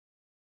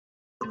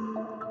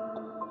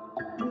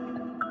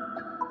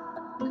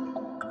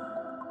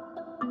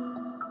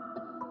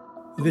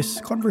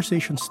This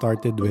conversation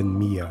started when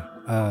Mia,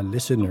 a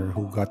listener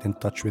who got in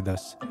touch with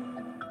us,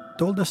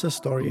 told us a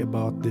story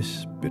about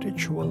this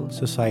spiritual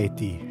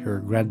society her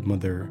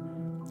grandmother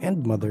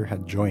and mother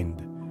had joined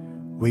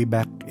way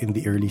back in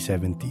the early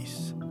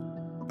 70s.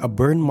 A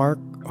burn mark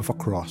of a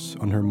cross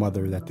on her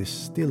mother that is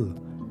still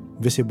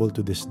visible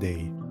to this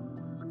day,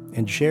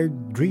 and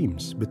shared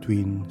dreams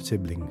between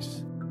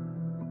siblings.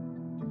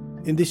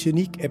 In this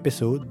unique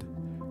episode,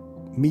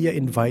 Mia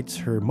invites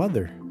her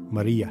mother,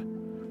 Maria,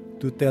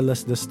 to tell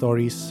us the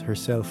stories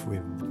herself,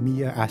 with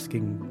Mia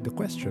asking the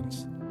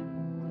questions.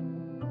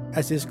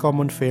 As is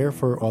common fare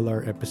for all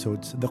our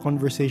episodes, the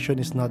conversation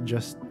is not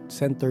just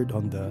centered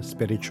on the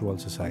spiritual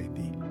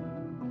society.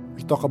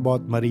 We talk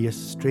about Maria's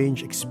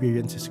strange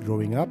experiences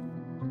growing up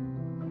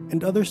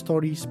and other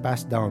stories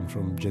passed down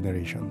from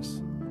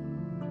generations.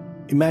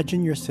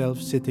 Imagine yourself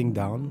sitting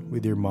down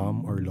with your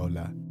mom or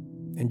lola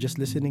and just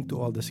listening to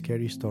all the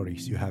scary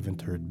stories you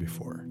haven't heard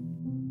before.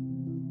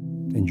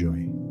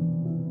 Enjoy.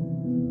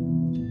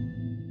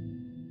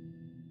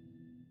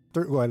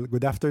 Well,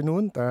 good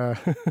afternoon.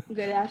 Good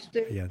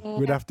afternoon. Yeah,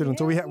 good afternoon.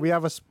 So we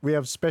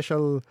have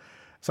special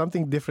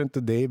something different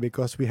today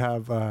because we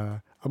have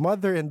a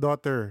mother and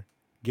daughter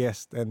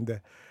guest, and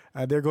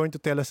they're going to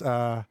tell us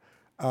a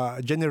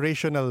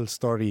generational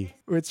story,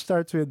 which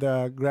starts with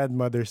a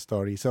grandmother's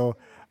story. So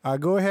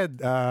go ahead,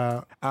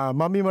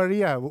 Mommy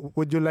Maria.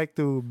 Would you like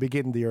to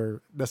begin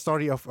the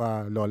story of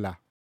Lola?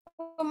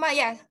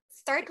 Yeah,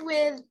 start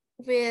with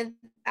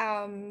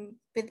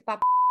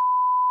Papa.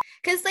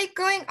 Because like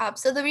growing up,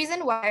 so the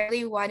reason why I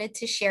really wanted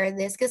to share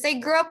this, because I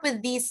grew up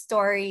with these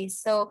stories.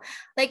 So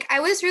like I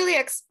was really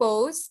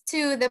exposed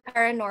to the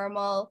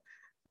paranormal.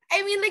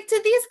 I mean, like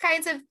to these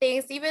kinds of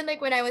things, even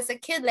like when I was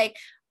a kid, like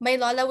my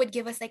Lola would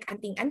give us like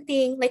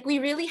anting-anting. Like we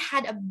really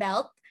had a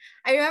belt.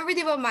 I remember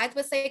the Ma, it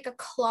was like a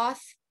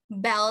cloth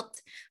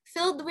belt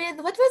filled with,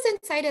 what was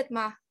inside it,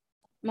 Ma?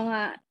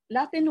 Mga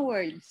Latin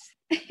words.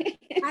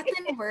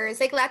 Latin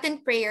words, like Latin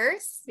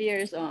prayers.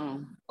 Prayers,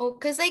 Oh,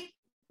 because like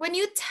when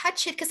you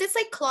touch it, because it's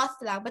like cloth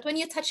lang, but when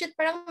you touch it,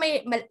 parang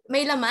may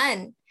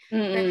laman,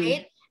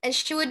 right? And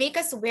she would make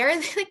us wear,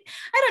 like,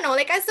 I don't know,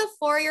 like as a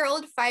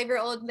 4-year-old,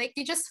 5-year-old, like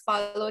you just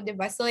follow,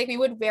 diba? So like we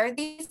would wear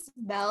these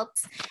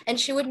belts and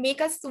she would make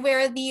us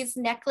wear these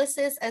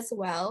necklaces as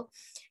well.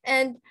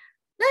 And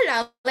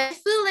I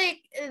feel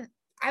like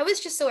I was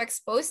just so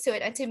exposed to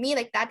it. And to me,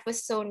 like that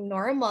was so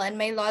normal. And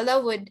my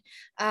Lola would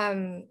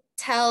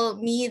tell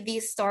me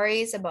these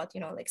stories about,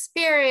 like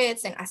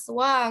spirits and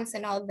aswangs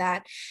and all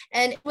that.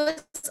 And it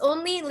was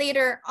only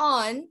later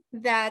on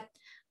that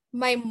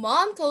my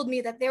mom told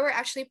me that they were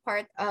actually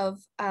part of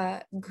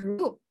a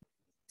group.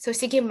 So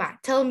sige ma,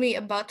 tell me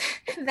about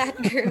that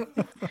group.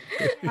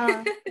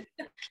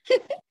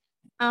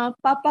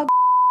 Papa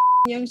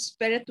yung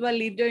spiritual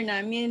leader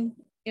namin,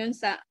 yun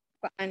sa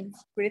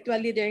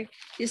spiritual leader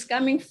is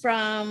coming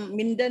from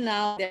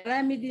Mindanao.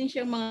 Marami din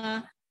siyang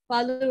mga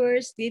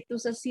followers dito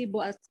sa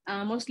Cebu at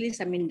mostly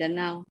sa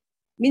Mindanao.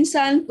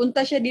 Minsan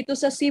punta siya dito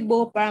sa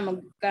Cebu para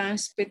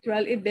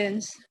spiritual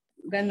events.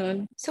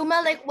 Ganon. So Ma,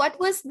 like what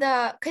was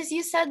because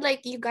you said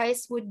like you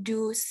guys would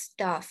do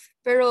stuff,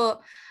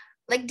 pero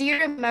like do you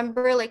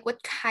remember like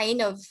what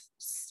kind of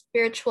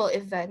spiritual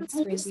events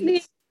were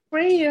these?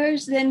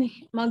 Prayers, then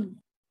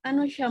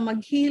mag-heal,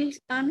 mag-heal,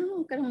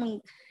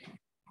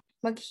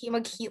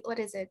 what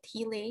is it?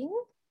 Healing?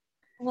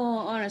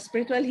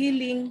 Spiritual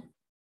healing.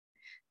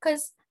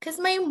 Because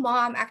my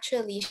mom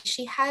actually,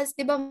 she has,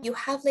 diba, you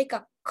have like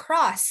a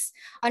cross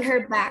on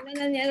her back.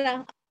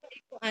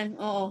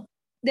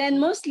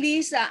 Then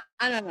mostly sa,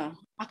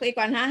 ako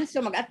ikuan ha,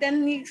 so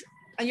mag-attend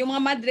yung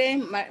mga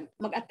madre,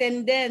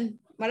 mag-attend din.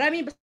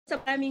 Maraming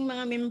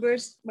mga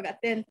members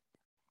mag-attend.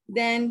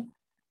 Then,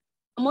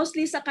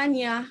 mostly sa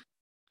kanya,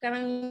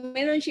 karang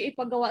meron siya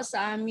ipagawa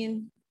sa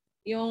amin,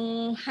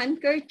 yung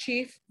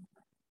handkerchief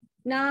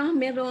na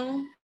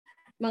merong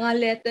mga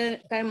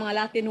letter, mga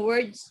Latin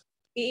words,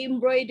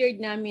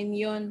 i-embroidered namin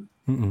yon.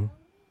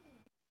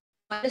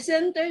 The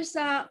center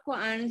sa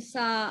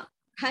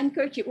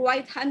handkerchief,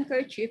 white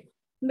handkerchief,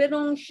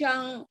 merong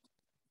siyang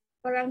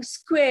parang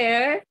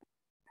square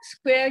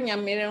niya,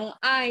 merong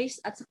eyes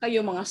at saka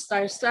yung mga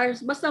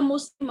stars. Basta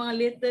most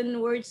mga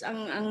Latin words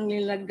ang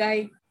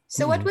nilagay.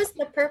 So what was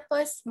the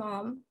purpose,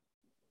 Mom?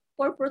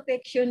 For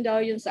protection daw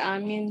yun sa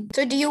amin.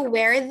 So do you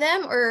wear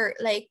them or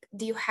like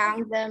do you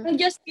hang them?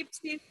 Just keep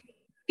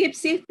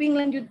saving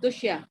lang yun to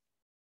siya.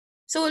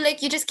 So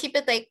like you just keep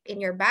it like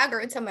in your bag or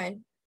in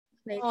someone?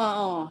 Like,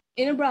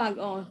 in a bag,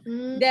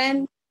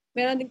 Then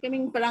meron din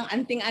kaming parang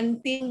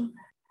anting-anting.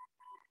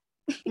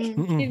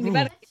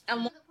 Diba?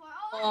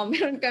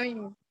 Meron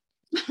kaming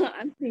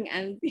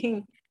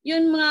anting-anting.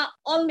 Yun mga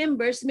all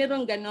members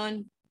meron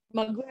ganon.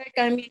 Mag-wear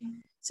kami.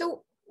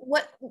 So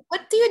what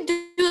do you do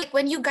like,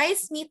 when you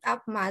guys meet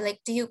up, Ma?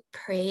 Like do you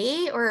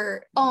pray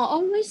or?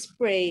 Always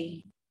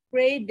pray.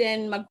 Pray,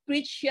 then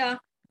mag-preach siya.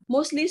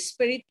 Mostly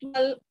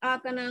spiritual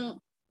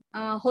kanang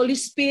Holy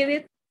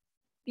Spirit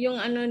yung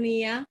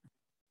niya,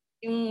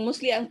 yung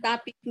mostly ang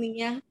topic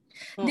niya.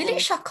 Dili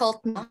siya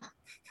cult, Ma?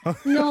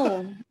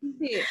 No,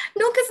 hindi.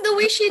 No, because the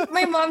way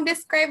my mom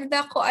described the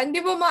koan, di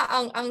ba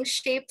ang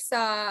shape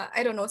sa,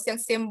 I don't know,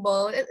 siyang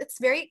symbol, it's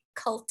very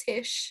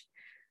cultish.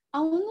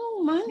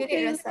 No, man.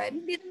 Dili rasad.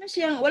 Hindi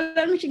naman wala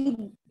naman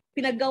siyang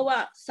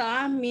pinagawa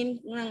sa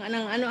amin ng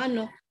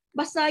ano-ano.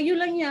 Basta yun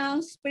lang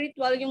yung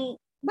spiritual, yung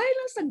bahay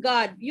lang sa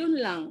God, yun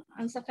lang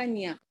ang sa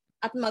kanya.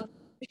 At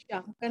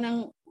siya,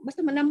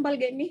 basta manambal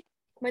gani.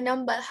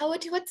 Manambal.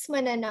 What's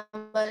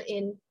mananambal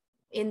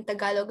in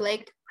Tagalog?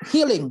 Like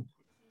Healing.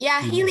 Yeah,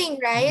 healing,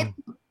 right?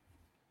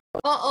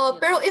 Oo,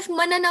 pero if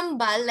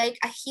mananambal, like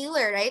a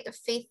healer, right? A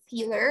faith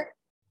healer.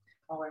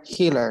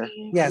 Healer,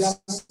 yes.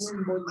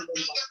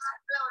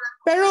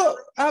 Pero,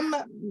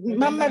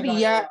 Ma'am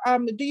Maria,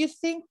 do you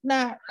think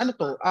na,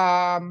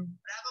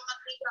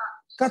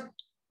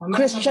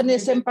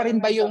 Christianism pa rin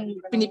ba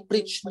yung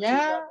pinipreach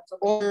niya?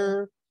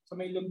 Or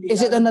is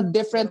it on a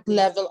different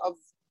level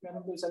of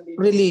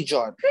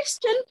religion?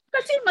 Christian,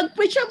 kasi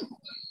mag-preach siya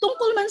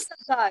tungkol man sa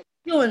God.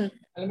 Yun.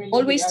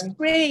 Always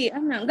pray.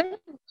 Ganun.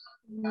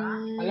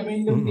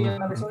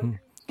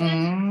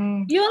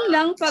 Yun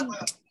lang, pag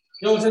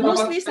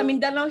mostly sa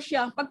Mindanao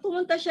siya. Pag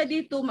pumunta siya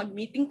dito,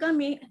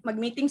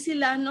 mag-meeting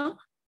sila, no?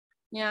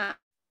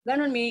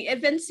 Ganun, may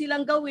events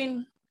silang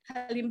gawin.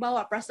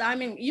 Halimbawa, para sa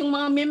amin, yung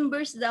mga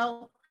members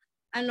daw,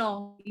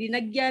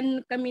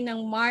 linagyan kami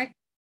ng mark.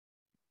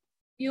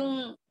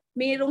 Yung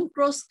mayroong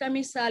cross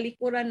kami sa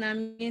likuran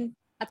namin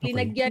at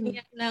linagyan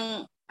niya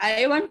ng,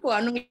 ewan ko,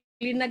 anong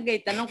linagay?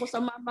 Tanong ko sa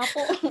mama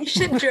ko.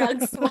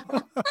 Drugs mo.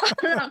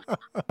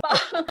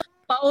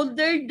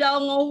 Powder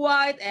daw ng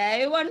white.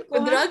 Ewan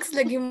ko. Drugs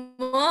lagi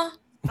mo.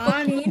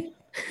 Anin.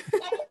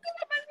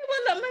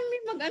 Wala man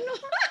may mag-ano.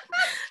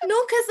 No,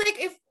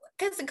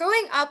 because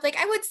growing up, like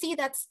I would see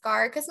that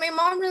scar because my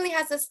mom really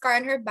has a scar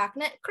on her back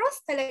na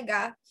cross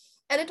talaga.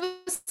 And it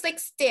was like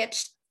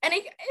stitched. And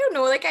I don't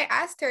know, like I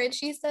asked her and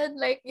she said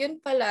like,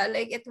 yun pala,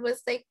 like it was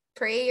like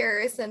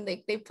prayers and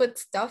like they put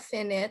stuff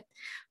in it.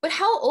 But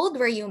how old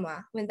were you,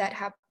 Ma, when that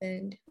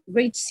happened?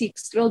 Grade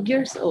 6, 12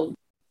 years old.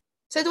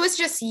 So it was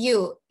just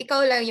you.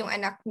 Ikaw lang yung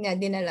anak niya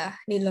dinala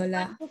ni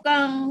Lola.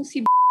 Kang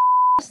si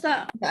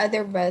the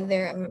other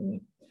brother.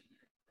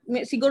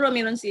 Siguro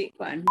meron si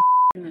Juan.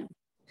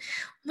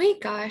 My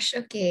gosh,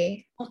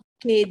 okay.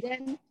 Okay,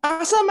 then.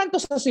 Asa man to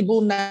sa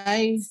Cebu,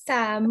 Nay?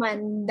 Sa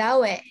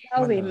Mandaue.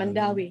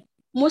 Mandaue.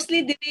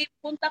 Mostly,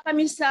 punta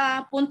kami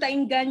sa Punta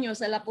Inganyo,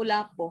 sa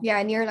Lapu-Lapu.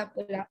 Yeah, near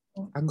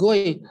Lapu-Lapu.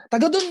 Agoy.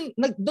 Taga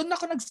doon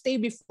ako nagstay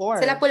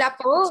before. Sa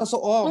Lapu-Lapu? Sa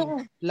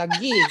Soong.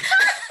 Lagi.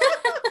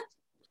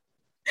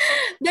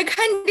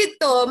 Daghan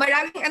dito.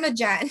 Maraming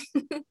dyan.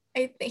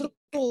 I think.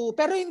 True.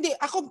 Pero hindi.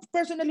 Ako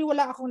personally,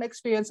 wala akong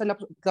na-experience sa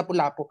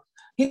Lapu-Lapu.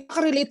 Hindi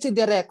ka-relate si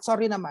Direk.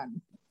 Sorry naman.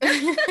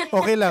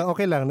 Okay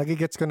lang.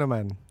 Nagigets ko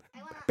naman.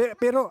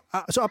 Pero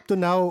so up to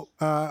now,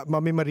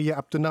 Mami Maria,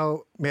 up to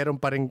now, meron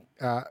pa rin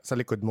sa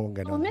likod mo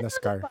gano'n na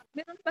scar?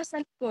 Meron pa sa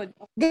likod.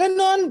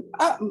 Ganon.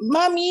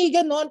 Mami,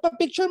 ganon.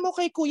 Pa-picture mo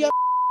kay Kuya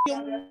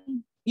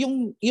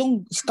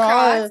yung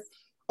scar.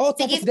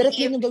 Tapos direct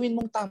yun yung gawin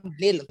mong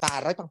thumbnail.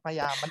 Taray, pang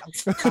payaman ang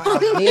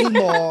thumbnail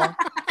mo.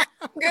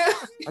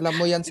 Alam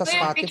mo yan sa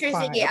Spotify.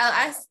 Sige,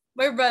 I'll ask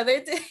my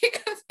brother to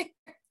take a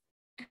picture.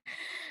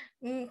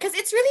 Because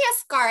it's really a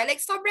scar.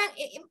 Like, sobrang,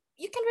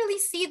 you can really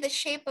see the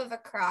shape of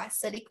a cross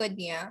sa likod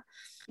niya.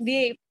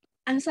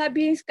 Ang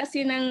sabi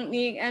kasi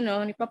ni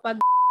Papa,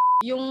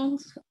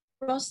 yung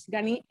cross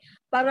gani,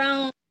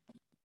 parang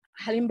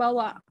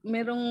halimbawa,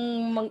 merong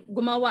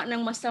gumawa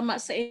ng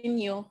masama sa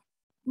inyo,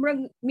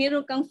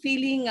 meron kang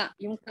feeling nga,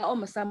 yung tao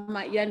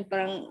masama yan,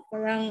 parang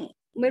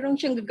meron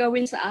siyang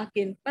gagawin sa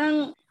akin.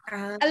 Parang,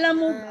 alam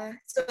mo.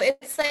 So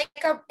it's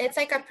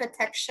like a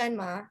protection,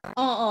 Ma.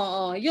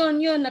 Oo. Yun,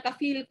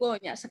 naka-feel ko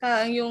niya.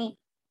 Saka yung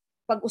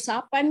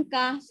pag-usapan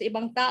ka sa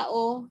ibang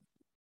tao.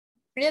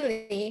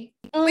 Really?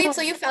 Wait,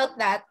 so you felt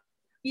that?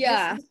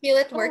 Yeah. You feel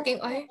it working?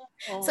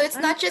 So it's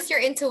not just your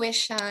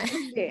intuition.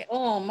 Okay.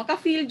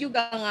 Maka-feel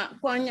juga nga.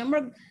 Kuanya,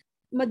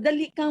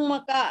 madali kang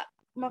maka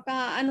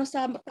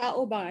sa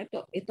tao ba?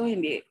 Ito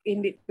hindi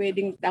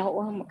pwedeng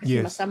tao kasi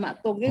masama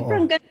to.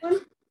 Parang ganun.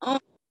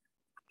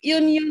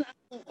 Yun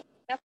ang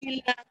na-feel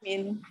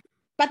namin.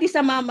 Pati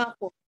sa mama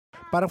ko.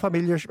 Parang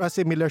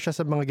similar siya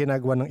sa mga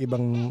ginagawa ng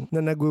ibang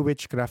na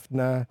nagwi-witchcraft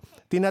na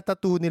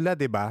tinatattoo nila,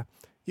 'di ba?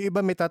 Yung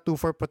iba may tattoo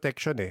for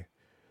protection eh.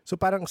 So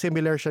parang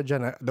similar siya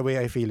dyan, the way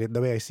I feel it,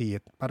 the way I see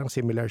it. Parang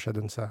similar siya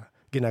dun sa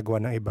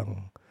ginagawa ng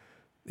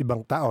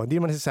ibang tao.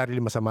 Hindi naman necessarily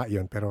masama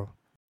 'yon, pero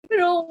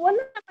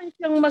wala naman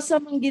siyang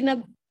masamang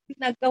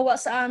ginagawa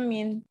sa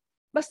amin.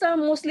 Basta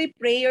mostly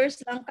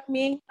prayers lang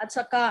kami at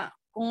saka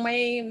kung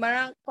may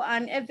marang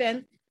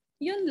event,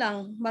 yun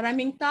lang,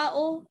 maraming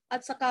tao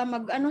at saka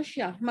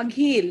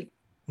mag-heal.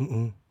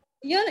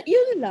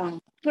 Yun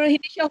lang. Pero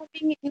hindi siya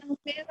humingi ng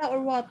pera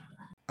or what.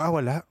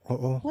 Wala?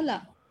 Oo.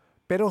 Wala.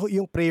 Pero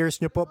yung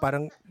prayers nyo po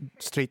parang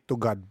straight to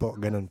God po,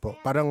 ganun po.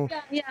 Parang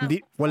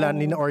wala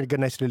ni na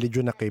organized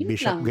religion na kay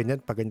bishop,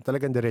 ganyan. Pag ganyan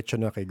talagang diretso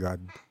na kay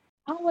God.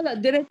 Wala.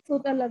 Diretso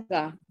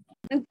talaga.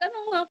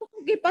 Nagtanong nga ako,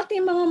 pati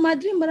mga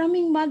madre,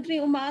 maraming madre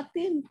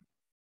umaatin.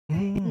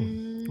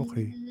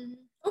 Okay.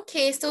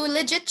 Okay, so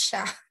legit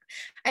siya.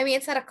 I mean,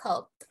 it's not a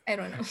cult. I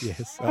don't know.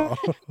 Yes.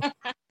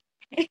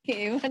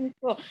 Ewan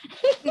ko.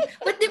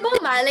 But di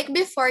ba ma, like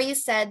before you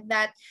said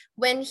that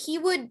when he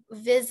would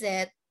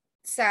visit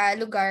sa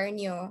lugar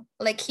niyo,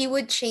 like he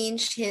would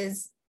change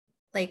his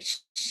like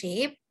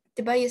shape.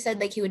 Di ba you said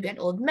like he would be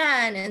an old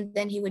man and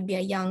then he would be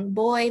a young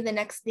boy the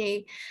next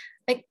day.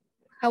 Like,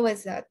 how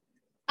was that?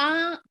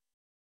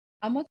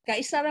 Amot ka,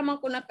 isa raman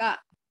ko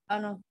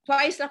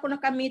twice ako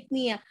naka-meet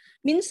niya.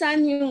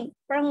 Minsan yung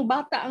parang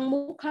bata ang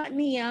mukha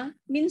niya,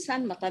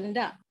 minsan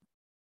matanda.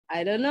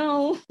 I don't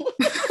know.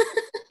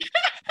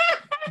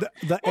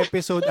 The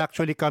episode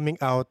actually coming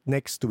out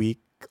next week,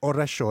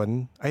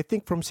 Orasyon, I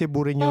think from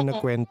Cebu rin yung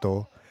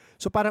nagkwento.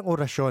 So parang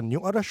orasyon.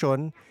 Yung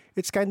orasyon,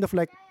 it's kind of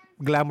like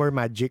glamour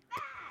magic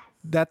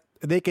that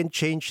they can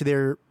change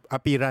their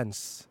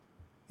appearance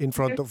in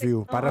front of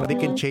you. Parang they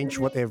can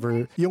change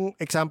whatever. Yung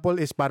example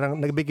is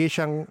parang nagbigay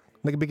siyang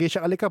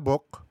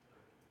alikabok,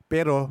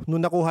 pero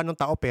nung nakuha ng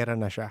tao, pera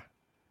na siya.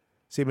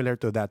 Similar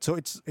to that. So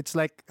it's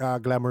like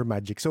glamour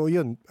magic. So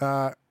yun,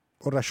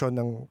 orasyon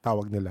ng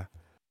tawag nila.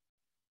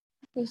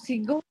 So,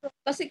 siguro.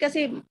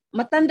 Kasi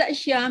matanda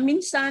siya.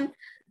 Minsan,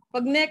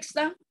 pag next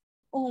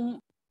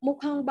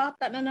mukhang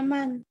bata na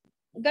naman.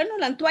 Ganun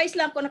lang. Twice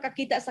lang ako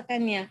nakakita sa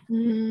kanya.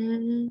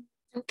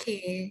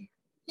 Okay.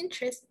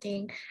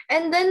 Interesting.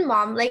 And then,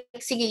 Mom, like,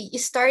 sige,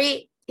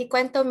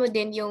 ikwento mo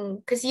din yung,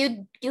 because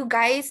you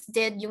guys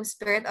did yung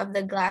Spirit of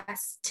the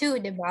Glass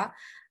too, di ba?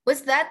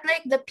 Was that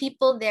like the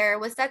people there,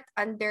 was that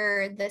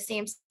under the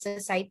same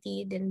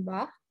society din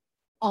ba?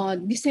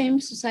 The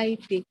same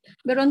society.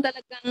 Meron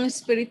talagang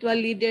spiritual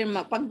leader.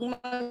 Pag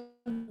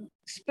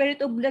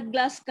Spirit of the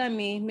Glass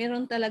kami,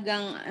 meron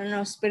talagang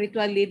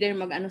spiritual leader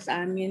mag-ano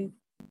sa amin.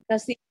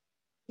 Kasi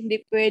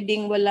hindi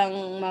pwedeng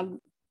walang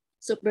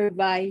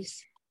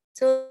mag-supervise.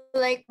 So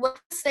like, what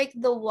was like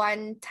the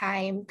one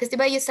time? Because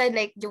diba you said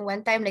like yung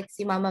one time like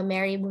si Mama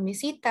Mary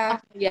bumisita.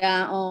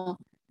 Yeah,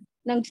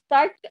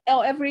 Nag-start,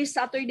 every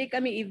Saturday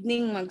kami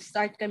evening,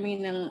 mag-start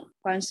kami ng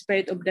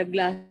Spirit of the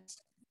Glass.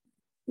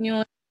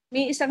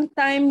 May isang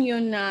time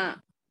yun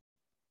na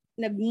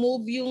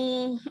nag-move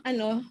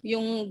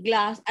yung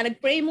glass.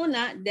 Nag-pray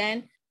muna,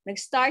 then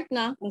nag-start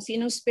na kung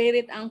sinong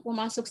spirit ang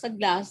pumasok sa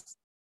glass.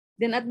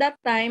 Then at that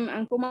time,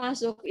 ang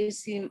pumasok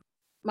is si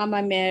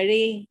Mama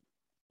Mary.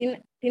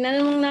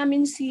 Tinanong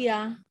namin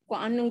siya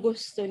kung anong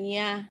gusto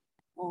niya.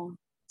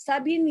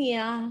 Sabi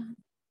niya,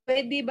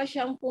 pwede ba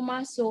siyang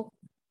pumasok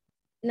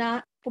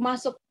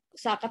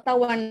sa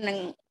katawan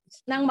ng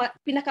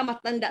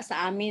pinakamatanda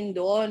sa amin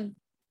doon.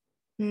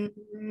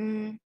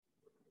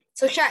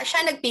 So siya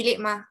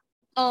nagpili, ma?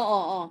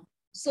 Oo.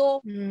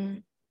 So,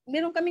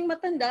 meron kaming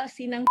matanda,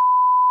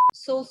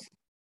 So,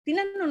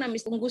 tinanong namin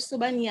kung gusto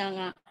ba niya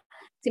nga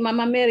si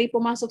Mama Mary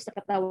pumasok sa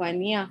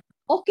katawan niya.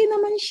 Okay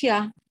naman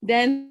siya.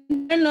 Then,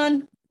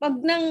 pag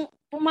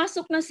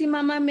pumasok na si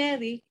Mama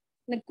Mary,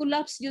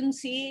 nag-collapse yun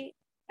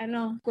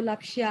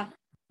collapse siya.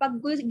 Pag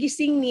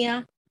gising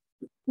niya,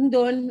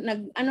 doon,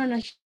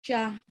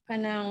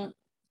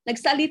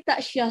 nagsalita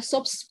siya,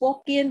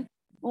 soft-spoken.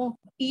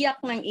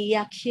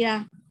 Iyak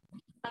siya.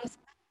 Ang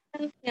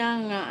sabi niya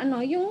nga,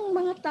 yung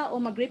mga tao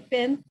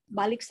mag-repent,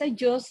 balik sa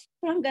Diyos,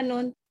 parang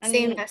ganun.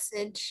 Same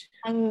message.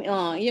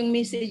 Yung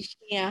message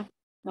niya,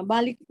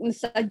 mabalik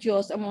sa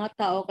Diyos ang mga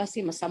tao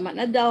kasi masama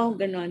na daw,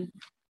 ganun.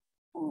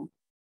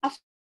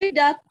 After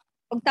that,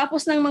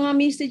 pagtapos ng mga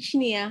message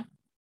niya,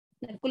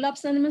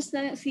 nag-collapse na naman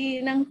si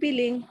Nang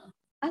Piling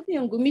at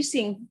yung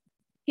gumising.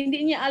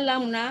 Hindi niya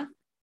alam na.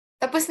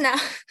 Tapos na.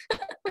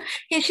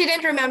 She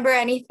didn't remember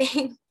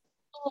anything.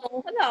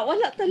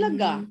 Wala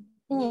talaga.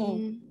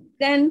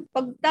 Then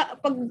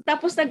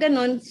pagtapos na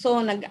ganun, so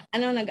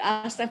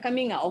nag-ask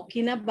kami nga okay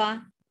na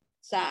ba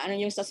sa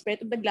yung sa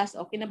Spirit of the Glass,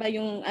 okay na ba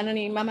yung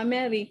ni Mama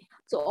Mary?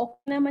 So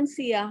okay naman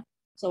siya.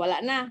 So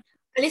wala na.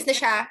 Alis na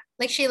siya.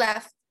 Like she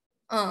left.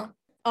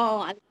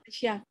 Alis na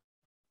siya.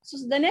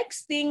 So the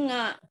next thing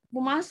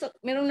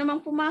meron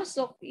namang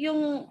pumasok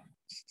yung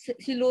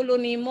si lolo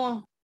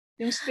nimo.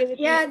 Yung spirit.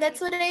 Yeah, that's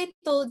what I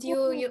told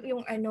you.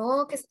 Yung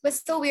because it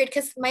was so weird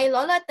because my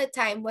lola at the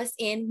time was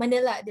in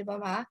Manila, di ba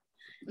ma?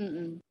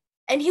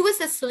 And he was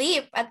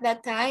asleep at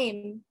that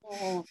time.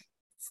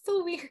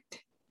 So weird.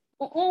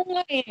 Oo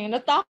nga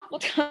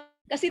natakot ka.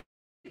 Kasi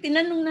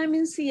tinanong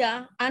namin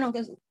siya,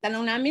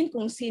 tanong namin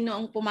kung sino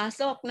ang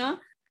pumasok,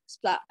 no?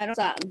 Sa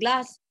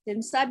glass.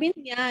 Then sabi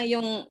niya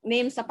yung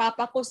name sa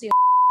papa ko si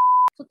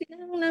So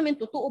tinanong namin,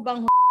 totoo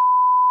bang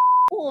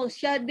Oo,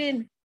 siya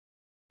din.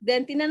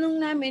 Then tinanong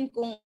namin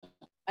kung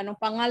anong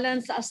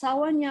pangalan sa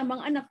asawa niya,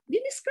 mga anak.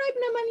 Describe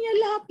naman niya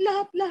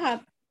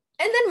lahat.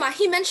 And then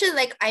he mentioned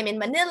like, I'm in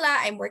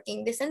Manila, I'm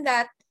working this and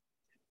that.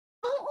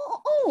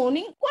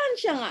 Kuwan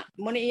siya nga.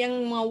 Muna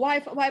yung mga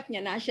wife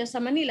niya na siya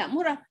sa Manila.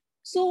 Mura.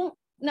 So,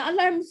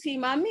 na-alarm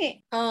si mami.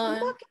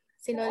 Bakit?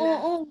 Si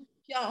Lola.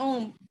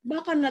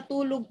 Baka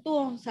natulog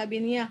to,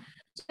 sabi niya.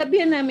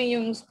 Sabihan namin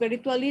yung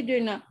spiritual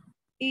leader na,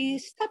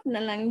 i-stop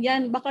na lang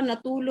yan. Baka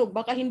natulog.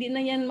 Baka hindi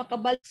na yan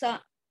makabal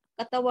sa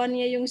katawan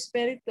niya yung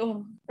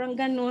spirito. Parang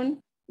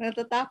ganun.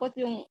 Natatakot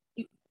yung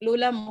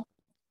lola mo.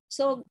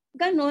 So,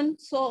 ganun.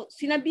 So,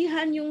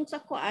 sinabihan yung sa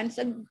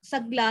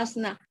glass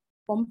na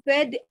kung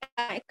pwede,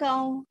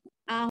 ikaw,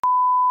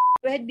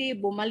 pwede,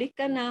 bumalik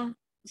ka na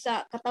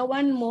sa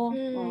katawan mo,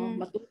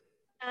 matulog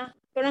na.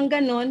 Parang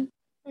ganun.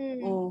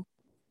 Oh.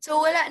 So,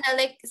 wala na.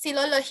 Like, si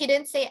Lolo, she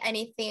didn't say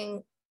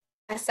anything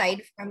aside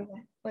from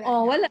that.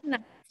 Wala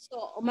na.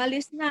 So,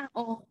 umalis na.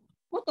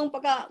 Putong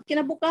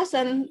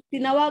kinabukasan,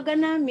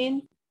 tinawagan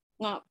namin,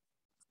 nga,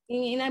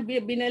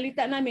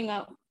 binalita namin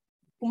nga,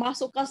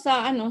 pumasok ka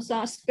sa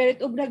sa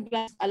Spirit of the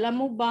Glass,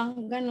 alam mo ba,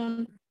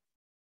 ganun.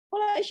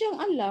 Wala siyang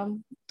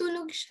alam.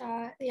 Tulog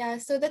siya. Yeah,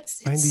 so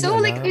that's so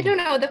like, I don't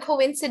know, the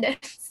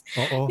coincidence.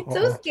 It's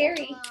so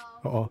scary.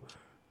 Oo.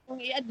 Kung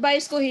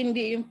i-advise ko,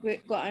 hindi yung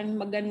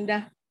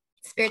maganda.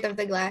 Spirit of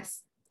the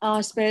Glass.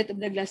 Spirit of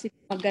the Glass,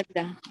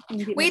 maganda.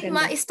 Hindi Wait,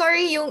 maganda.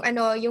 story yung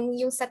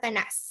yung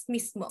Satanas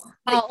mismo.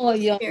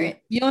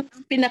 Like, yun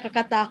ang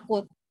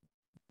pinakakatakot.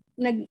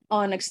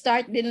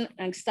 Nag-start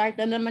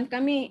na naman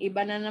kami.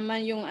 Iba na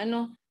naman yung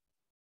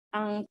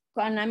ang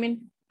kuan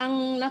namin.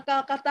 Ang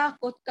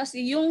nakakatakot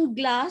kasi yung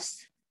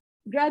glass,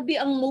 grabe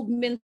ang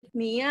movement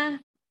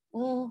niya.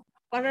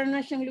 Para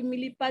na siyang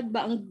lumilipad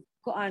ba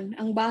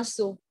ang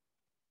baso.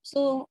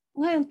 So,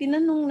 ngayon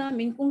tinanong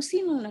namin kung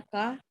sino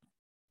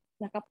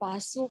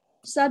nakapasok.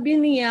 Sabi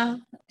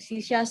niya, si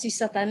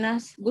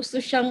Satanas,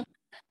 gusto siyang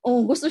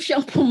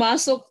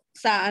pumasok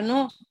sa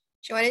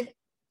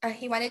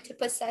he wanted to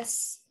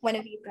possess one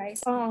of you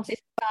guys. Si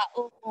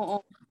tao.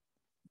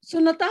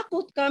 So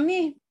natakot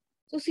kami.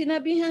 So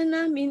sinabihan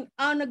namin,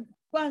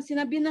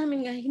 sinabi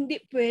namin nga hindi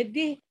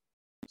pwede.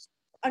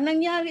 Ang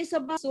nangyari sa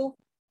baso,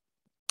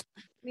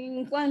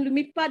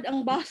 lumipad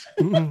ang baso.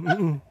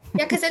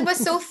 Yeah, because it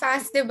was so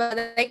fast, diba?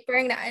 Like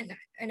parang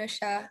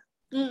siya.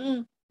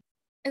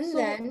 And so,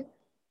 then,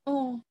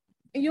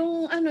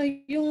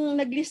 yung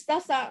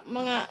naglista sa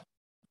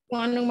kung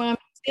anong mga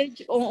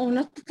message,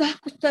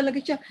 natatakot talaga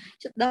siya.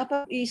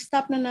 Dapat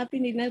i-stop na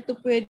natin, hindi na ito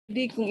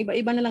pwede kung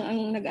iba-iba na lang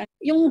ang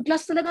yung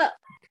glass talaga,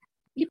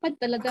 lipad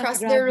talaga.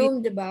 Across the room,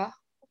 diba?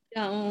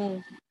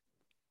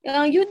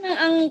 Yun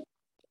ang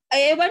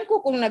ewan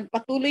ko kung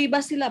nagpatuloy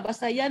ba sila,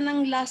 basta yan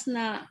ang last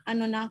na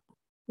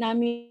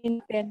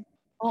namin.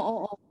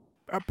 Oo.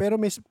 Pero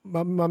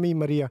Mami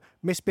Maria,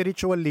 may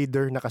spiritual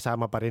leader na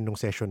kasama pa rin nung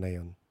session na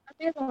yun?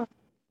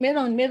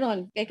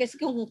 Meron. Kasi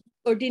kung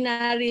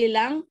ordinary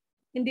lang,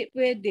 hindi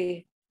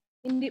pwede.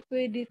 Hindi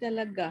pwede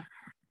talaga.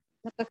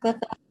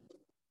 Nakakatakot.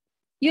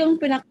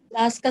 Yung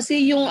pinakalas,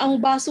 kasi ang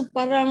baso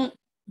parang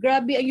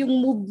grabe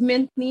yung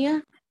movement niya.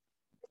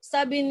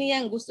 Sabi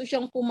niya, gusto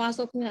siyang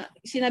pumasok na.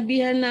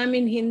 Sinabihan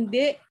namin,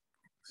 hindi.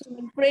 So,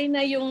 pray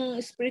na yung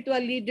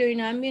spiritual leader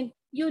namin.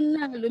 Yun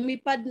na,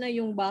 lumipad na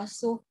yung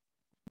baso.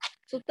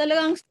 So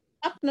talagang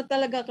stop na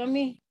talaga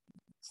kami.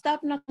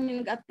 Stop na kami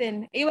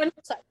nag-attend. Iwan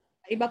ko sa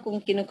iba kung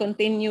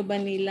kino-continue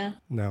ba nila.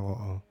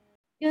 Oo.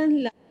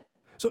 Yan lang.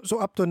 So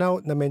up to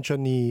now,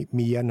 na-mention ni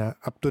Mia na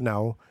up to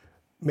now,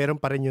 meron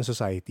pa rin yung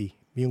society.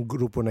 Yung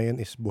grupo na yun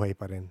is buhay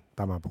pa rin.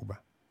 Tama po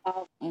ba?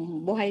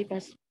 Buhay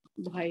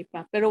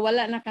pa. Pero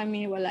wala na.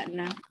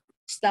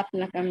 Stop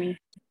na kami.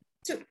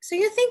 So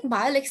you think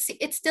ba, like,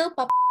 it's still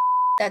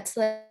that's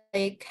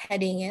like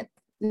heading it?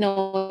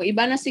 No,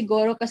 iba na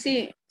siguro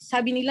kasi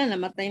sabi nila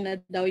namatay na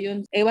daw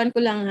yun. Ewan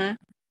ko lang ha.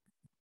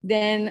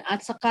 Then,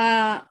 at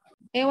saka,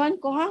 ewan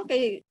ko ha,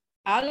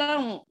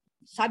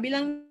 sabi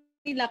lang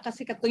nila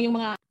kasi katong yung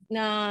mga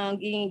na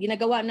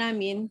ginagawa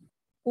namin,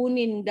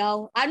 kunin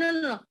daw.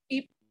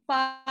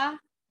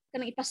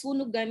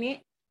 Ipasunog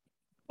gani.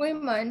 Uy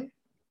man.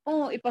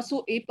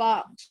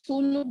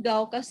 Ipasunog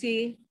daw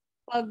kasi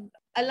pag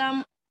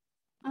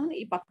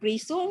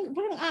ipapriso.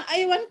 Parang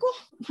ewan ko.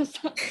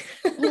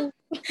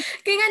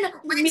 Kaya nga,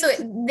 so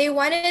they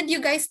wanted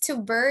you guys to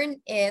burn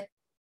it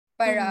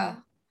para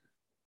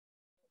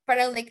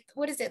like,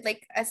 what is it?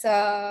 Like as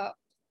a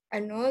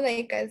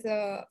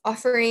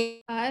offering?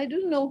 I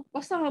don't know.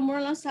 Basta mo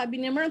lang sabi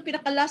niya. Marang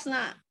pinakalas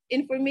na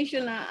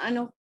information na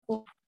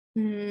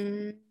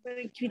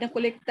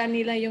pinakolekta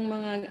nila yung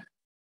mga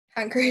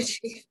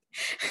handkerchief.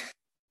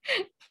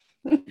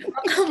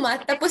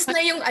 Tapos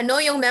na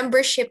yung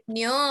membership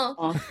niyo.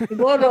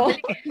 Siguro.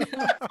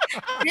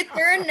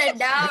 Return na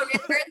daw.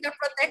 Return the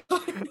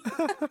protection.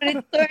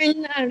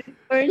 Return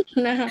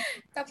na.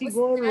 Tapos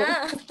siguro.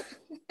 Na.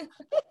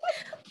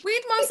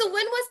 Wait, Mom, so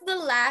when was the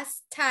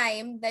last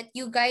time that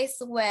you guys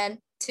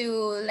went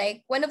to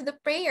like one of the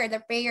prayer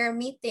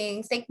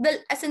meetings? Like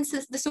as in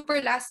the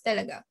super last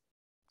talaga?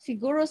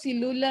 Siguro si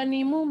Lula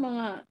nimo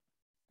mga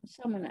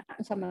sama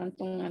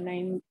itong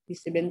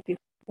 1974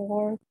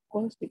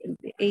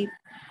 78,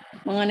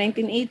 mga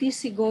 1980s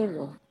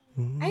siguro.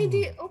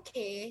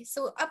 Okay.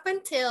 So up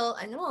until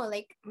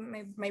like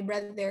my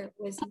brother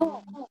was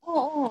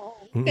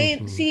Okay,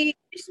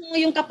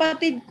 yung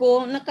kapatid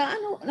ko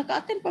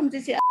naka-attend pa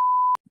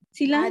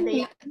sila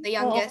the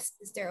youngest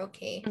sister,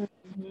 okay.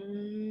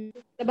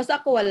 Basta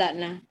ako wala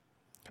na.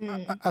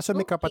 So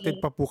may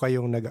kapatid pa po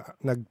kayong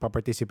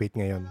nagpa-participate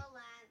ngayon?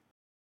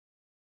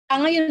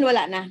 Ngayon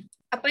wala na.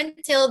 up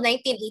until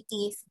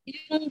 1980s.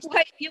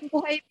 Yung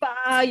buhay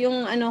pa,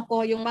 yung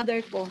yung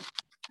mother ko.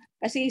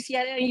 Kasi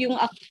siya yung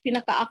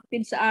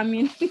pinaka-active sa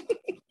amin.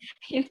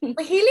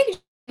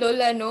 Mahilig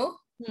lola, no?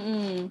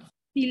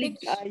 Hilig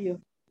kayo.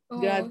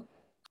 God.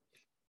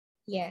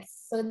 Yes.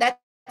 So that's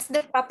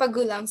the Papa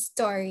Gulang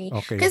story.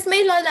 Okay. Because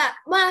my lola,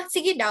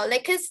 sige daw,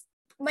 like, because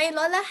my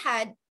lola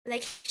had,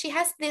 like, she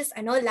has this,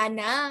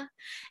 lana.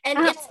 And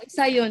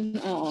isa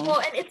yun. Oo.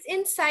 and it's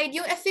inside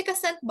yung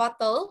efficacent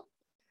bottle.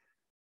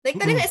 Like,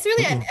 talaga, it's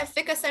really an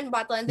efficacent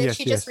bottle, and then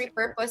she just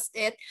repurposed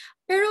it.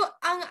 Pero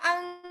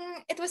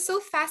it was so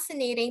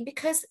fascinating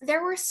because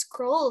there were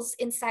scrolls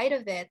inside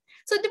of it.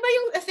 So, di ba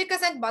yung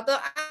efficacent bottle,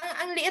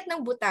 ang liit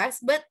ng butas,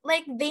 but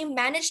like they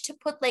managed to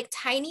put like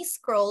tiny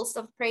scrolls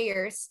of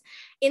prayers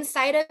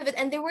inside of it,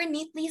 and they were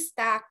neatly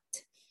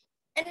stacked.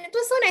 And it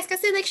was so nice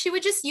kasi like she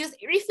would just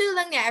refill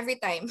lang niya every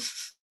time.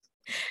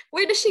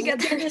 Where does she get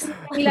her?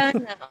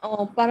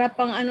 Para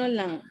pang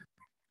lang.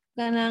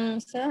 Kanang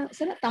sa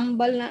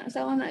tambal na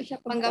siya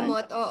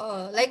panggamot,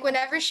 like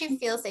whenever she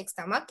feels like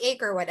stomach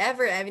ache or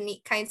whatever, any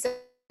kinds of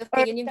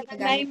pain yung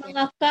ginagamit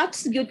mga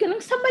cups gyud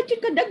kanang samad yung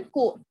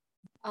kadagko.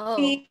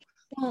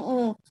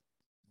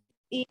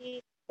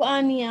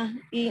 Kuan niya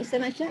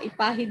sana siya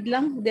ipahid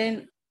lang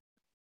then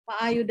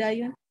maayo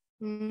dayon.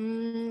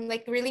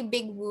 Like really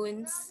big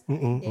wounds.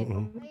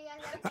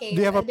 Okay, do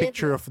you have a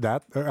picture of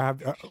that or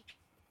have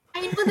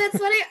I know, that's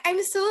what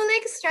I'm so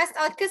like stressed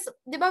out because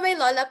di ba my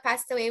lola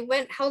passed away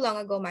how long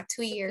ago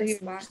 2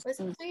 years ba? Was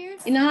it 2 years?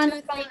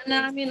 Inahanap pa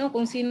namin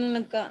kung sino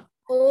nagka.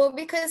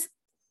 Because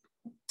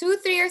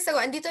 2-3 years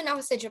ago andito na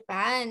ako sa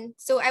Japan.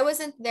 So I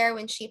wasn't there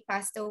when she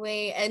passed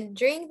away, and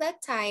during that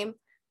time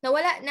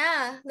nawala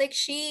na. Like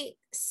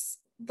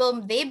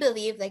they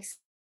believe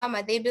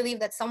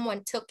that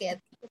someone took it.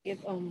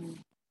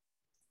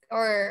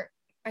 Or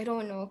I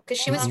don't know, because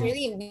she was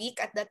really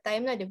weak at that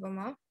time na, di ba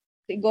ma?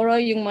 Siguro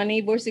yung mga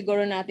neighbor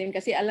siguro natin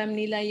kasi alam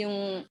nila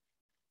yung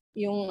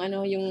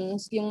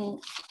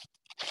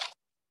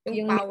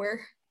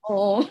power.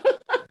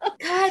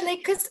 God,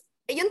 like, cause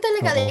yun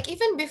talaga, like,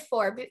 even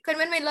before,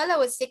 when my lola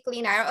was sickly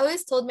na, I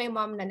always told my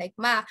mom na, like,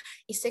 ma,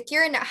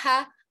 i-secure na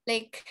ha,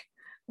 like,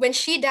 when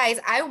she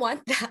dies, I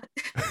want that.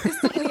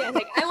 So, yeah,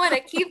 like, I want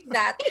to keep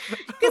that.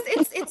 Because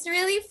it's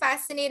really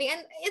fascinating,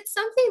 and it's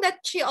something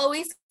that she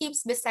always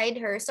keeps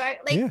beside her. So,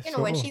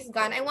 when she's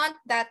gone, I want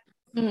that,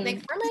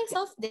 like, for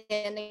myself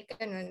then,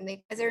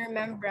 like as a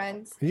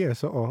remembrance.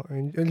 Yes,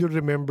 and you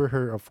remember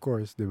her, of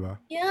course, di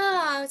ba?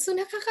 Yeah, so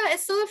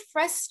it's so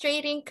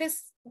frustrating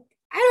because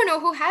I don't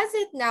know who has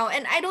it now,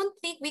 and I don't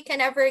think we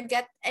can ever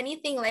get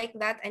anything like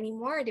that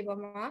anymore, di ba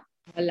ma?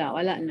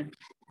 Wala na.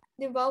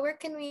 Di ba? Where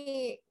can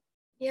we?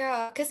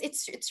 Yeah, because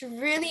it's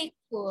really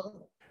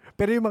cool.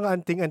 Pero yung mga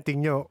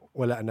anting-anting nyo,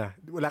 wala na.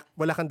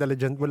 Wala kang dala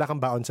dyan, wala kang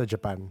baon sa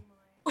Japan.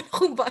 Wala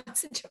akong baon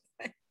sa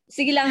Japan.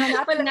 Sige lang,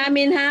 hanapin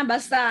namin ha.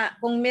 Basta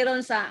kung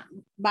meron sa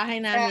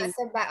bahay namin.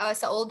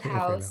 Sa old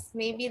house.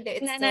 Maybe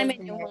it's still namin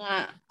there. Yung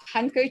mga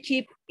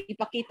handkerchief,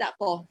 ipakita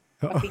ko.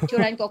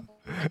 Papicturean ko.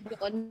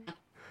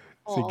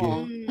 Sige.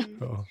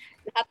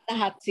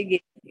 Lahat.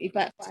 Sige.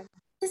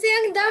 Kasi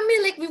ang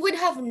dami, like, we would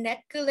have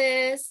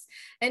necklace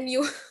and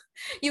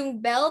yung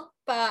belt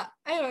pa.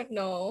 I don't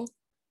know.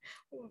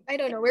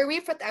 Were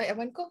we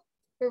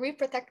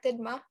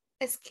protected, ma,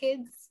 as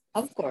kids?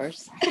 Of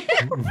course.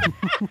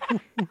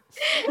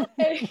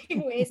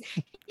 Anyways,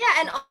 yeah,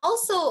 and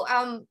also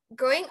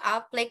growing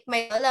up, like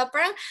my lola,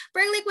 parang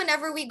like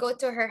whenever we go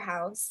to her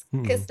house,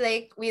 because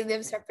like we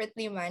live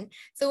separately man.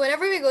 So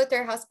whenever we go to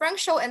her house,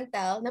 parang show and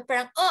tell na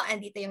parang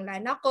andito yung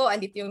lana ko,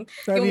 andito yung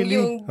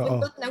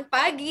buntot ng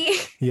pagi.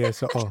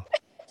 Yes,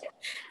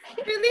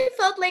 It really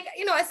felt like,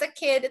 as a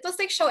kid, it was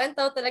like show and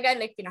tell talaga,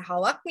 like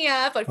pinahawak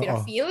niya,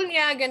 pina-feel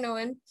niya,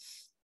 ganun.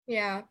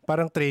 Yeah.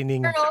 Parang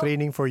training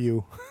for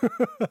you.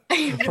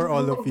 For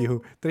all of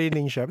you.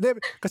 Training siya.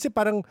 Kasi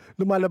parang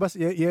lumalabas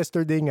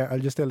yesterday nga,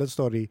 I'll just tell a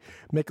story.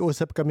 May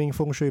kausap kaming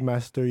feng shui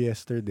master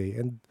yesterday,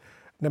 and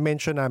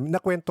na-mention namin,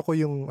 nakwento ko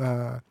yung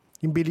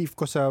belief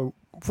ko sa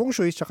feng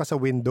shui tsaka sa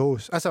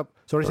windows. Sa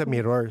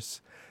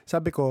mirrors.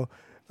 Sabi ko,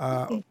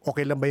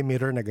 okay lang ba yung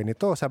mirror na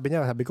ganito? Sabi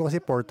ko kasi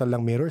portal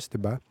lang mirrors,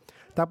 'di ba?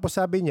 Tapos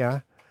sabi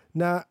niya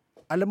na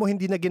alam mo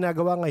hindi na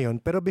ginagawa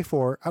ngayon, pero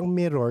before ang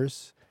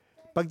mirrors,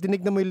 pag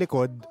dinignan mo yung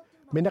likod,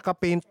 may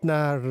naka-paint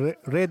na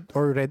red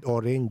or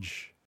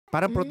red-orange.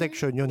 Parang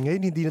protection yun.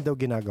 Ngayon, hindi na daw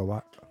ginagawa.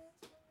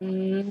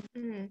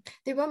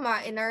 Di ba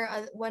ma, in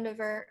one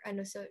of our,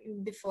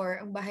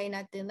 before, ang bahay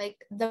natin, like,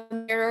 the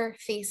mirror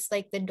face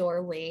like the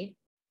doorway.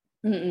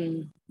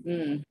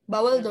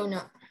 Bawal daw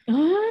na.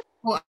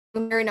 Kung ang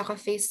mirror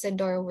naka-face sa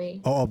doorway.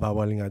 Oo,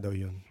 bawal nga daw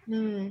yun.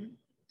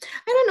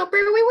 I don't know,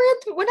 pero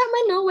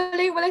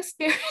wala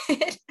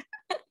spirit.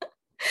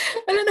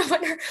 Wala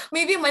naman,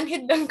 maybe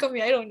manhid lang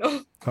kami, I don't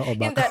know.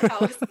 In that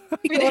house.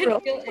 We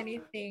didn't feel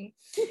anything.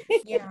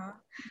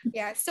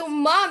 Yeah. So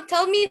mom,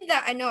 tell me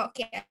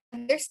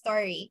another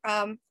story.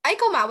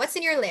 Ikaw ma, what's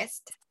in your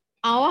list?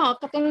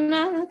 Katulad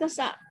na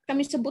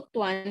kami sa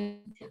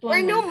Butuan.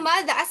 Or no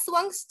ma, the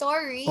aswang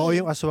story.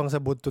 Yung aswang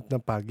sa buntot ng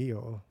pagi,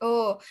 oo.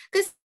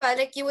 Because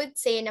like you would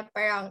say na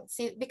parang,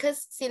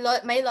 because sige,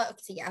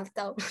 I'll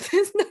tell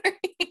the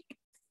story.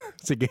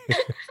 Sige.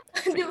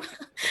 Diba?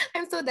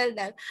 I'm so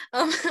daldal.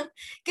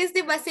 Because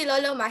diba si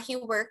Lolo Ma, he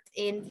worked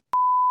in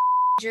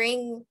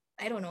during,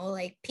 I don't know,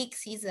 like peak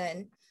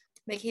season.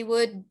 Like he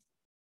would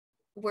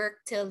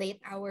work till late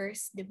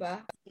hours,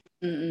 diba?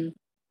 Mm-mm.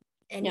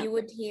 And you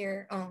would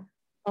hear,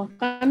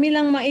 kami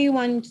lang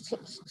maiwan.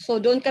 So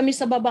doon kami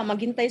sa baba,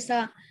 maghintay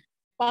sa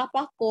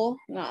papa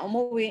ko nga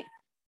umuwi.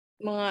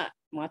 Mga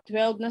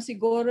 12 na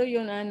siguro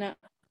yun, ana.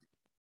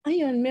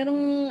 Ayun,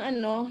 merong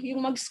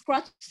yung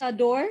mag-scratch sa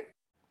door.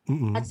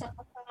 Mm-mm. At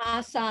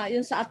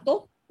yun sa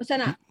ato. Basta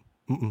na?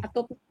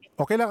 Ato.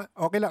 Okay lang,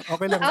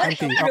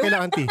 auntie. Okay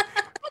lang, auntie.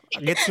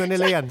 Gets na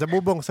nila yan. Sa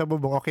bubong.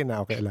 Okay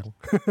na, okay lang.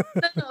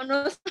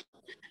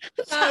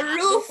 Sa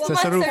roof.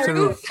 Sa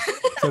roof.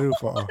 Sa roof,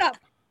 oo.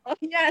 Oh,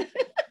 yan.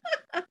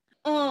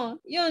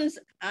 Yun.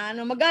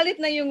 Magalit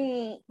na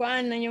yung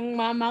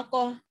mama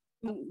ko.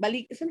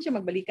 Saan siya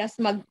magbalikas?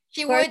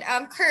 She would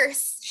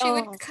curse. She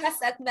would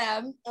cuss at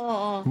them.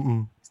 Oo.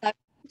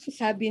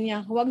 Sabi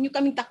niya, huwag niyo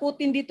kaming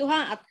takutin dito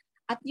ha.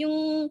 At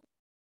yung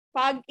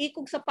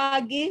ikog sa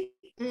pagi.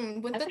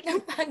 Buntot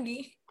ng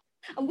pagi.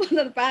 Ang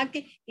buntot ng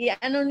pagi.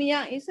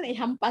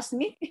 Ihampas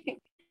ni.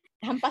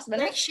 Hampas ba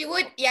na? Like she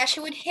would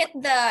hit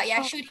the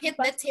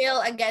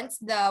tail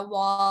against the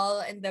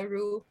wall and the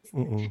roof.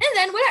 And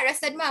then wala,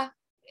 rested ma.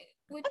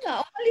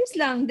 Umalis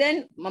lang.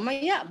 Then,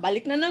 mamaya,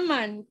 balik na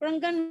naman.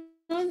 Parang ganun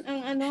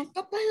ang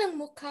kapal ng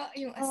mukha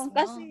yung aswang.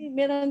 Kasi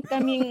meron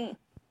kaming,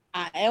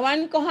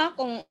 ewan ko ha,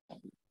 kung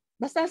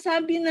basta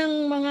sabi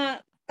ng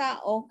mga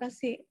tao,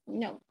 kasi,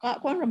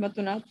 kung ano ba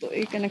ito na ito,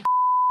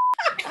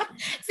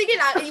 sige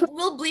lang,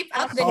 we'll bleep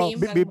out the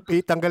name.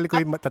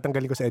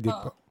 Tatanggalin ko sa edit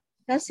po.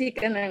 Kasi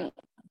kanang,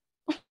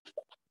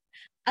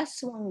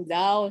 aswang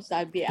daw,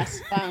 sabi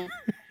aswang.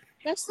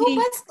 Kasi,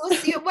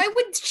 why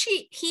would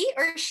he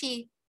or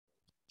she?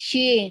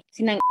 She,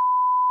 sinang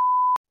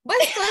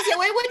Bastos,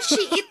 why would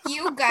she eat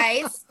you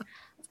guys?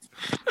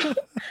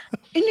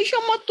 Hindi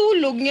siya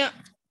matulog niya.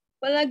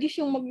 Palagi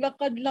siyang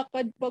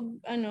maglakad-lakad pag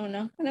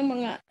kanang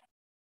mga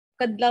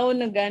kadlaw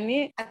na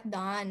gani. At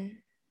dawn.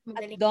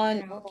 At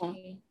dawn.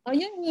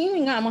 Ayun,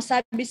 yun nga,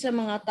 masabi sa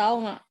mga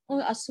tao nga,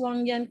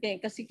 aswang yan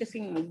kasi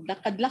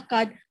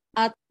maglakad-lakad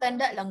at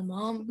tanda lang,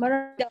 ma'am.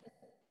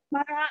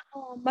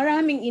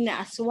 Maraming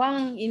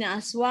inaaswang.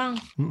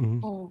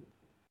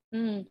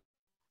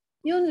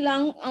 Yun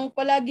lang ang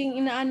palaging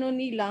inaano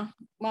nila,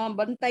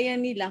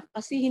 mabantayan nila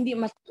kasi hindi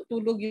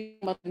matutulog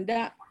yung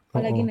matanda.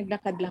 Palaging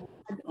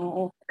naglakad-lakad.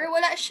 Oo. Or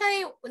wala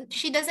siya,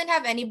 she doesn't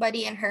have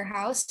anybody in her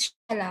house.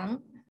 Siya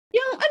lang.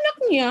 Yung anak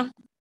niya.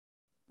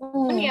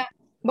 Ano niya?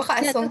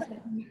 Baka aswang.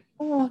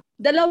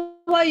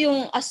 Dalawa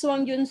yung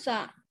aswang yun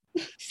sa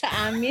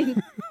amin.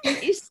 Yung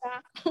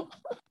isa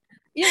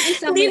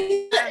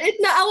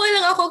naawa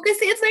lang ako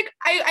kasi it's like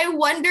I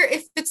wonder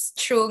if it's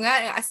true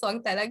nga yung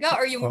aswang talaga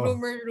or yung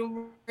rumor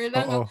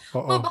lang.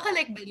 Baka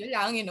like baliw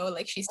lang,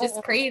 like she's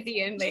just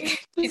crazy and like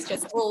she's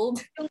just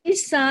old.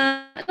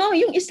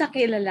 Yung isa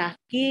kay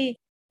lalaki.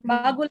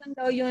 Bago lang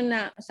daw yun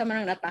na sa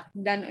manang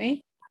natakdan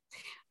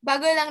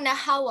Bago lang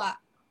nahawa.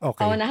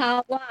 Okay.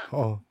 Nahawa.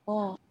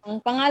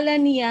 Ang pangalan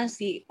niya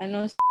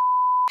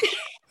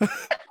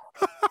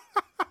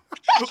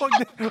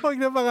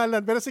Huwag na pangalan.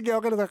 Pero sige,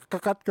 okay na.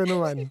 Kakat ko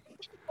naman.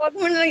 Huwag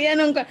mo na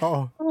yan.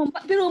 Oo.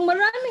 Pero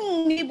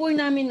maraming neighbor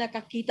namin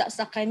nakakita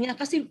sa kanya.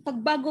 Kasi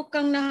pag bago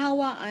kang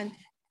nahawaan,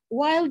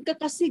 wild ka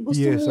kasi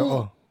gusto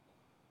mo.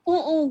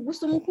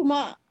 Gusto mo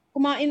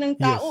kumain ng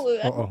tao.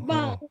 Yes.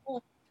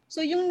 So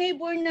yung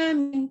neighbor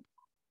namin,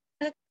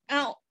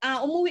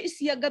 umuwi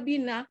siya gabi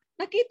na,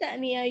 nakita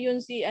niya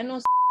yun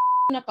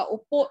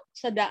nakaupo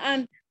sa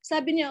daan.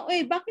 Sabi niya,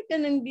 bakit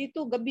ka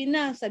nandito gabi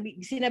na?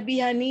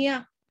 Sinabihan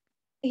niya.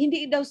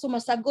 Hindi daw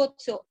sumasagot.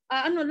 So,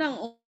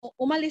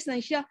 umalis na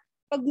siya.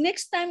 Pag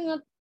next time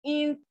nga,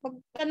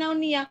 pagtanaw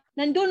niya,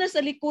 nandun na sa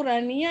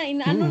likuran niya,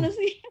 inaano na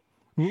siya.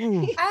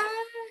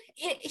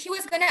 He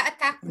was gonna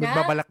attack na?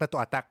 Nagbabalak na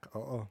to attack.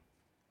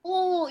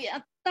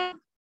 I-attack.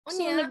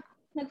 So,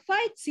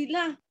 nag-fight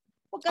sila.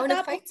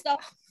 Nag-fight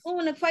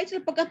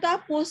sila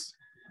pagkatapos,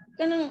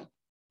 kanang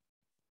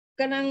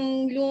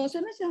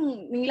sana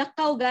siyang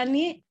nilakaw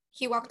gani.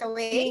 He walked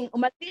away?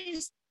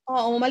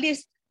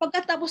 Umalis.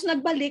 Pagkatapos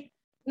nagbalik,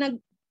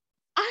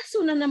 aso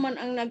na naman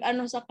ang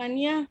nag-ano sa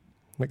kanya.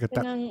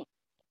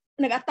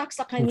 Nag-attack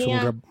sa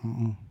kanya.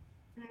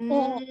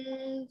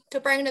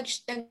 So parang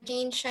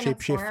nag-change siya ng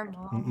form.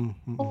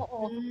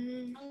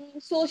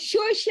 So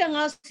sure siya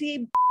nga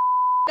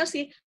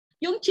kasi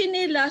yung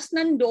chinelas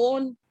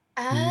nandoon.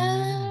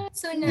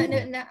 So he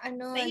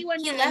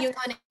left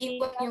on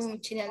yung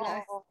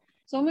chinelas.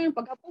 So may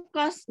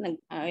pagkapukas,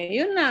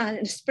 ayun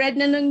na, spread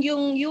na nung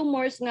yung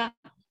humors nga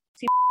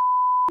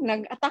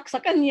nag-attack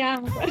sa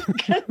kanya.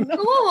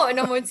 Oo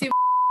naman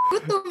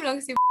gutom lang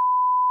si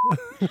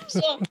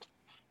So,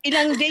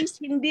 ilang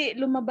days hindi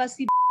lumabas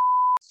si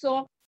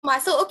So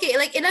okay,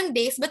 like ilang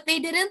days, but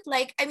they didn't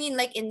like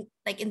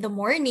in the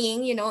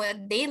morning,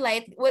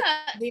 daylight,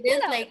 they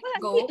didn't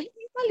go.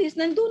 Palis,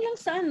 nandun lang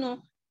sa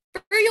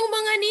Pero yung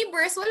mga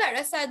neighbors, wala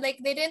na sad. Like,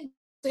 they didn't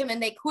to him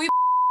and like, huy,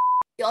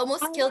 you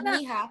almost killed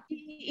me, ha?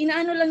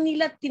 Inaano lang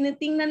nila,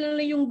 tinitingnan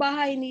lang yung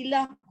bahay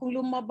nila kung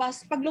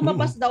lumabas. Pag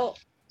lumabas daw,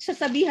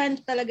 sasabihan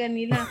talaga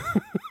nila.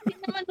 Hindi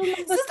naman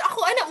lumabas. Sus, ako,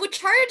 anak mo,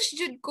 charge,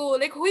 Jud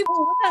ko. Like, huy,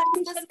 wala.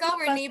 just ka,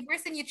 we're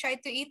neighbors and you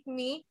tried to eat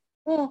me.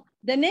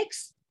 The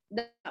next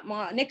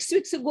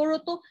week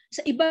siguro to,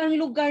 sa ibang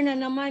lugar na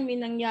naman may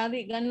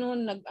nangyari,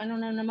 ganun,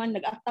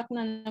 nag-attack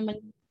na naman.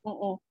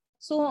 Oo.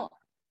 So,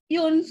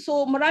 yun.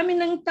 So, marami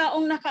ng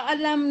taong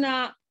nakaalam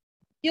na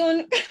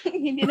yun,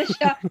 hindi na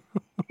siya,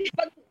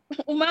 pag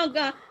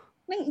umaga,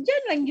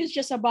 dyan lang yun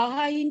siya sa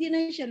bahay, hindi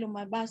na siya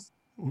lumabas.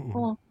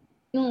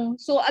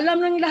 So,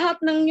 alam ng lahat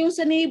ng yung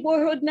sa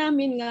neighborhood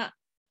namin nga,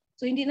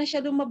 so hindi na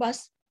siya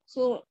lumabas.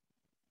 So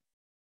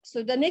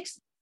the next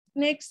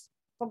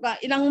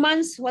pagka ilang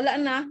months, wala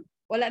na,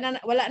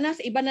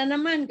 sa iba na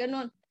naman,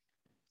 ganun.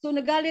 So,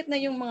 nagalit na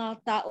yung mga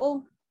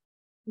tao.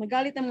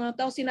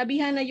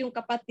 Sinabihan na yung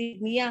kapatid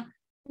niya.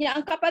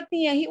 Ang kapatid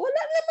niya,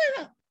 wala naman,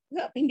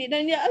 hindi na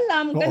niya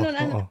alam,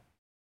 ganun.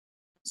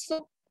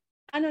 So,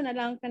 na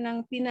lang,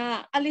 kanang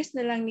pinaalis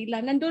na lang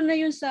nila. Nandun na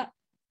yun sa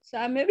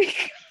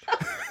Amerika.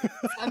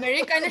 Sa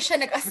Amerika na siya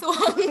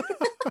nag-aswang.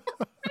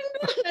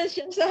 Nandun na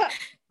siya sa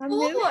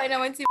Amerika. Oo,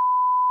 naman si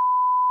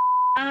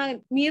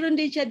meron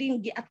din siya din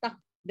gi-attack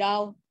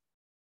daw.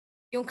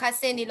 Yung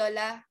cousin ni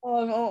Lola.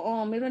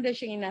 Oo, meron din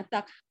siyang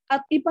in-attack.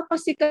 At iba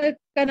kasi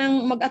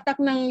kanang mag-attack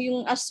ng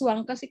yung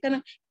aswang kasi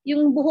kanang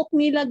yung buhok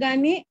nila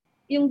gani,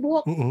 yung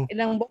buhok,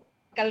 ilang buhok,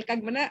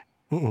 kalkag mo na.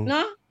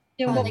 No?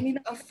 Yung buhok nila.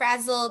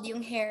 Frazzled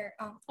yung hair.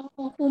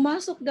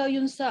 Pumasok daw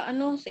yun sa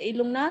sa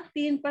ilong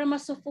natin para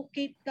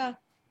ma-suffocate ka.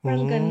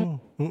 Parang ganun.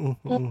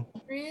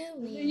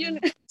 Really? Yun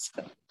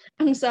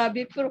ang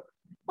sabi. Pero,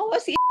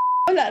 si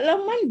wala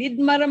lang man.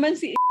 Maraman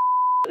si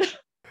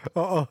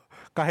Oo.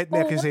 Kahit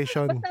may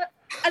accusation.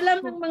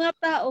 Alam ng mga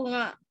tao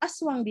nga,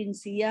 aswang din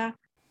siya.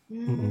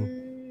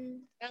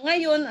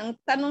 Ngayon, ang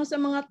tanong sa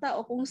mga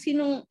tao, kung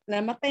sinong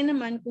namatay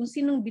naman, kung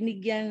sinong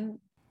binigyan.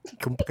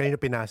 Kung kanino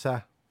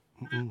pinasa.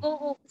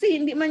 Oo, kasi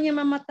hindi man niya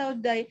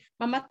mamatay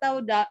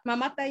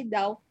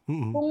daw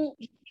kung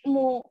hindi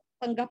mo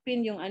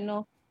tanggapin yung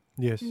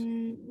Yes.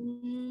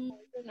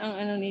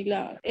 Ang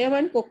nila.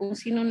 Ewan ko kung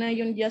sino na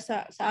yun diya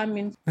sa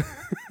amin.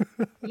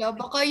 Wala,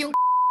 baka yung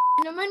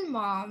naman,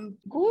 ma'am.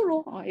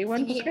 Guro.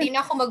 Ewan ko. Hindi na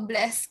ako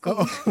mag-bless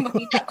kung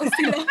makita ko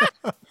sila.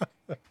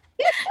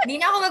 Hindi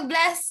na ako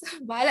mag-bless.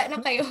 Bahala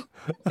na kayo.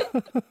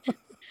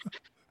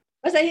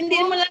 Basta hindi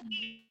mo lang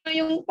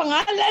yung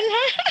pangalan,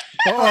 ha?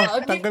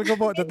 Oo, tatanggal ko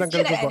po.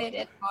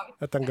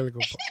 Tatanggal ko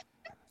po.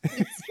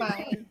 It's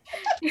fine.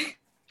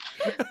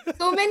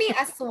 So many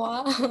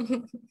aswang.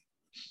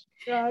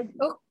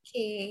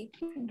 Okay.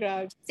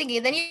 Sige,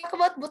 then you talk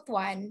about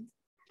Butuan.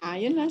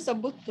 Yun lang sa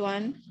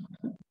Butuan.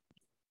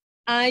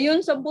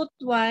 Yun sa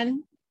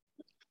Butuan.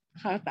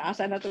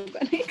 Taasan na ito.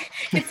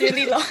 It's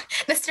really long.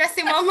 Na-stress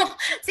si mama.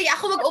 Sige,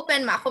 ako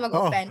mag-open, ma. Ako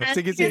mag-open.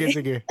 Sige.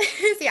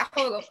 Sige, ako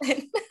mag-open.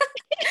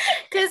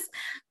 Because,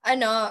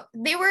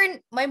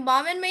 my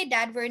mom and my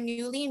dad were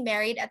newly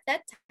married at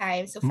that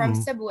time. So, from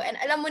Cebu. And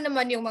alam mo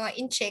naman yung mga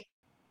incheck,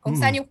 kung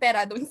saan yung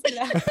pera, doon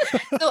sila.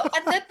 So,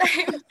 at that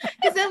time,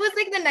 because that was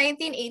like the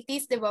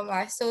 1980s, di ba,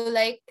 ma? So,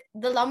 like,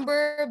 the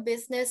lumber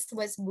business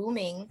was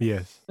booming.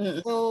 Yes.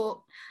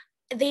 So,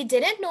 they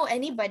didn't know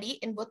anybody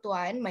in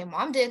Butuan. My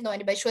mom didn't know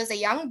anybody. She was a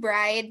young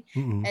bride.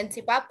 And si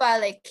Papa,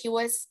 like, he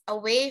was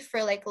away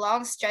for, like,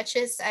 long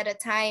stretches at a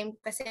time.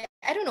 Kasi,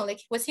 I don't know,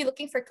 like, was he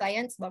looking for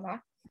clients, Mama?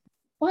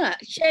 Wala.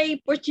 Siya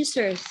ay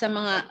purchaser sa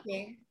mga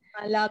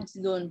labs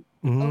doon.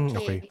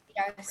 Okay.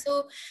 Yeah.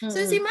 So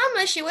si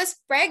Mama, she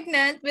was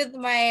pregnant with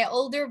my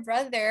older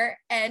brother,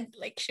 and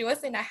like she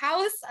was in a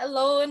house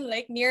alone,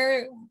 like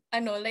near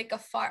like a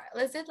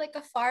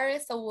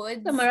forest, a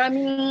woods. So,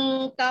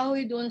 maraming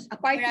kahoy doon,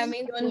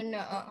 maraming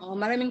puno.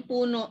 Maraming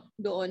puno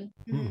doon.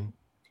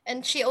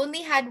 And she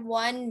only had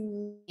one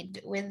maid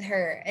with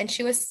her, and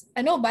she was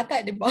bata,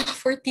 di ba?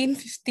 14,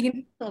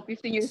 15.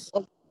 15 years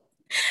old.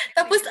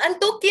 Tapos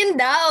antukin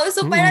daw.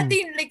 So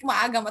parating like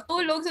maaga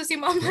matulog. So si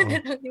Mama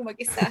na lang yung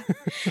mag-isa.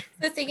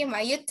 So sige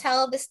ma, you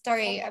tell the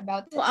story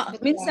about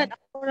minsan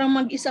ako lang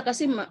mag-isa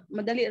kasi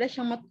madali na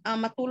siyang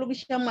matulog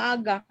siyang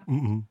maaga.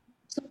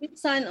 So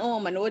minsan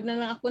manood na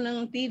lang ako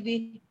ng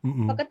TV.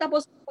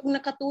 Pagkatapos pag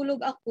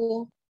nakatulog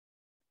ako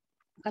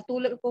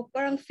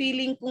parang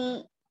feeling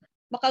kong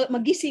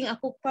magising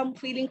ako, parang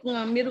feeling ko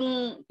nga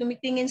mayroong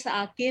tumitingin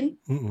sa akin.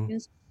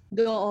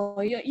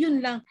 Yun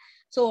lang.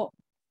 So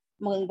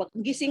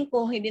gising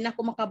ko, hindi na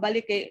ako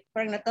makabalik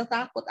parang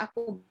natatakot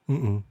ako.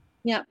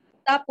 Yeah.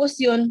 Tapos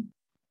yun,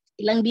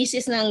 ilang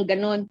bisis na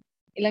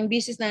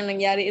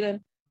nangyari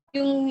yun.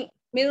 Yung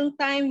mayroong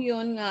time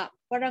yun nga,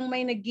 parang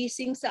may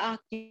nagising sa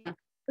akin.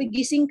 Uy,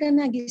 gising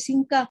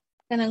ka.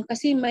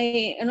 Kasi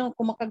may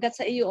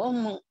kumakagat sa iyo,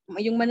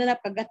 yung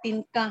mananap,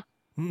 kagatin ka.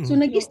 So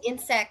nagising.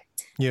 Insect.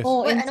 Yes.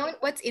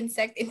 What's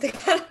insect in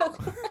Tagalog?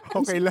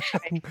 Okay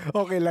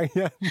lang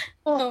yan.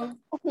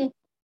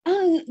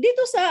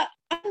 Dito sa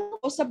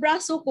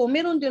braso ko,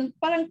 meron din,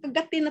 parang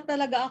kagatin na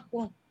talaga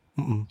ako.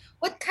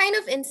 What kind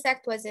of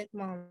insect was it,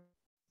 Mom?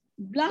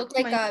 Black Looked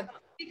like a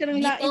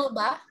beetle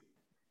ba?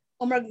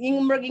 O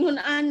margingon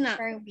ana.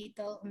 Parang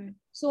beetle.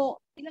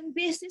 So, ilang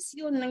beses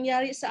yun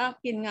nangyari sa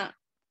akin nga.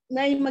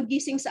 Na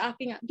magising sa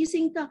akin nga.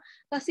 Gising ka.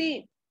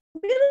 Kasi,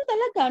 pero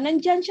talaga,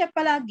 nandyan siya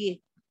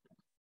palagi.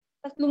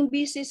 3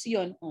 beses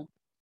yun.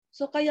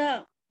 So,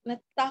 kaya,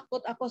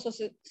 natakot ako. So,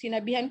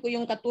 sinabihan ko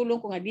yung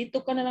katulong ko nga,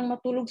 dito ka na lang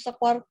matulog sa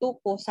kwarto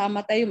ko.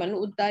 Sama tayo,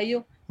 manood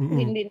tayo.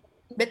 Hindi.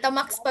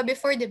 Betamax pa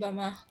before, di ba,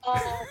 Ma?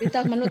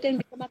 Betamax.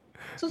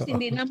 So,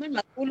 hindi naman,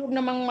 matulog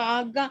namang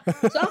maaga.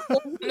 So,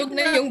 ako, tulog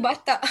na yung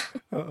bata.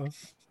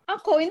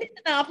 Ako, hindi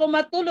na ako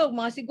matulog.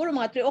 Siguro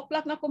mga 3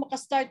 o'clock na ako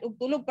makastart og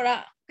tulog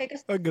para kay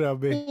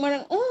grabe.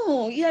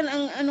 Yan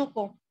ang ano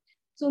ko.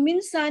 So,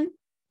 minsan,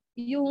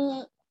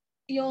 yung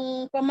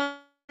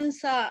pamangkin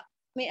sa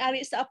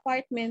may-ari sa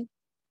apartment,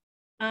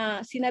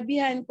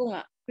 sinabihan ko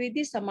nga,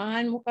 pwede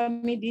samahan mo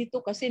kami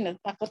dito kasi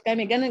natakot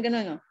kami,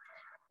 ganun.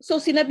 So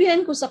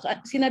sinabihan ko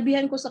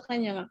sa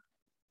kanya nga,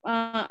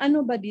 ano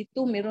ba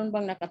dito, meron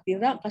bang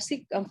nakatira?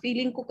 Kasi ang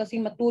feeling ko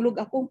kasi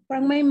matulog ako,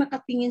 parang may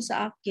makatingin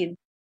sa akin.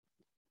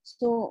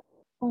 So,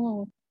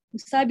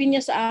 sabi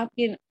niya sa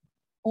akin,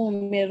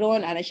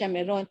 meron,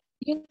 meron.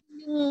 Yung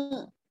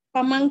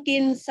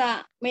pamangkin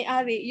sa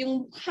may-ari,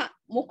 yung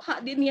mukha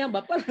din niya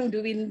ba parang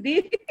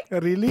duwindi?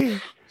 Really?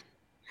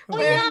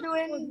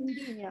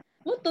 Duwindi niya.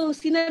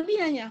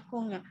 Sinabihan niya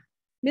ako nga,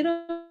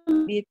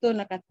 meron dito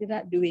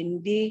nakatira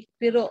duwindi,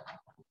 pero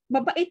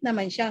mabait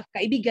naman siya,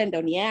 kaibigan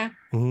daw niya.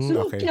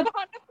 So,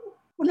 kinabahan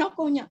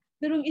ako niya.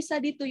 Pero yung isa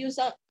dito, yung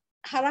sa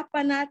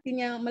harapan natin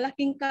niya,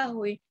 malaking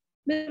kahoy,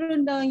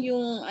 meron daw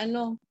yung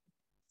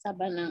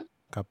saba ng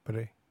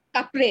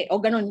kapre, o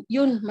ganun.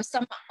 Yun,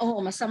 masama.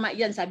 Masama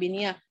yan, sabi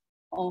niya.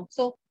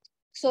 So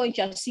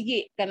siya,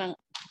 sige, kanang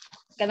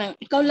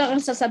ikaw lang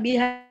ang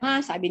sasabihan,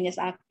 sabi niya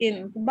sa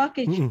akin.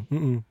 Bakit?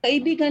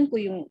 Kaibigan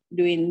ko yung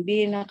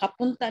duwende,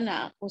 nakapunta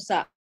na ako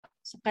sa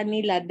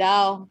kanila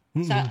daw.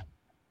 Sa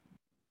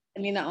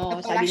kanina,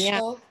 sabi niya.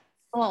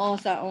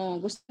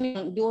 Gusto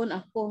niya doon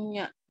ako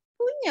niya.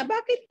 Kunya,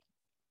 bakit?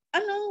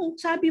 Anong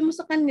sabi mo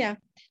sa kanya?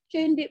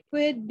 Siya, hindi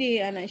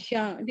pwede,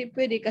 hindi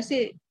pwede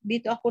kasi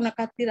dito ako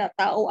nakatira,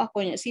 tao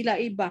ako niya, sila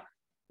iba.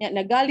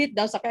 Nagalit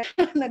daw sa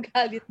kanya,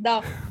 nagalit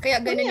daw. Kaya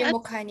ganun yung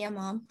mukha niya,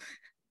 Mom.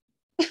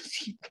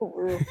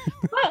 Siguro.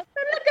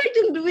 Talaga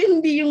yung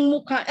duwindi yung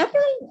mukha.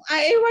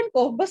 Ewan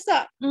ko,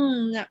 basta.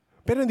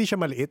 Pero hindi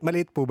siya maliit?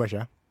 Maliit po ba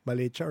siya?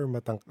 Maliit siya or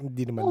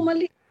hindi naman?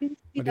 Maliit.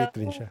 Maliit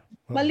rin siya.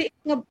 Maliit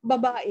nga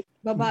babae.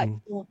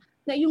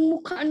 Na yung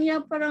mukha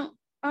niya parang,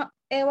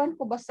 ewan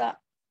ko,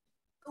 basta.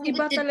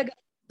 Iba talaga.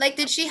 Like,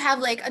 did she have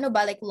like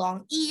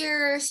long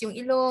ears, yung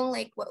ilong,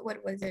 like what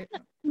was it?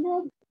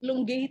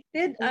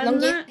 Elongated.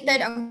 Elongated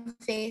ang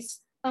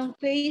face. Ang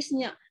face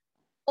niya.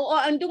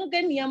 Andong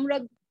ganyan,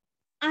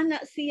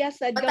 anak siya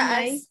sa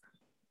gamay.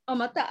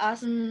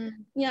 Mataas.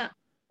 Niya,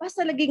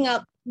 basta lagi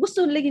nga,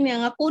 gusto lagi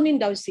niya nga kunin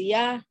daw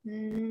siya.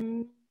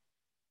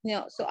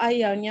 So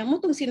ayaw niya.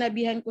 Mutong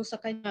sinabihan ko sa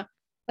kanya,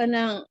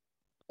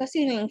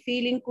 kasi yung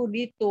feeling ko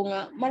dito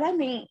nga,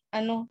 maraming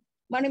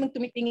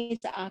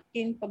tumitingin sa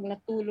akin pag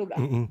natulog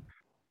ako.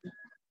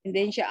 And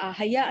then siya,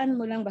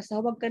 hayaan mo lang, basta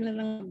huwag ka na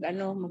lang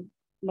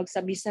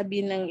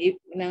magsabi-sabi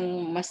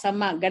ng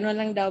masama. Gano'n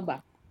lang daw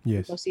ba?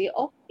 Yes. So,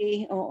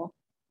 okay, oo.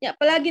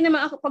 Palagi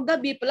naman ako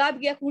paggabi,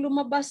 palagi akong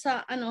lumabas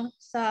sa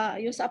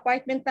yung sa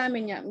apartment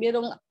namin niya.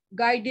 Merong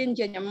garden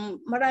diyan,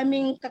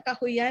 maraming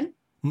kakahuyan.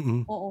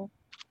 Oo.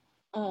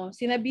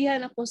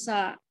 Sinabihan ako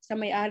sa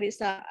may-ari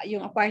sa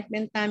yung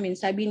apartment namin.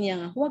 Sabi niya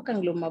nga, huwag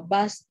kang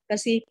lumabas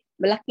kasi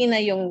malaki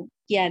na yung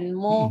tiyan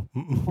mo.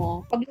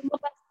 Pag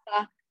lumabas ka,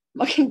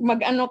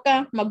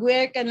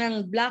 mag-wear ka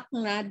ng black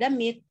na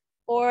damit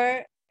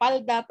or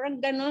palda,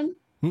 parang ganon.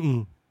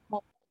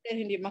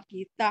 Hindi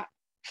makita.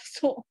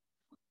 So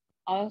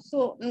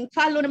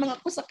follow naman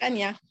ako sa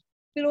kanya.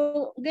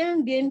 Pero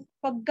ganyan din,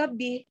 pag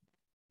gabi,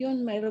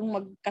 yun, mayroong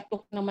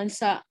magkatok naman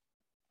sa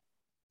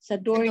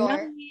door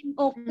namin.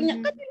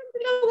 Kanilang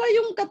dalawa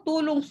yung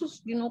katulong.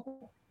 Sus, Ginoo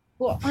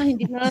ko.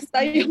 Hindi na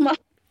tayo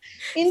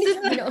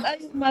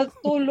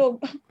matulog.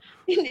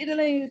 Hindi na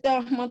lang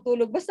tayo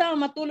matulog. Basta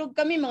matulog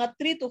kami, mga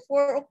 3 to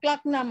 4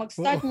 o'clock na,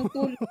 mag-start ng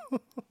tulog.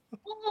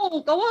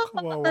 Kawawa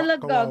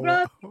talaga.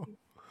 Grabe.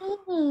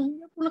 Hindi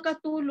ako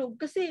nakatulog.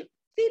 Kasi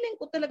feeling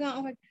ko talaga,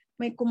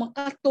 may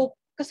kumakatok.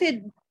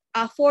 Kasi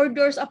 4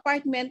 doors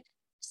apartment,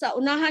 sa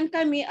unahan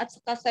kami at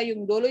saka sa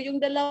yung dulo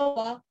yung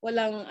dalawa,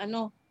 walang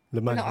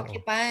walang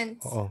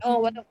occupants.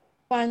 Walang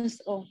occupants.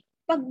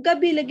 Pag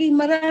gabi, lagi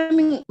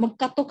maraming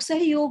magkatok sa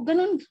iyo,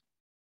 ganun.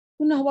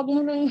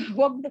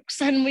 Huwag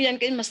buksan mo yan,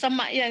 kasi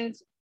masama yan.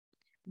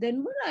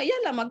 Then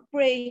yala,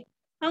 mag-pray.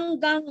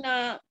 Hanggang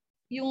na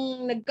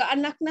yung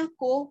nagkaanak na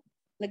ko,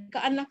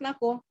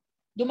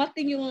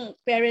 dumating yung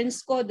parents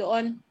ko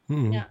doon.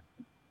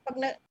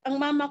 Ang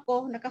mama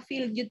ko,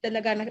 naka-feel yun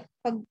talaga.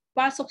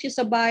 Pagpasok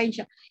siya sa bahay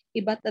siya,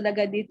 iba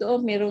talaga dito.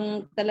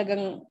 Merong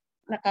talagang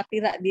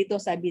nakatira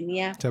dito, sabi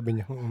niya.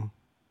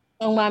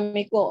 Ang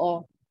mami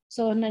ko,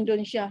 So,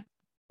 nandun siya.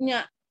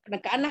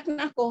 Nagkaanak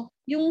na ako.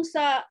 Yung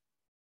sa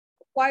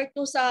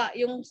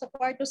sa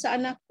kwarto sa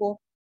anak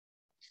ko.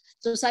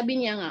 So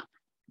sabi niya nga,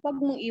 huwag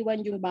mong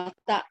iwan yung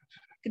bata.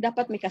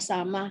 Dapat may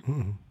kasama.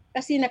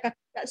 Kasi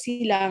nakakita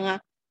sila nga,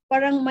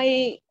 parang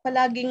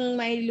palaging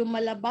may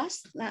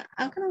lumalabas na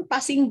ang kanang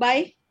passing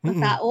by ng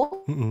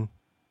tao.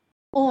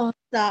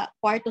 Sa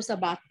kwarto sa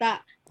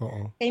bata.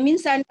 Kaya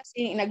minsan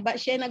kasi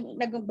siya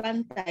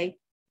nagbantay.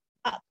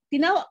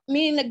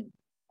 May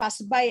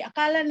nag-pass by.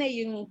 Akala na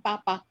yung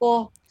papa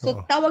ko. So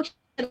tawag.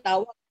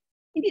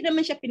 Hindi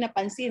naman siya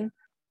pinapansin.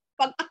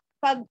 Pag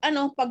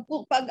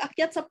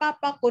akyat sa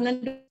papa ko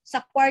nandun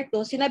sa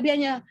kwarto, sinabihan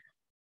niya,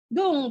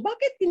 Dong,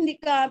 bakit hindi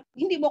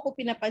mo ako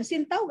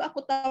pinapansin? Tawag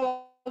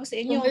sa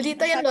inyo.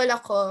 Dito yung lola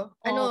ko.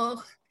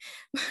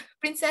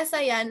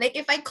 Prinsesa yan. Like,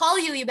 if I call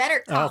you, you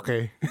better come.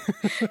 Okay.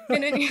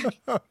 Ganun yun.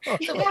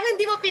 So, bakit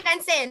hindi mo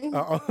pinansin?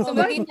 So,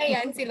 maldita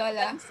yan si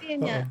lola.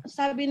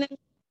 Sabi ng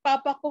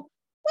papa ko,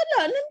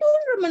 wala,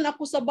 nandun naman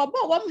ako sa baba.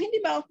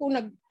 Hindi ba ako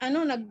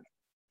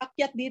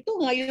nag-akyat dito?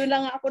 Ngayon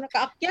lang ako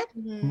nakaakyat.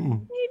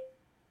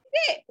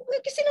 Hindi.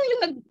 Kasi nung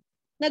yung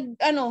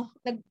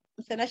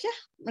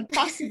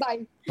nag-pass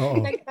by.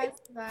 Nag-pass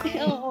by.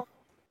 Oo.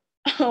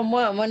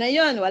 Mo na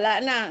yun,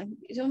 wala na.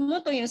 So,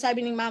 yung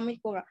sabi ng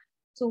mami ko,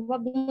 so wag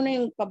mo na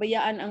yung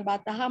pabayaan ang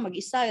bata ha,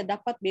 mag-isa.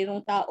 Dapat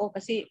merong tao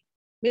kasi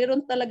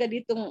meron talaga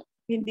ditong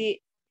hindi,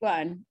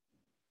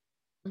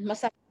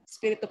 masama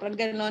spirito, parang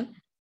gano'n.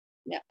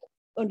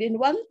 And then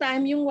one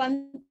time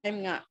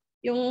nga,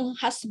 yung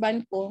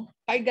husband ko,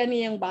 karga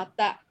niya yung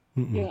bata.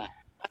 Yung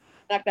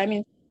anak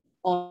namin,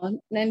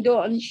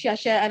 nandoon siya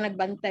ang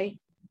nagbantay.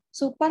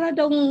 So parang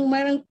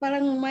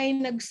may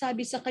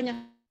nagsabi sa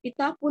kanya,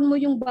 itapon mo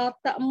yung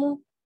bata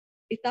mo.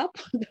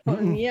 Itapon daw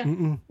niya.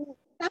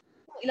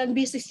 Ilang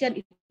beses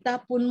yan,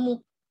 itapon mo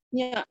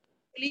niya.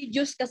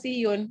 Religious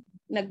kasi yun,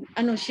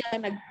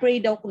 nag-pray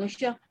daw kuno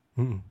siya.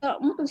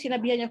 Mutong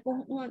sinabihan niya,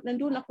 kung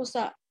nandun ako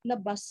sa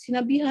labas,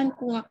 sinabihan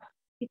ko nga,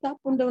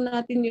 itapon daw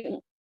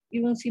natin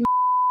yung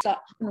sa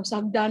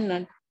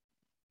hagdanan.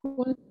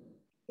 Kung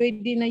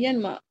pwede na yan,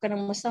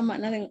 kanang masama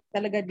na rin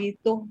talaga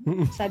dito.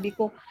 Sabi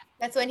ko.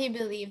 That's when he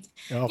believed.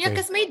 Okay. Yeah,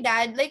 because my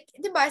dad, like,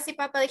 diba, si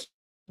Papa, like,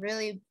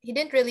 he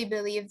didn't really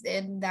believe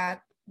in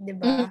that,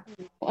 diba?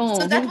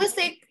 So that was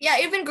like,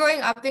 even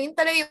growing up, yung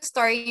talaga yung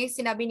story,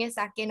 sinabi niya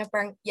sa akin na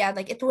parang,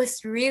 like, it was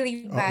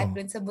really bad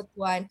dun sa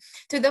Butuan.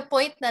 To the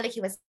point na, like,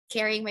 he was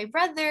carrying my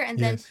brother, and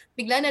then,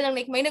 bigla na lang,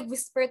 like, may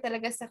nag-whisper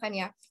talaga sa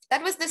kanya.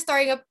 That was the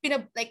story of,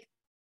 like,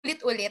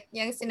 ulit-ulit,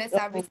 yung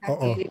sinasabi sa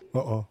akin.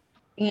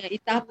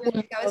 Itapon.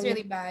 That was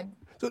really bad.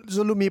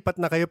 So lumipat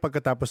na kayo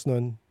pagkatapos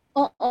nun?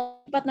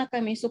 Lumipat na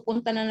kami. So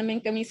punta na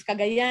namin kami sa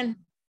Cagayan.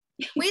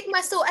 Wait,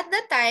 so at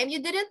that time, you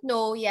didn't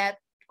know yet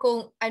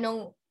kung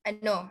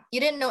you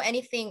didn't know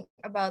anything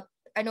about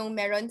anong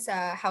meron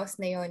sa house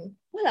na yon?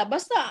 Wala,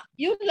 basta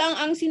yun lang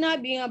ang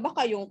sinabi nga,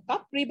 baka yung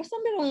Capri, basta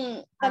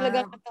merong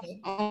talaga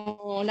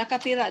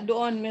nakatira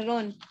doon,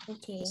 meron.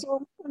 Okay.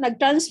 So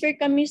nag-transfer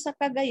kami sa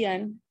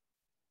Cagayan.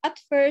 At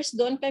first,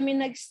 doon kami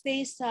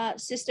nagstay sa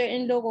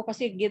sister-in-law ko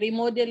kasi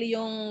gi-remodel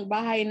yung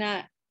bahay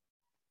na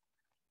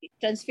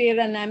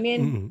transferan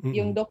namin,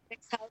 yung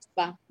duplex house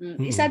ba.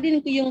 Isa din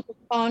ko yung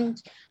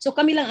compound. So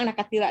kami lang ang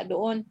nakatira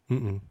doon.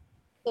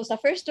 So sa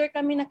first floor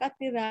kami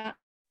nakatira.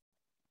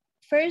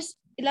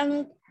 First,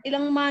 ilang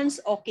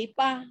months, okay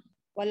pa.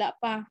 Wala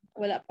pa.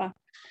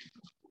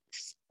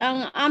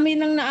 Ang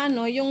amin lang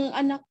na yung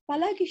anak,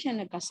 palagi siya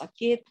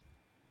nagkasakit.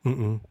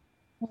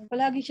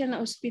 Palagi siya na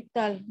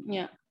ospital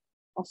niya.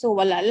 So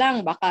wala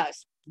lang, baka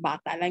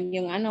bata lang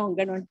yung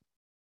ganun.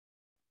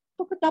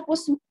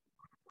 Tapos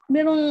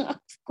merong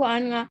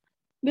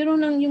meron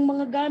nang yung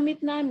mga gamit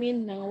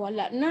namin na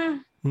wala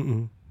na.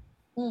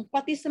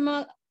 Pati sa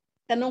mga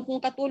tanong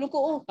kong katulong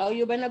ko,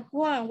 kayo ba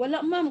nagkuha?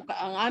 Wala ma'am,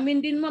 ang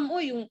amin din ma'am,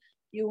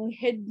 yung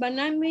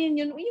headband namin,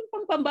 yung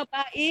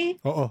pambabae.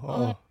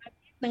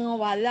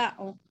 Nangawala.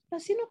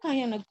 Sino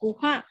kaya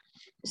nagkuha?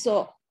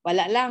 So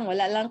wala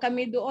lang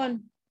kami doon.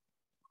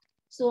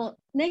 So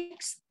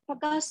next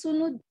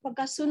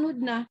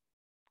pagkasunod na,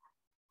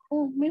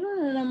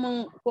 meron na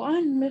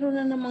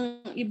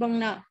namang ibang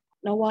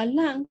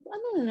nawala.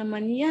 Ano na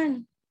naman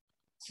yan?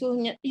 So,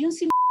 yung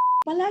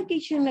palagi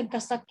siya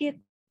nagkasakit.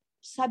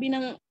 Sabi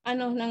ng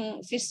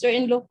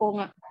sister-in-law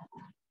ko nga,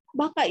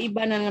 baka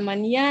iba na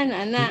naman yan,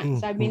 anak.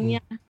 Sabi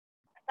niya,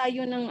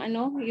 tayo ng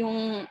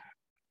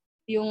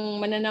yung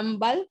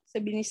mananambal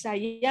sa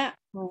Binisaya.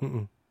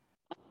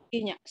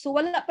 So,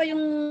 wala pa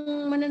yung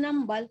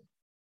mananambal.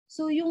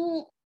 So,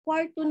 yung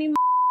kwarto ni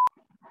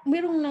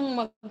merong nang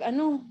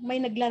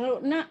may naglaro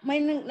na,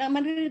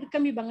 marinig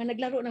kami ba nga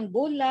naglaro ng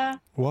bola.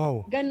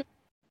 Wow. Ganun.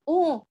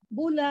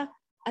 Bola.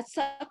 At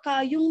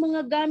saka yung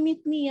mga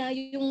gamit niya,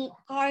 yung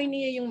car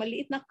niya, yung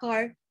maliit na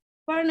car,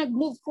 parang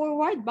nag-move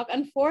forward, back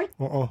and forth.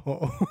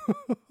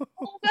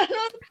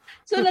 Ganun.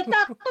 So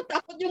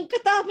natakot yung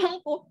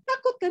katabang ko.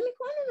 Takot kami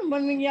kung ano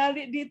naman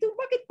nangyari dito.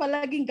 Bakit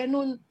palaging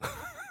ganun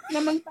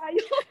naman tayo?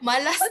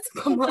 Malas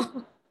ko mo.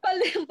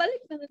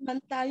 Balik na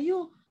naman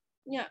tayo.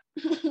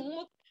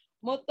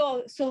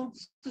 moto. So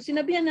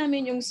sinabihan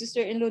namin yung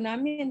sister-in-law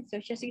namin. So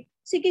siya,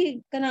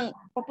 sige kanang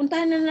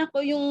papuntahan na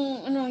ako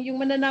yung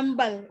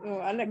mananambal.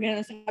 Alaga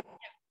na sabi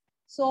niya.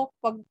 So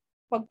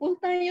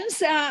pagpunta yun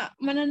sa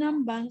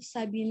mananambal,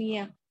 sabi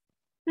niya,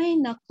 ay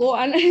nako,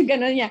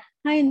 gano'n niya.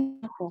 Ay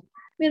nako,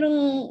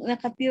 merong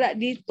nakatira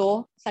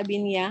dito, sabi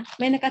niya,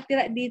 may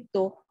nakatira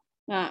dito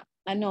na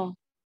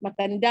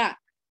matanda.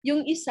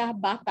 Yung isa,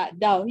 bata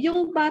daw.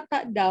 Yung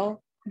bata daw,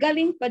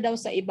 galing pa daw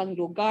sa ibang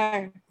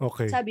lugar.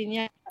 Okay. Sabi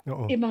niya,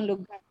 Oo. ibang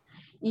lugar.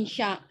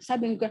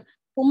 Sabi niya,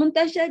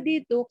 pumunta siya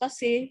dito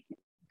kasi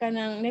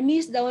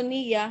na-miss daw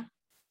niya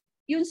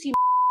yun si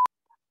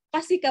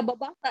kasi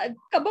kababata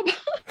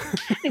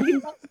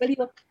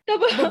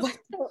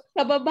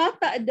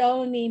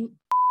daw ni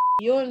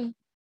yun.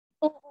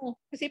 Oo.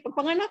 Kasi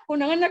pagpanganak ko,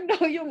 nanganak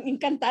daw yung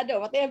Encantado,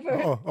 whatever.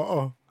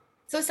 Oo.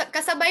 So,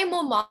 kasabay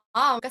mo, mom.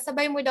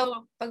 Kasabay mo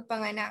daw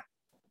pagpanganak.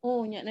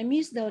 Oo,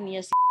 na-miss daw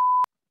niya si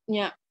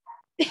niya.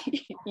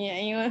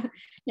 Yun.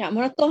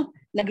 Muna to,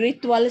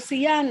 nag-ritual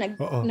siya.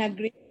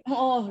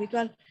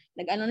 Ritual.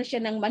 Nag-ano na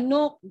siya ng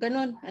manok,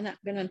 ganon.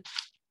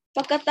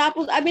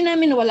 Pagkatapos, abi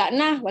namin, wala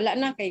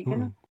na. Kay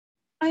ganon.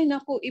 Ay,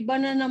 naku, iba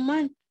na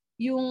naman.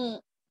 Yung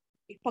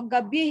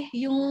paggabi,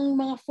 yung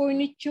mga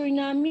furniture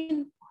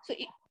namin. So,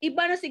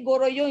 iba na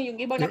siguro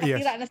yung ibang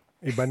nakatira na.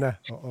 Iba na.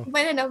 Oo. Iba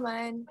na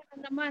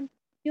naman.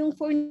 Yung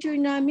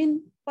furniture namin,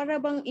 para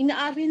bang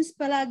ina-arrange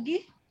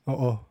palagi.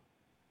 Oo,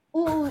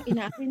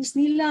 ina-arrange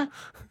nila.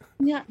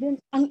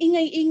 Ang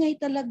ingay-ingay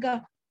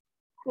talaga.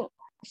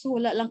 So,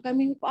 wala lang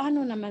kami,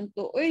 paano naman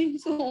to?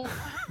 So,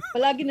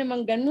 palagi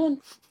naman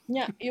ganun.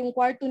 Yung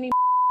kwarto ni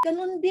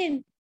ganun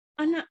din.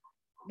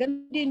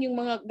 Ganun din yung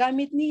mga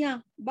gamit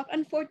niya. Back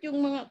and forth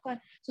yung mga.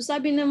 So,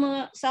 sabi ng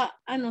mga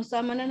sa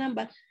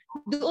mananambal,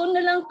 doon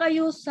na lang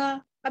kayo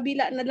sa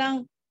kabila na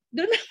lang.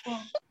 Doon na.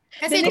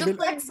 Kasi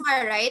duplex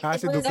nga, right?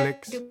 Si duplex.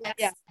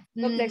 Yeah,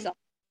 duplex.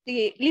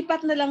 Sige,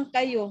 lipat na lang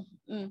kayo.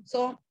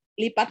 So,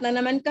 lipat na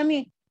naman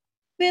kami.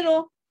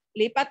 Pero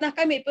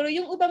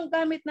yung ubang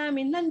gamit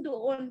namin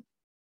nandoon.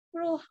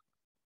 Pero,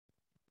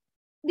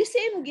 the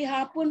same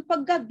gihapon,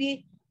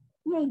 paggabi,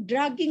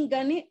 dragging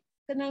gani,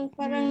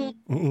 parang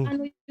yung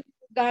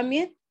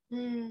gamit.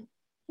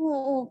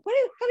 Oo,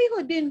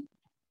 pareho din.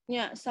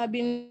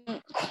 Sabi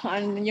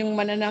yung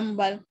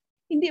mananambal,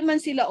 hindi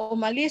man sila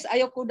umalis,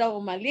 ayaw ko daw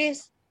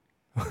umalis.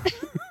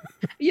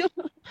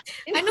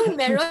 Anong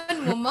meron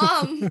mo,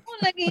 ma'am?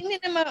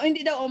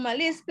 Hindi daw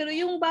umalis, pero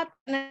yung bata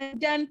na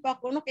dyan pa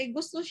ko, kay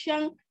gusto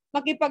siyang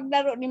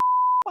makipaglaro ni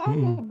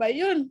paano ba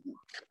yun?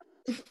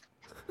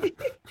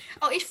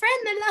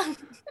 I-friend na lang.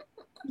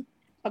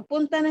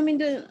 Pagpunta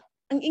namin doon,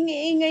 ang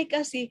ingay-ingay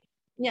kasi,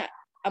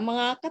 ang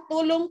mga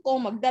katulong ko,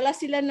 magdala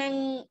sila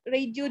ng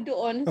radio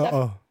doon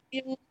sa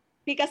yung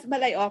Pikas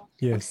Balay,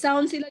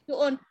 mag-sound sila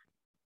doon.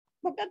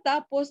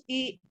 Pagkatapos,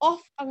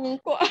 i-off ang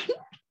kuan.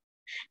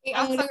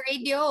 I-off ang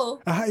radio.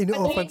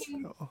 Ino-offan.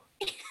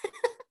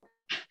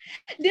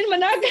 Din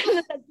managan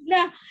na sila.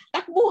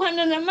 Takbuhan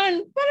na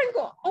naman. Parang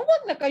ko,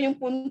 wag na kayong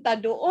punta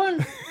doon.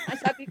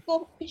 Sabi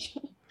ko,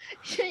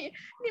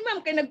 hindi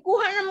ma'am, kaya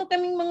nagkuha naman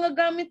kaming mga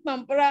gamit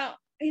ma'am para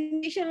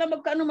hindi siya lang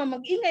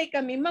mag-ingay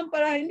kami ma'am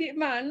para hindi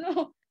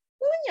maano.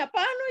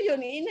 Paano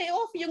yun?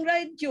 I-off yung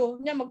radio.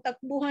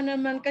 Magtakbuhan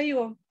naman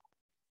kayo.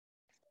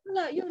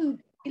 Wala yun.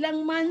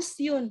 Ilang months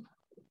yun.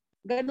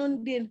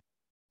 Ganon din.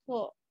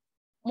 So,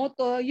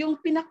 yung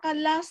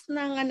pinaka-last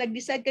na nga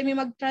nag-decide kami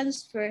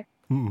mag-transfer,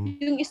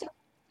 yung isang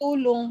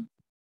tulong,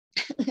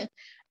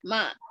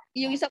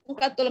 yung isang kong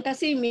katulong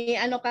kasi may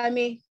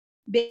kami,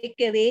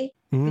 bakery,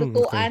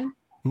 lutuan.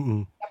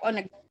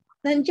 Okay.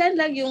 Nandyan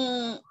lang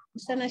yung,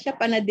 sana siya,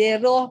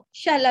 panadero.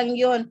 Siya lang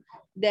yon.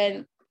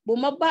 Then,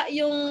 bumaba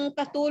yung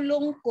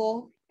katulong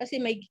ko kasi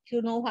may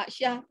kinuha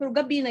siya. Pero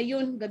gabi na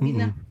yun.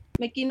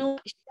 May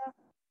kinuha siya.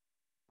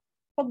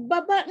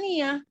 Pagbaba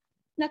niya,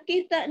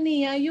 nakita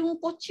niya yung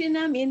kotse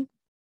namin,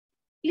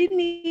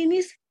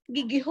 lininis,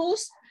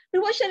 gigihos,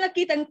 pero wala siya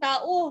nakitang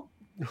tao.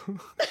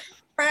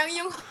 Parang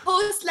yung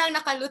host lang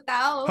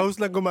nakalutaw.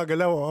 Host lang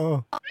gumagalaw, oo.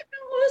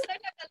 Host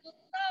lang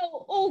nakalutaw.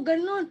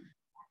 Ganun.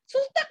 So,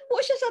 takbo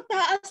siya sa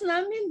taas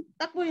namin.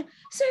 Takbo niya,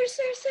 Sir,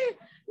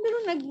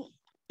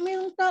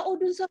 mayroong tao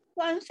dun sa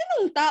kuan.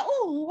 Sinong tao?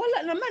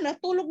 Wala naman,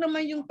 natulog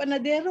naman yung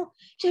panadero.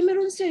 Siya,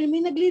 meron sir, may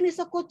naglinis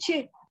sa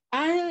kotse.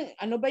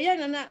 Ano ba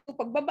yan, anak?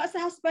 Pagbaba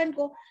sa husband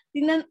ko,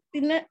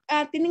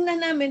 tiningnan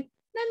namin,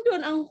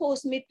 nandun ang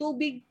hose, may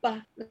tubig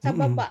pa sa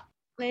baba.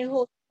 May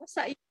hose.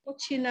 Sa yung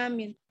kotse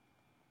namin.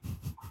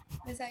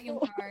 Nasa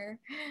yung car.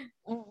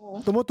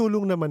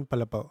 Tumutulong naman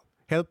pala po.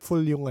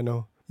 Helpful yung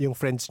yung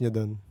friends niyo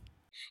doon.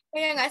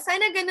 Kaya nga,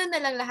 sana ganun na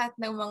lang lahat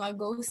ng mga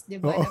ghosts, di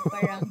ba? Na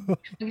parang,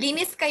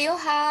 maglinis kayo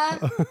ha.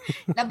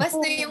 Labas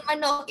na yung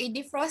manok,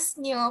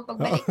 i-defrost nyo.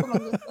 Pagbalik ko,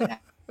 magluto na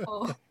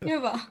ako. Di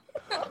ba?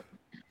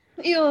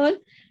 Yun.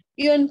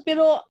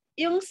 Pero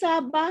yung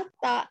sa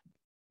bata,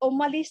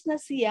 umalis na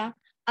siya,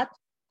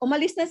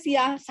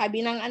 sabi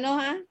ng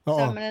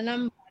sa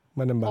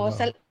mananambal.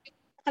 Sa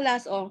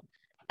kalas,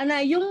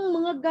 yung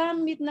mga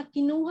gamit na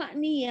kinuha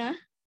niya,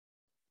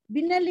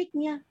 binalik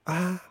niya.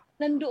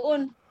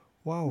 nandoon.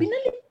 Wow.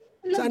 Binalik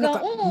Saan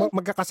talaga.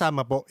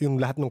 magkakasama po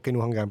yung lahat ng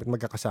kinuhang gamit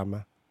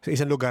magkakasama? Sa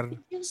isang lugar?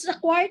 Yung sa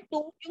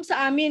kwarto, yung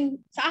sa amin,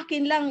 sa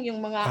akin lang,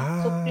 yung mga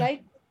supply.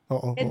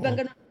 Oo.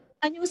 Ganun.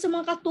 Yung sa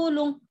mga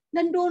katulong,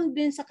 nandoon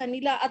din sa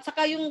kanila. At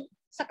saka yung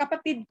sa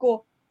kapatid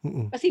ko,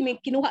 kasi may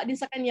kinuha din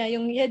sa kanya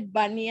yung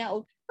headband niya.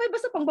 Ay,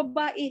 basta pang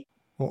babae.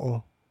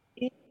 Oo.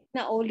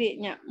 Nauli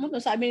niya.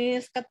 Sabi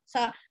niya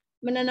sa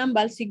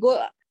mananambal,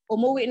 siguro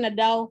umuwi na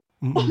daw.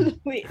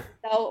 Umuwi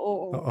daw,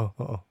 oo.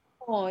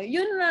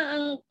 Yun na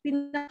ang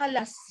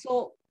pinakalas.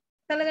 So,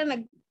 talaga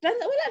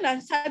wala na.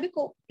 Sabi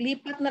ko,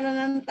 lipat na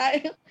lang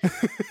tayo.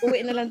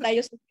 Uwi na lang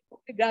tayo.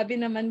 Grabe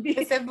naman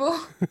dito. Cebu.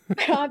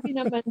 Grabe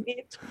naman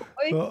dito.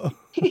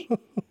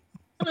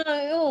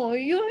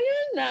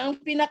 Yun na ang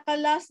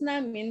pinakalas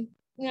namin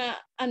nga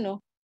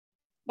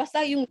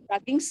basta yung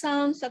dragging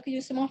sounds, sa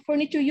mga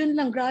furniture, yun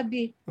lang,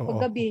 grabe.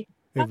 Paggabi.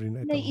 Every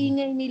night.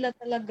 Naiingay nila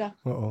talaga.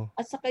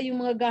 At saka yung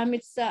mga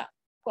gamit sa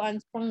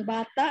pang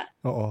bata.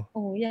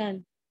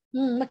 Yan.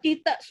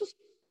 Makita,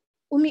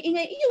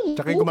 umiingay.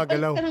 Tsaka yung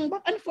gumagalaw.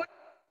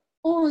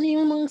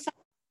 Yung mga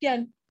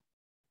sakyan.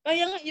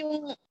 Kaya nga,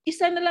 yung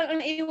isa na lang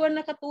ang iwan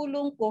na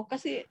katulong ko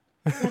kasi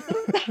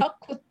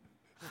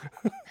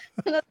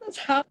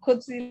natatakot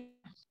sila.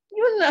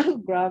 Yun na,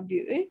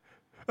 grabe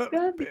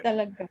Grabe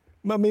talaga.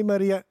 Mami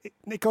Maria,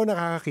 ikaw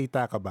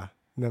nakakakita ka ba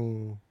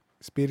ng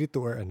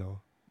spirito or ano?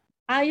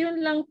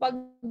 Ayun lang pag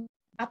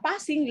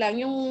passing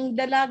lang, yung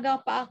dalaga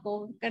pa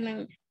ako,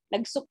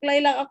 nagsuklay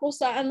lang ako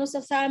sa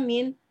sa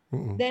amin,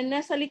 then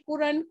nasa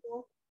likuran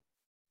ko,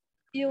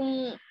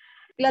 yung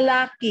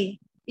lalaki.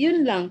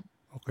 Yun lang.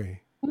 Okay.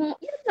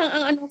 Yun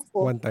lang ang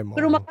ko. One time.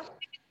 Pero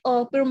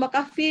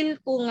maka-feel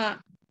ko nga,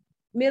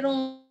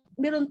 meron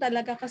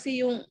talaga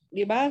kasi yung,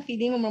 di ba,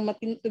 feeling mo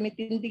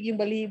tumitindig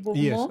yung balibo mo.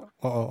 Yes.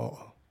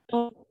 Oo.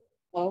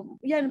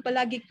 Yan,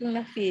 palagi kong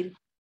na-feel.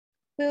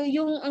 So,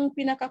 yung ang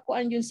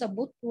pinakakuan yun sa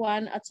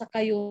Butuan at saka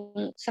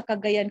yung sa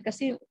Cagayan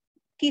kasi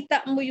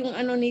kita mo yung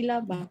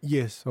nila ba?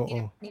 Yes,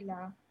 oo.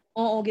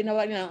 Oo,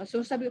 ginawa nila.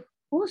 So sabi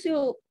ko,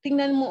 so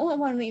tingnan mo,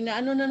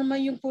 inaano na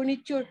naman yung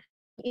furniture.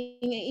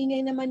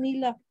 Ingay naman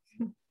nila.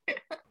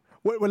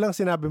 Walang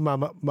sinabi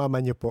mama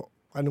niyo po.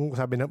 Anong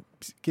sabi na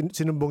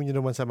sinumbong niyo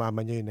naman sa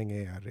mama niyo yung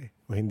nangyayari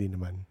o hindi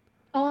naman?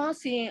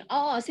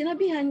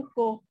 Sinabihan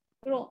ko.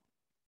 Pero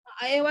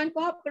ewan ko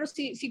pero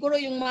siguro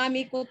yung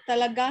mami ko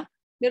talaga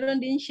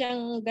meron din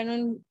siyang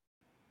ganun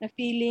na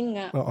feeling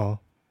nga. Oo.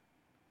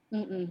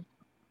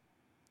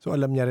 So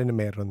alam niya rin na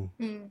meron.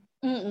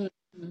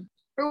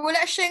 Or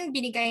wala siyang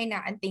binigay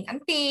na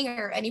anting-anting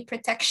or any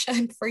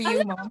protection for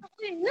you, Mom?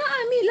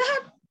 Lahat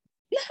meron.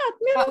 Lahat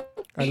meron.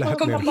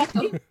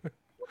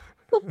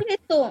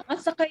 Kompleto.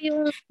 At saka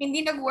yung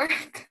hindi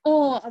nag-work.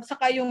 At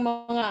saka yung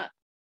mga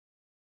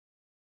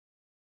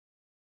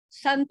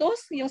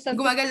santos, yung santos.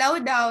 Gumagalaw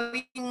daw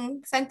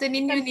yung Santo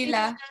Niño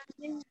nila.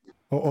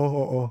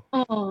 Oo.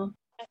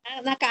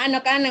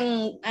 Nakaano ka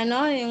ng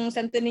yung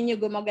Santo Niño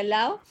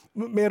gumagalaw?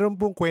 Meron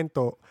pong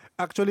kwento.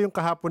 Actually, yung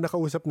kahapon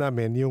nakausap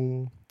namin,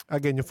 yung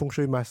Feng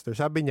Shui Master,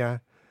 sabi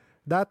niya,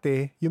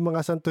 dati, yung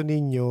mga Santo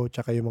Niño,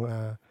 tsaka yung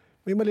mga,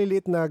 may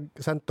maliliit na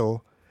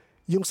santo,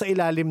 yung sa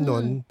ilalim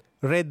nun,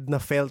 red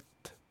na felt.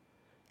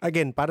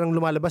 Again, parang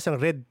lumalabas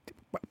ang red.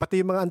 Pati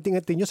yung mga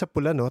anting-anting nyo sa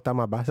pula, no?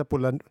 Tama ba? Sa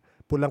pulang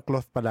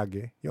cloth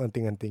palagi, yung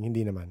anting-anting,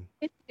 hindi naman.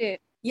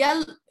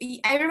 Yellow,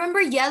 I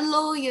remember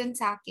yellow yun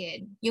sa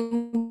akin. Yung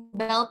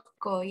belt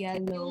ko,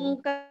 yellow.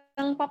 Yung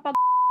kang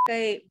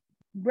kay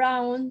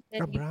brown,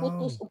 and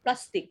iputos o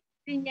plastic.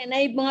 Niya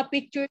na yung mga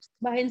pictures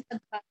bahin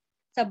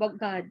sa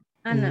bagad.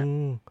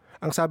 Ang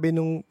sabi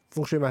nung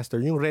Feng Shui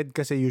Master, yung red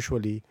kasi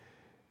usually,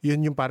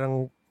 yun yung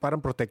parang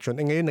protection.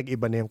 Ngayon,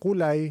 nag-iba na yung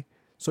kulay.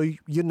 So,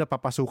 yun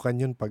napapasukan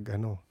yun pag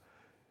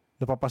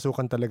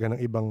napapasukan talaga ng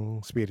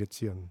ibang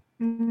spirits yun.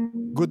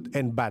 Good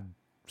and bad.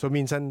 So,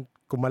 minsan,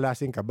 kung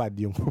malasing ka, bad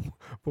yung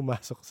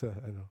pumasok sa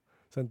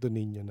Santo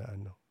Niño na .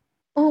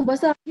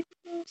 Basta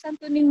yung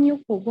Santo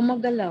Niño ko,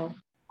 gumagalaw.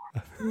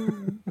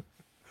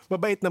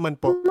 Mabait naman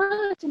po.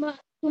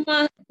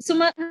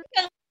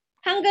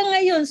 Hanggang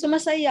ngayon,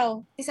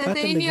 sumasayaw. Si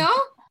Santo Niño?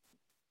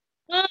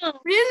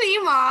 Really,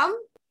 Mom?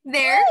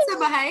 There?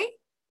 Sa bahay?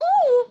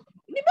 Oo.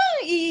 Di ba,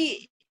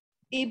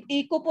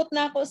 ikupot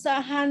na ako sa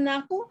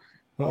hana ko.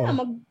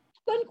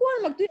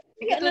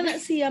 Mag-tuya na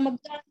siya.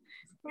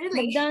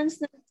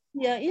 Mag-dance na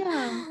siya.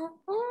 Yeah.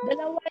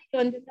 Dalawa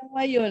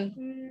yun.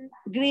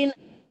 Green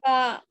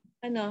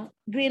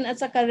at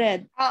saka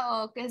red.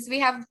 Oo, because we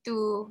have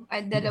two.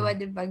 Dalawa,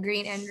 diba?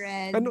 Green and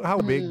red. How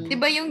big?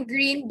 Diba yung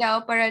green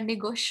daw para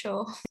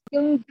negosyo?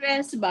 Yung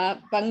dress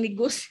ba, pang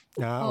negosyo.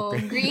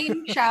 Okay.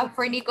 Green siya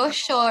for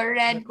negosyo,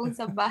 red kung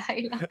sa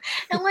bahay lang.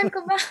 Naman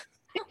ko ba?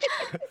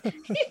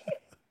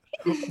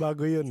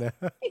 Bago yun,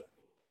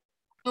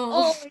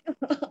 Oo.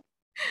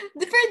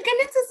 Different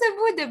ganun sa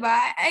Cebu, diba?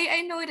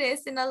 I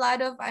noticed in a lot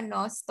of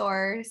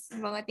stores,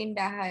 mga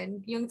tindahan,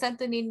 yung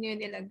Santo Niño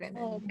nila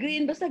ganun.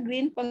 Green, basta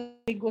green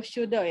pang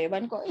negosyo daw.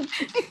 Ewan ko.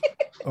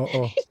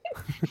 Oo.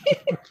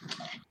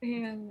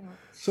 Ayan.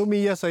 So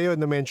Mia, sa'yo,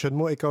 na-mention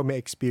mo, ikaw may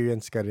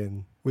experience ka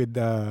rin with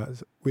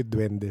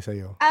duwende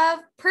sa'yo.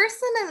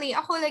 Personally,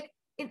 ako like,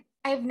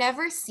 I've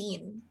never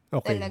seen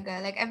Okay.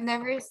 talaga. Like, I've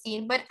never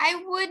seen. But I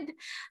would,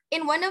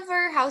 in one of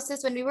our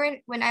houses,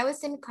 when I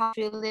was in college,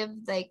 we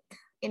lived like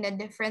in a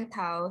different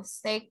house.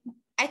 Like,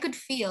 I could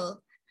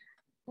feel.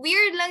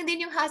 Weird lang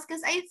din yung house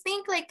because I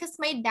think like, because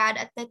my dad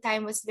at the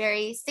time was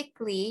very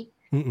sickly.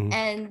 Mm-mm.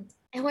 And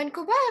ewan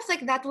ko ba if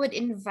like that would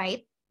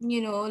invite,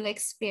 like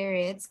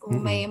spirits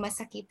kung may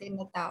masakitin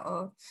na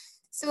tao.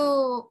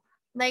 So,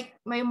 like,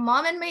 my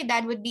mom and my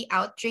dad would be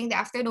out during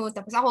the afternoon.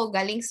 Tapos ako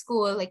galing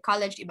school, like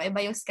college,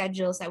 iba-iba yung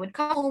schedules. I would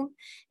come home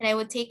and I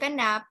would take a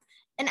nap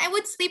and I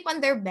would sleep on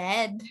their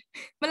bed.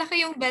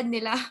 Malaki yung bed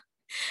nila.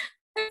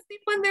 I would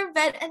sleep on their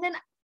bed and then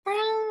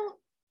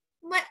parang,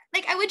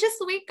 like, I would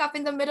just wake up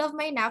in the middle of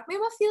my nap. May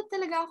ma-feel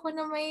talaga ako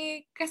na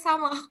may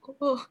kasama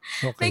ako.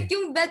 Okay. Like,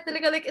 yung bed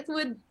talaga, like, it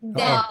would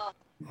dead.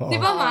 Di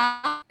ba, ma?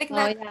 Like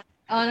that. Yeah.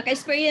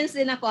 Naka-experience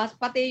din ako,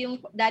 pati yung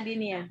daddy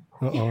niya.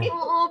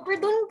 Oo, pero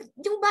dun,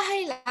 yung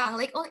bahay lang,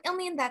 like,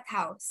 only in that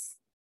house.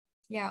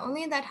 Yeah,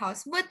 only in that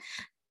house. But,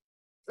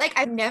 like,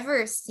 I've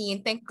never seen,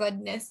 thank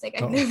goodness, like,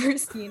 I've never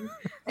seen.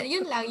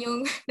 Yun lang,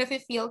 yung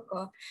nafe-feel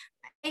ko.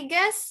 I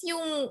guess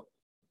yung,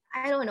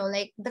 I don't know,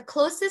 like, the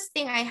closest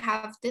thing I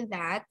have to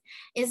that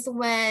is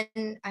when,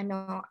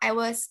 I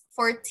was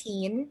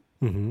 14.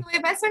 Mm-hmm. My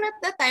best friend at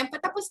the time,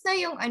 patapos na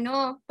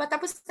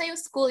yung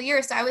school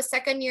year. So I was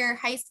second year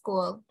high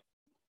school.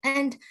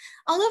 And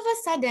all of a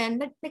sudden,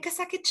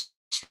 nagkasakit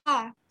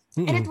siya.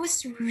 Mm-mm. And it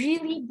was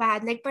really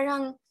bad. Like,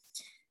 parang,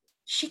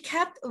 she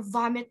kept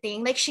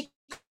vomiting. Like, she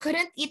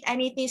couldn't eat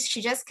anything. She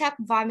just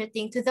kept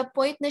vomiting to the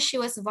point that she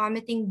was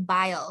vomiting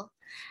bile.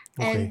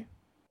 Okay. And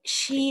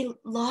she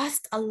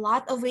lost a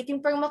lot of weight.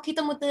 Yung parang makita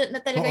mo na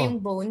talaga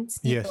yung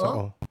bones dito. Yes,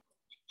 oo.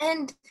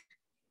 And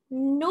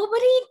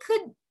nobody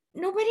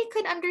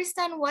could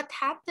understand what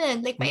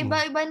happened. Like,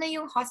 paiba-iba na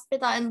yung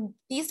hospital. And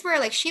these were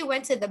like, she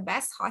went to the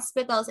best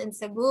hospitals in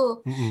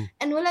Cebu.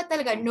 And wala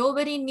talaga,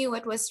 nobody knew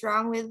what was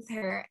wrong with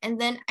her. And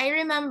then I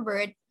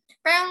remembered,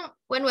 parang,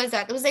 when was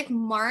that? It was like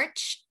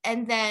March.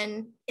 And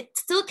then it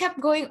still kept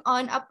going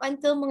on up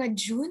until mga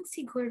June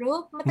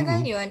siguro.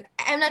 Matagal yun.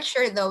 I'm not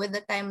sure though with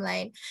the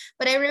timeline.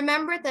 But I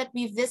remember that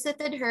we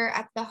visited her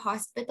at the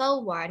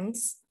hospital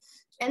once.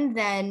 And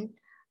then,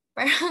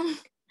 parang,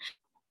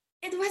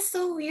 it was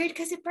so weird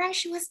because parang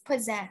she was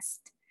possessed.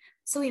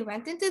 So we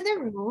went into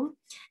the room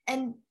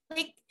and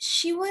like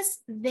she was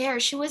there.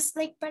 She was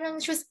like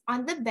parang she was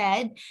on the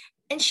bed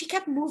and she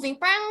kept moving.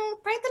 Parang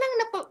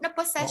talang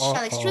na-possessed siya.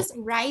 Like she was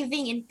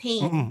writhing in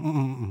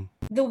pain.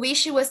 The way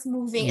she was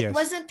moving, Yes. It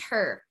wasn't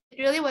her.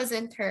 It really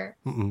wasn't her.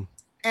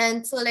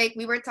 And so like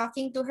we were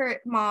talking to her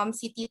mom,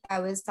 si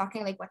Tita was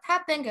talking like what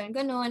happened,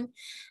 ganon.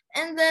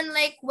 And then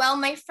like while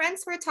my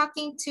friends were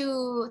talking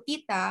to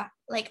Tita,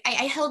 like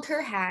I held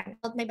her hand,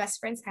 held my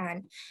best friend's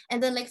hand.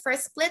 And then like for a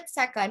split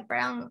second,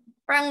 parang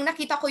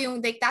nakita ko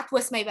yung like that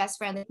was my best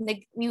friend.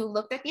 Like we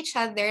looked at each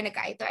other,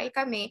 nagka-eye-to-eye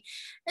kami.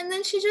 And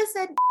then she just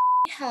said,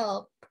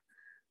 help.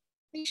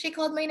 She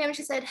called my name and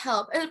she said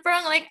help. And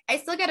parang like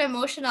I still get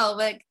emotional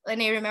like when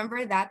I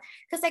remember that.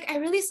 Because like I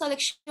really saw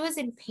like she was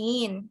in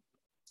pain.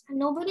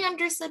 Nobody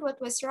understood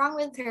what was wrong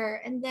with her.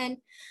 And then,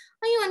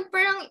 ayun,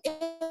 parang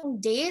ilang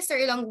days or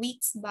ilang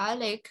weeks ba,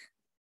 like,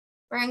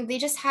 parang they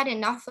just had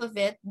enough of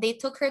it. They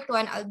took her to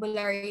an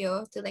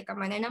albularyo, to like a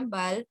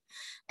mananambal.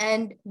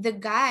 And the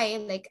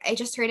guy, like, I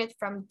just heard it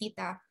from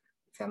Tita,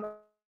 from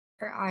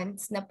her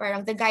aunts, na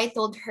parang the guy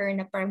told her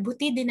na parang,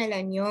 buti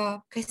dinala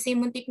nyo kasi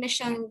muntik na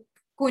siyang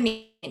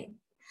kunin.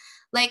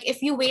 Like,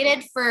 if you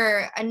waited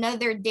for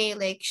another day,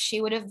 like, she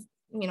would have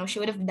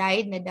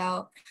died na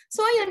daw.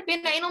 So, ayun,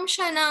 pinainom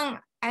siya ng,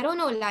 I don't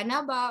know,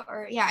 Lana ba?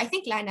 Or, yeah, I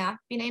think Lana.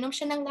 Pinainom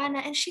siya ng Lana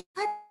and she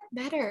got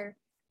better.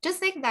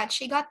 Just like that,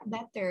 she got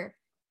better.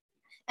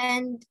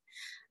 And,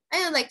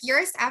 I know, like,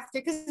 years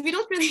after, because we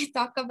don't really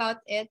talk about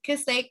it,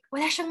 because, like,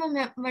 wala siyang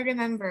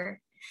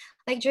ma-remember.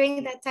 Like,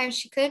 during that time,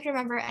 she couldn't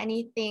remember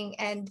anything.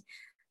 And,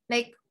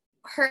 like,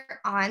 her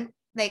aunt,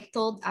 like,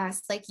 told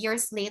us, like,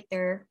 years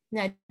later,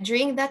 na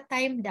during that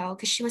time daw,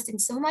 because she was in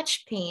so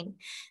much pain,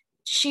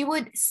 she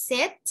would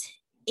sit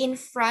in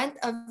front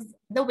of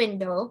the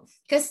window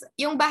because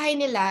yung bahay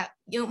nila,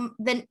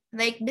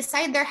 like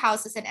beside their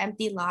house is an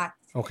empty lot.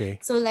 Okay.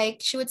 So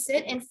like she would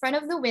sit in front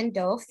of the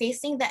window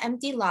facing the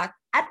empty lot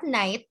at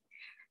night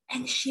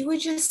and she would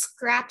just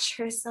scratch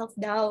herself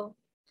daw.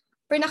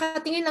 Pero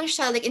nakatingin lang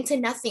siya like into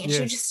nothing and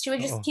Yes. she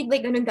would just keep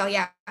like ganun daw.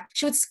 Yeah.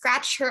 She would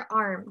scratch her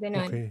arm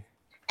ganun. Okay.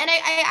 And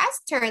I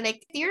asked her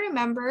like, do you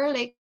remember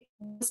like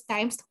those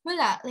times?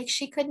 Wala. Like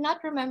she could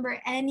not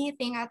remember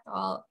anything at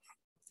all.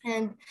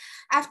 And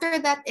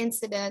after that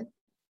incident,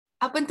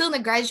 up until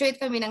nag-graduate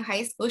kami ng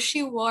high school,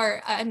 she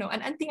wore, an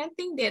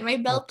anting-anting din. May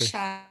belt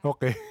siya.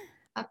 Okay.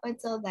 Up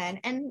until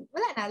then. And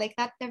wala na, like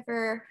that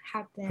never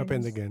happened.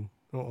 Happened again.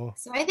 Oo.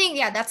 So I think,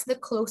 yeah, that's the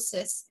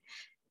closest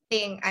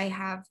thing I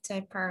have to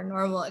a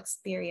paranormal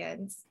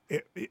experience.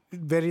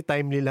 Very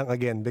timely lang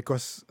again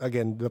because,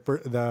 again,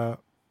 the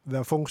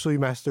feng shui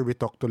master we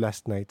talked to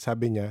last night,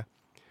 sabi niya,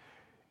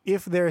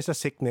 if there is a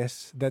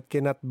sickness that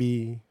cannot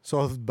be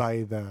solved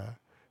by the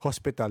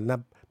hospital,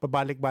 na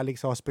pabalik-balik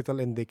sa hospital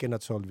and they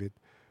cannot solve it,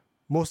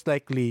 most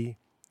likely,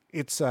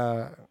 it's,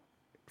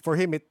 for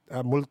him,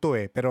 multo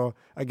eh. Pero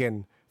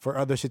again, for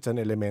others, it's an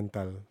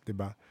elemental.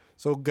 Diba?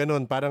 So,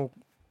 ganun, parang,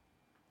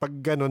 pag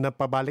ganun, na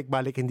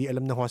pabalik-balik, hindi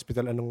alam ng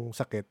hospital anong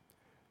sakit,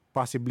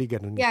 possibly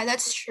ganun. Yeah,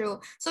 that's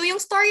true. So, yung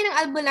story ng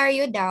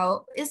albularyo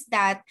daw is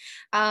that,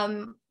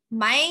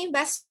 my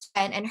best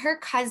friend and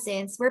her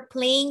cousins were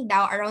playing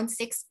daw around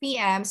 6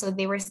 p.m. So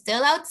they were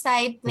still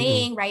outside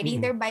playing, riding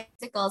their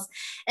bicycles.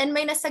 And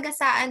may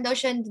nasagasaan daw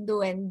siya ng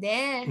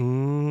duwende.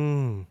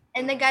 And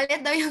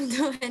nagalit daw yung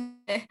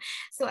duwende.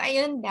 So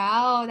ayun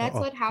daw. That's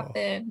what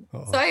happened.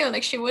 So ayun,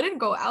 like she wouldn't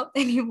go out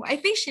anymore. I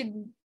think she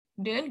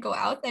didn't go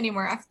out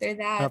anymore after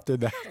that.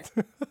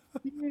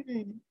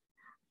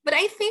 But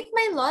I think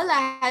my lola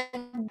had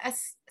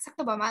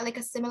sakto ba ma? Like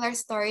a similar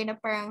story na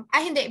parang,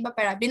 hindi, iba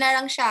para,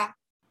 binarang siya.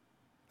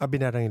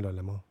 Binarang yung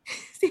lola mo?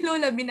 Si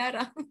lola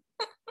binarang.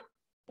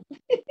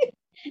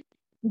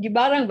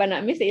 Gibarang ba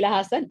namin sa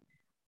ilahasan?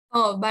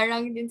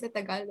 Barang din sa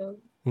Tagalog,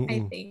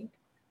 I think.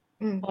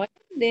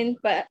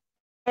 Then,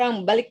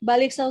 parang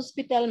balik-balik sa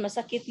hospital,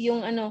 masakit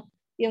yung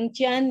yung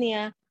tiyan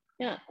niya.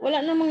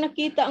 Wala namang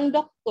nakita ang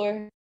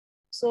doktor.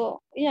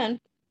 So, yan,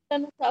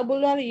 tanong sa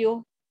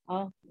albularyo,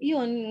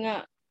 yun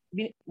nga,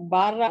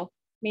 bara.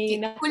 May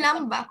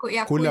kulam ba?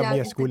 Kulam,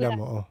 yes, kulam,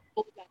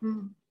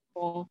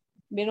 oo.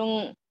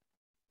 Birong,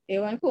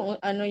 ewan ko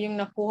ano yung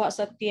nakuha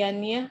sa tiyan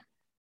niya.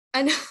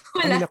 Ano?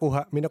 Wala.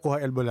 May nakuha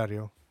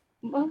albularyo.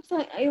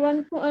 Basta,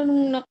 ewan ko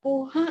anong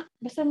nakuha.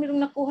 Basta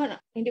mayroong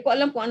nakuha. Hindi ko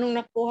alam kung anong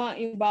nakuha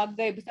yung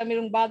bagay. Basta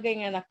mayroong bagay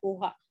nga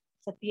nakuha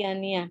sa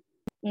tiyan niya.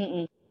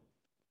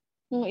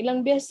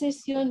 Ilang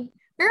beses yun.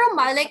 Pero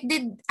ma,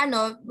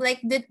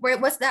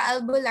 was the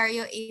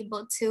albularyo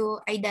able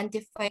to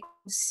identify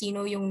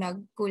sino yung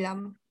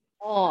nagkulam?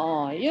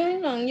 Oo, yun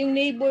lang. Yung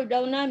neighbor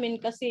daw namin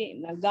kasi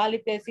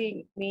nagalit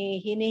kasi may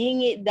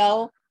hinihingi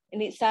daw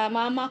sa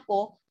mama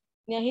ko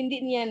na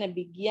hindi niya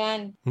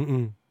nabigyan.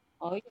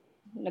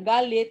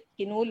 Nagalit,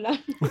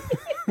 kinulang.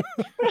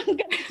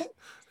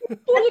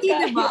 Petty,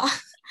 diba?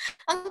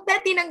 Ang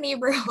petty ng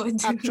neighborhood.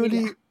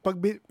 Actually, pag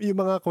yung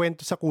mga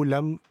kwento sa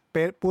kulam,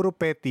 puro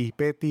petty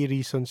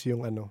reasons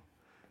yung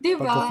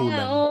diba?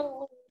 pagkukulam.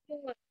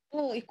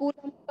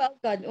 Ikulang ka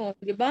agad.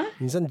 Di ba?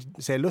 Minsan,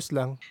 selos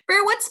lang.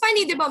 Pero what's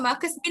funny, di ba, ma?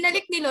 Kasi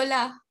binalik ni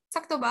Lola.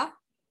 Sakto ba?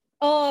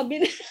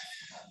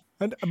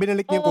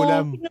 Binalik niya yung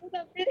kulam.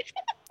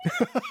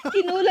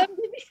 Kinulam.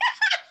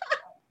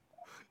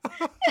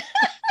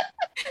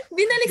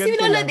 Binalik si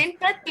Lola din.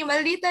 Pati,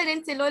 maldita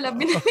din si Lola.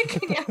 Binalik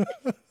niya.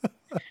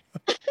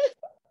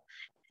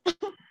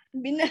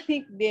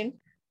 Binalik din.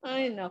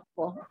 Ay,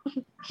 nako.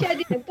 Siya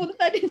din,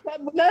 punta din sa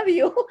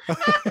albularyo.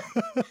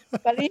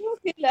 Pareho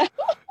sila.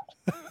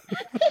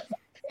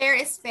 Fair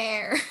is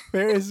fair.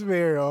 Fair is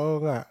fair,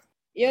 oo nga.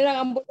 Yun lang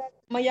ang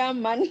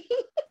mayaman.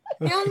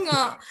 Yun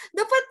nga.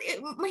 Dapat,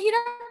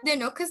 mahirap din,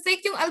 no? Because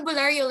like yung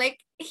albularyo,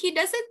 like, he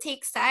doesn't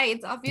take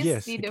sides,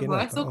 obviously, yes,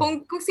 diba? So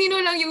kung sino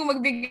lang yung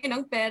magbigay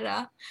ng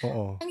pera,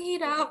 ang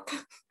hirap.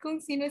 Kung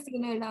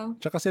sino-sino lang.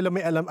 Tsaka sila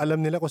may alam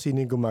nila kung sino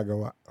yung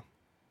gumagawa.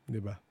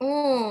 Diba?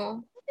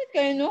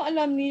 Kaya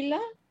alam nila.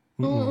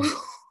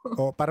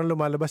 Parang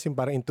lumalabas yung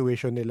parang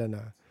intuition nila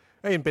na,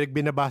 ayun,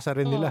 pinagbinabasa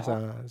rin nila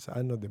sa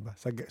diba?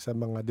 Sa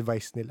mga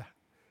device nila.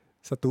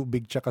 Sa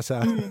tubig tsaka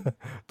sa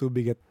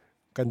tubig at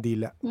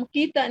kandila.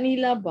 Makita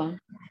nila ba?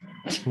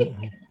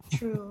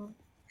 True.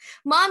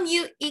 Mom,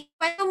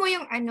 ikwento mo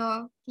yung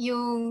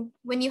yung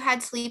when you had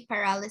sleep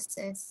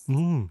paralysis.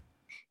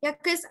 Yeah,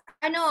 because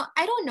I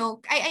don't know.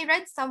 I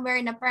read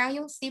somewhere na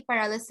parang yung sleep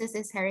paralysis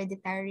is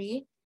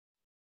hereditary.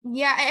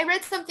 Yeah, I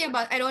read something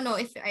about, I don't know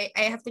if I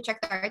have to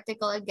check the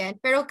article again.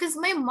 Pero because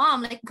my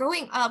mom, like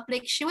growing up,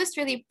 like she was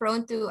really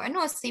prone to,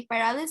 sleep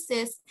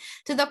paralysis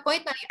to the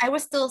point that I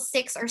was still 6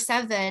 or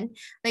 7.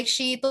 Like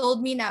she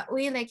told me na,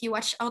 uy, like you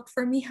watch out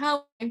for me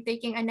how I'm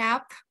taking a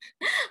nap.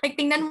 Like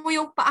tingnan mo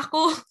yung paa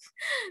ko.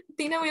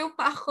 Tingnan mo yung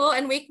paa ko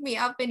and wake me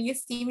up and you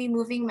see me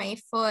moving my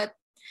foot.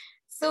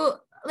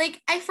 So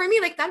like for me,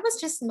 like that was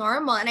just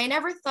normal. And I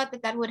never thought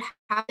that would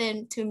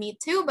happen to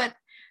me too. But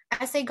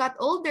as I got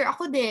older,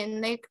 ako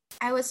din, like,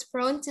 I was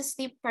prone to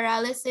sleep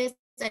paralysis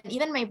and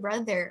even my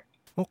brother.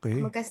 Okay.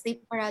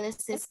 Magka-sleep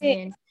paralysis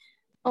din.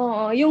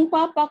 Yung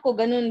papa ko,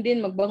 ganun din,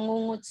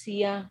 magbangungot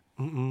siya.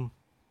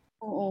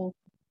 Oo.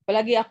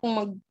 Palagi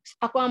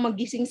ako ang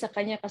magising sa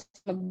kanya kasi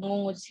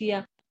magbangungot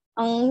siya.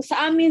 Ang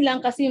sa amin lang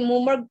kasi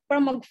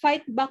para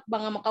mag-fight back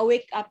ba nga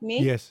maka-wake up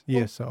me. Yes,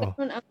 oo.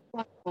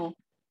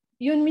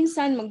 Yun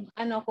minsan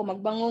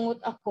magbangungot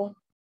ako.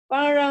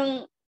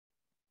 Parang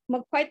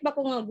mag-fight ba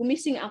ko nga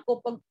gumising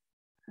ako pag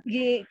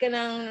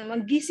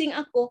magising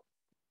ako,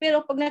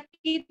 pero pag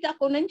nakita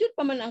ko nandiyan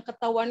pa man ang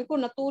katawan ko,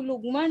 natulog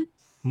man.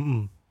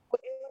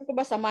 Ewan ko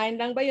ba, samahin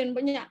lang ba yun?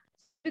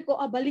 Sabi ko,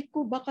 balik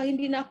ko, baka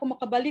hindi na ako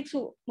makabalik.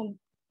 So,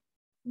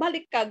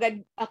 balik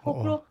kagad ako.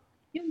 Pero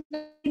yung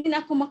hindi na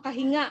ako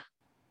makahinga.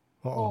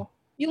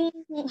 Yung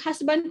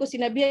husband ko,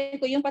 sinabihan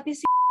ko, yung pati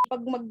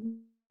pag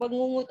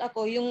magbangungot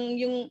ako,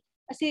 yung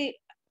Kasi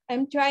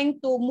I'm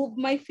trying to move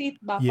my feet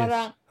ba Yes. para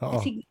Oo.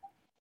 kasi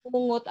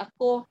umungot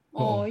ako.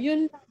 Oo.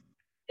 Yun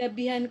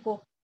gabihan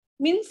ko.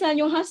 Minsan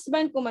yung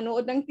husband ko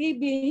manood ng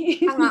TV.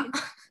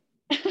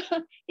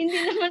 Hindi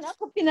naman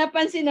ako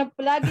pinapansin na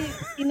palagi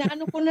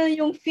inaano ko na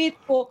yung feet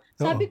ko.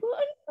 Sabi ko,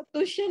 ano ba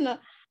to siya na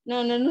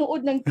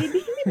nanonood ng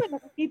TV? Hindi ba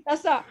nakakita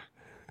sa...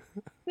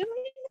 Pero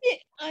hindi,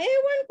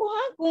 ewan ko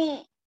ha, kung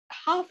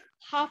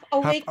half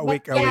awake.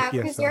 Yeah, yes.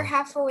 because you're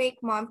half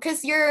awake, Mom.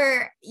 Because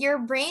your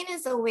brain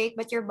is awake,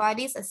 but your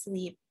body's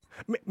asleep.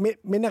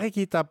 May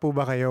nakikita po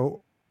ba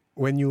kayo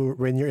when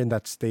you're in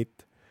that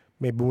state?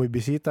 May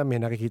bumibisita, may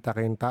nakikita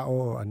kayong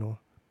tao, ano?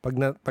 Pag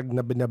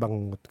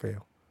nabangungot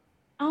kayo?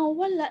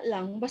 Wala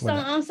lang. Basta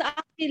ang sa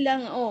akin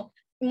lang,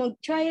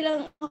 mag-try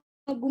lang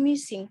ako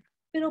gumising.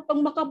 Pero pag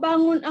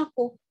makabangon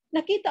ako,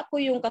 nakita ko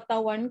yung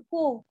katawan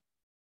ko.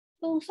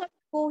 So sabi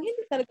ko,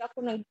 hindi talaga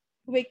ako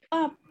nag-wake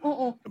up.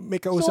 Oo. May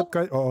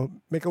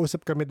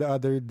kausap kami the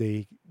other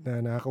day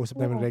na nakakausap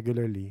namin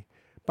regularly.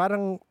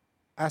 Parang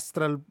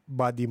astral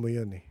body mo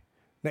yun eh.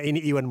 Na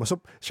iniiwan mo.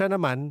 So siya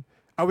naman,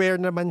 aware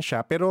naman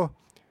siya, pero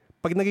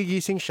pag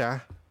nagigising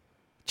siya,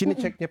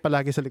 chine-check niya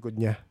palagi sa likod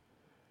niya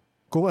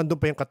kung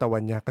andun pa yung katawan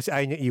niya kasi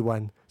ayaw niya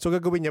iwan. So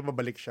gagawin niya,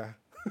 babalik siya.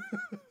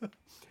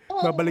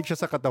 Babalik siya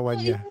sa katawan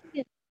niya.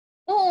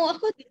 Oo,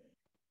 ako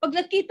pag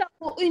nakita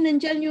ko,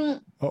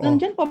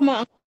 nandyan pa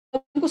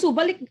so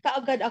balik ka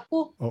agad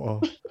ako.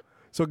 Oo.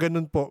 So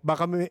ganun po.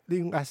 Baka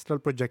yung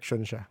astral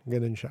projection siya.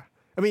 Ganun siya.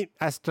 I mean,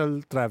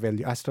 astral travel,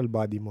 yung astral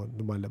body mo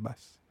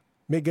lumalabas.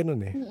 May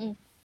ganun eh.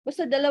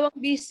 Basta 2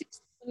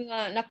 beses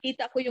nga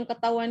nakita ko yung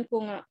katawan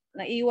ko nga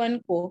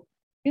naiwan ko.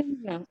 Yun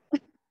lang.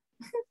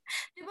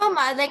 Diba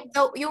ma, like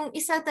yung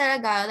isa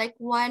talaga, like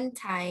one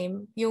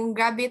time, yung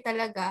grabe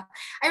talaga.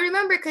 I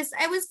remember because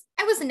I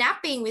was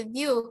napping with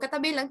you,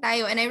 katabi lang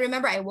tayo, and I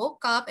remember I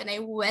woke up and I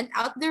went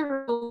out the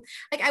room.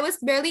 Like I was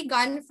barely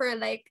gone for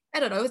like,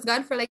 I don't know, I was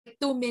gone for like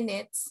 2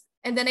 minutes.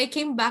 And then I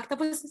came back,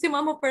 tapos si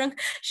mama parang,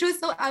 she was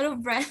so out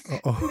of breath.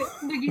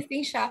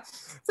 Nagising siya.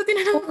 So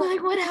tinanong ko,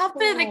 like, what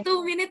happened? Like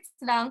 2 minutes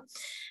lang.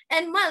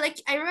 And ma, like,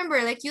 I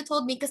remember, like you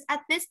told me, because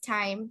at this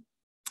time,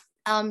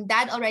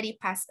 dad already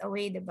passed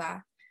away,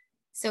 diba?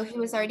 So he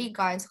was already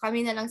gone. So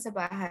kami na lang sa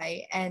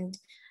bahay. And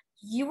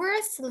you were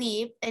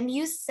asleep and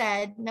you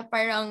said na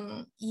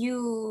parang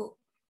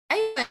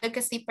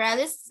nagka-sleep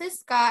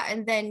paralysis ka,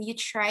 and then you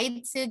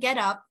tried to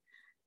get up,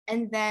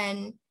 and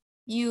then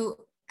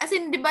as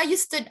in, diba, you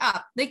stood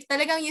up. Like,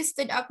 talagang you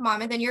stood up,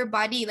 Mom, and then your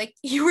body, like,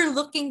 you were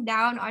looking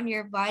down on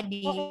your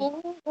body.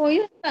 Oo,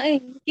 yun na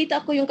eh. Kita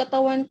ko yung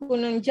katawan ko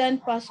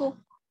nandyan pa. So,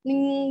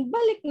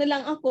 balik na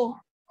lang ako.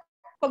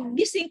 Pag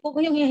gising ko,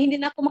 yung hindi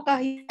na ako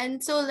makahinga.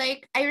 And so,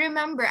 like, I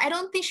remember, I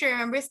don't think she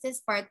remembers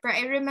this part, but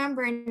I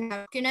remember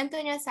na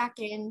kinento niya sa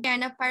akin,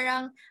 na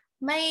parang,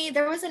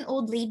 there was an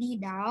old lady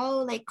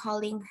daw, like,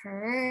 calling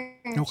her.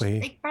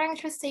 Okay. Like, parang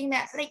she was saying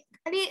that, like,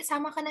 ali,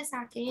 sama ka na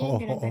sa akin.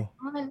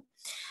 Ganun.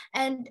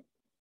 And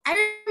I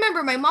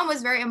remember my mom was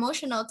very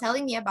emotional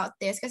telling me about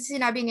this kasi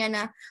sinabi niya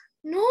na,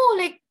 no,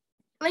 like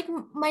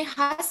my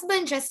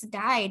husband just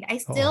died. I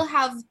still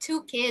have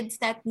 2 kids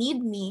that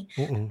need me.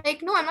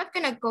 Like, no, I'm not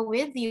gonna go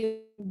with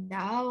you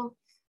now.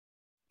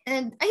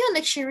 And ayun,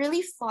 like, she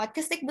really fought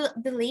because like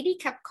the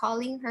lady kept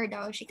calling her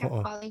daw. She kept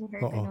calling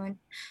her. Ganun.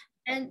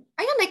 And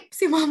ayun, like,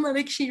 si mama,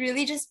 like, she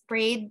really just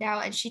prayed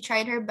down and she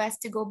tried her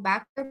best to go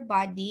back to her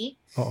body.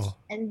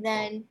 And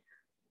then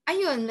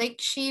ayun, like,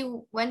 she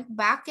went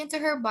back into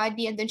her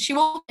body and then she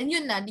woke, and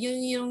yun na,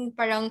 yung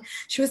parang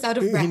she was out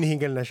of breath.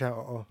 Hinihingal na siya,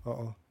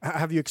 oo.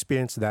 Have you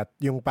experienced that?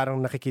 Yung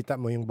parang nakikita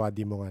mo yung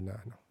body mo nga na,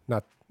 ano?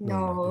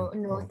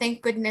 No,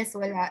 thank goodness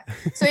wala.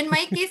 So in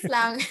my case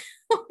lang,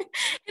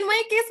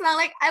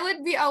 like, I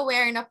would be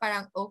aware na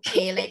parang,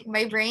 okay, like,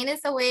 my brain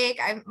is awake,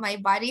 my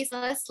body is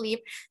still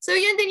asleep. So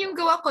yun din yung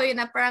gawa ko, yun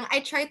na parang I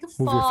try to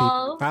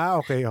fall.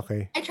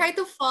 Okay. I try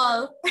to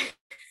fall.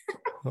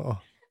 Oo.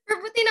 Pero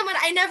buti naman,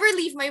 I never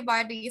leave my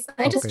body. So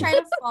I just try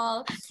to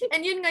fall.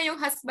 And yun nga yung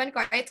husband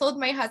ko. I told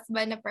my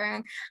husband na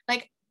parang,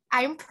 like,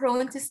 I'm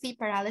prone to sleep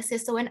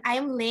paralysis. So when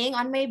I'm laying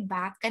on my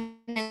back, and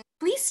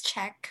please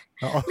check.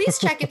 Please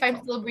check if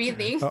I'm still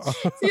breathing.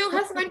 So yung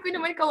husband ko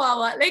naman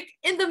kawawa. Like,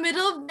 in the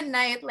middle of the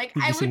night, like,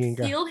 I would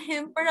feel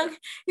him. Parang,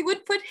 he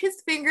would put his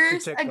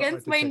fingers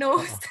against my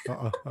nose.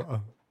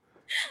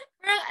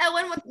 Parang,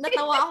 ewan mo,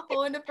 natawa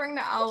ako na parang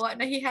naawa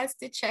na he has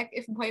to check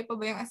if buhay pa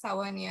ba yung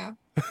asawa niya.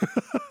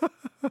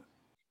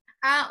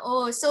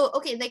 So,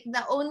 okay, like,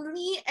 the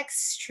only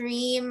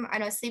extreme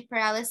sleep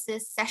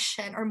paralysis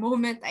session or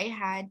moment I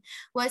had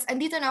was,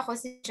 andito na ako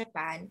sa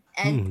Japan.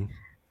 And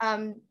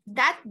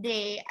that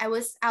day, I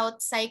was out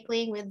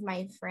cycling with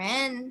my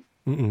friend.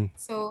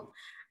 So,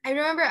 I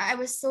remember I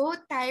was so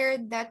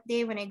tired that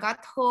day when I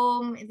got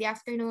home in the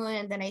afternoon,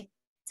 and then I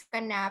took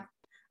a nap.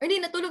 Or hindi,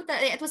 natulog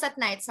it was at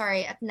night,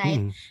 at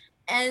night.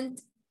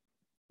 And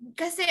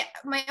kasi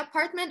my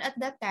apartment at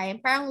that time,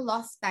 parang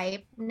loft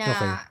type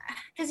na,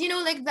 because you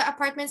know, like, the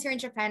apartments here in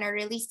Japan are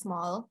really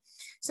small.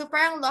 So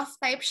parang loft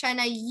type siya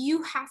na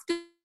you have to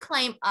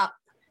climb up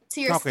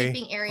to your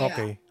sleeping area.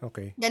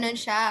 Okay. Ganon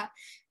siya.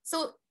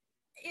 So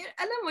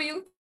alam mo,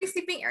 yung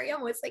sleeping area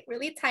mo, it's like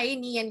really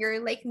tiny and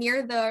you're like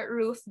near the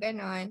roof,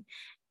 ganon.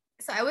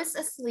 So I was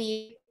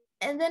asleep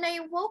and then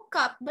I woke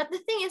up. But the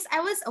thing is,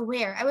 I was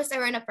aware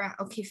na parang,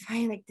 okay,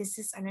 fine, like this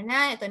is ano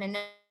na, ito na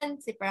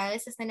naman, si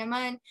paralysis na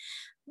naman.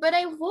 But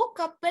I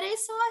woke up, but I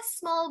saw a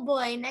small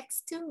boy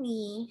next to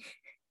me.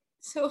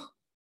 So,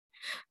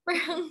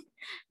 parang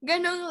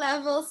ganong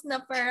levels na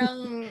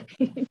parang,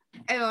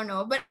 I don't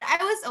know. But I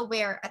was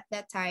aware at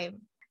that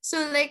time. So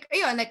like,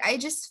 ayun, like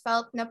I just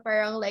felt na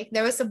parang like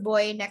there was a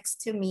boy next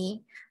to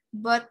me.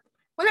 But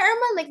wala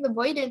naman, like the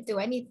boy didn't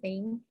do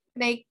anything.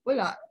 Like,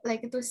 wala.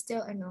 Like it was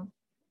still ano.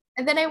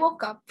 And then I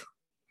woke up.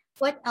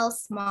 What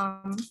else,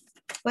 Mom?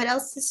 What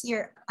else is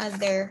your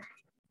other?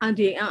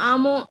 Andi, ang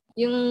amo,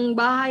 yung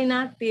bahay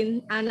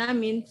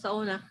namin sa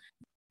una,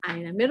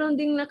 ay na, meron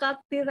ding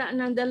nakatira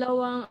ng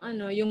dalawang,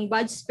 yung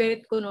bad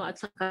spirit ko, no, at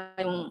saka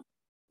yung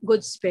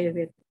good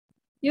spirit.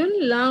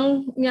 Yun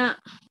lang, nga,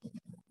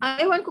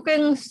 ewan ko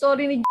kayong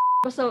story ni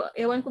basta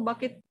ewan ko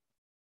bakit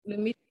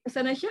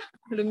lumitaw na siya.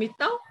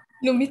 Lumitaw.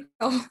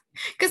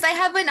 Because I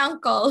have an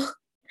uncle.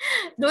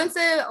 Doon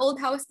sa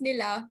old house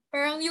nila,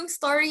 parang yung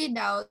story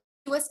daw,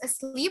 he was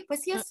asleep.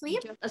 Was he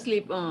asleep?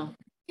 Asleep,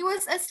 He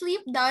was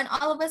asleep daw and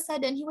all of a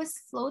sudden, he was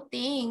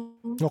floating.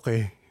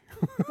 Okay.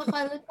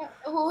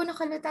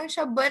 Nakalutang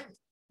siya. But,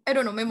 I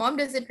don't know, my mom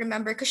doesn't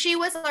remember because she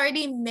was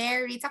already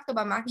married. Sakto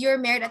ba, Ma? You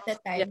were married at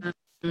that time.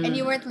 Yeah. And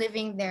you weren't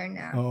living there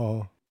now.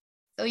 Oo.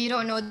 So, you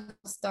don't know the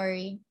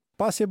story.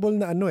 Possible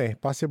na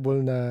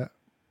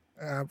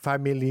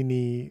family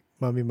ni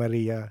Mami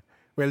Maria.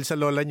 Well, sa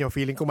lola nyo,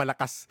 feeling ko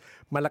malakas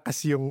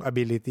yung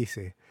abilities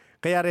eh.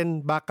 Kaya rin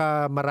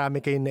baka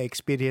marami kayong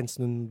na-experience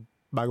nun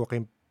bago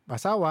kayong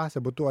asawa sa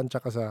Butuan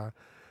tsaka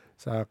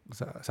sa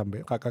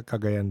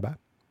Cagayan ba?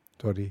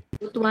 Sorry.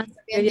 Butuan.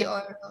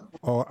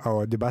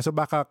 Oo, 'di ba? So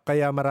baka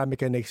kaya marami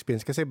kayong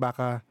na-experience kasi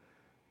baka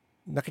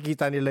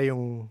nakikita nila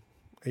yung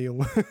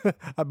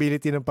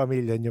ability ng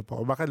pamilya nyo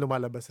po. O baka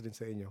lumalabas rin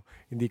sa inyo.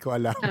 Hindi ko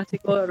alam.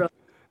 Siguro.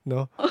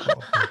 No?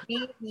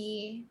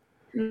 Maybe.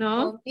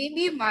 No?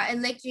 Maybe, Ma. And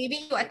like,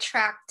 maybe you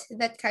attract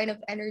that kind of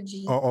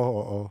energy.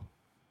 Oo.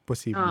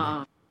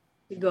 Posible.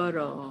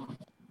 Siguro.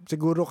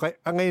 Siguro,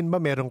 ngayon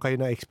ba meron kayo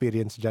na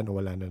experience dyan o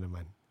wala na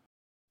naman?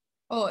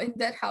 Oh, in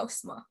that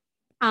house, Ma.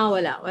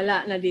 Wala.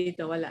 Wala na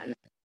dito. Wala na.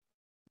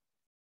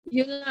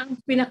 Yun lang,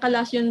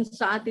 pinakalas yun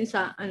sa atin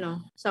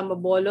sa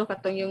Mabolo.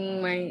 Katong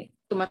yung may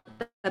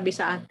tumatabi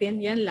sa atin.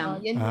 Yan lang.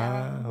 Yun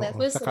lang. That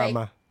was like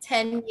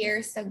 10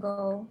 years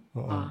ago.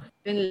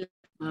 Yun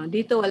lang.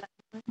 Dito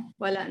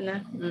wala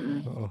na.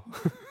 Oo.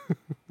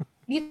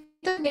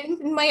 Dito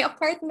in my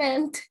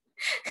apartment.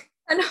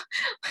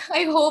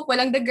 I hope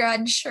walang the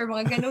grudge or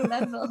mga ganong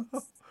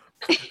levels.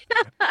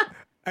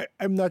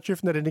 I'm not sure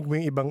if narinig mo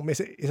yung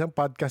isang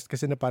podcast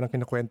kasi na parang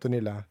kinakwento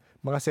nila,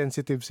 mga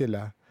sensitive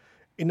sila.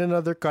 In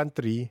another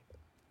country,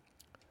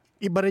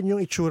 iba rin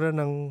yung itsura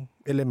ng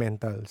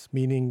elementals.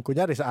 Meaning,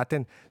 kunyari sa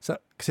atin, sa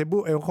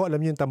Cebu, ewan ko,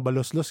 alam niyo yung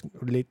Tambaloslos.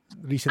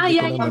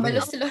 Recently ko lang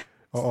Tambaloslos.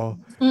 Oo.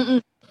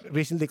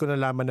 Recently ko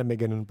nalaman na may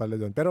ganun pala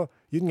doon. Pero,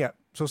 yun nga,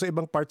 so sa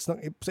ibang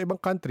sa ibang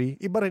country,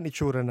 iba rin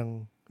itsura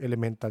ng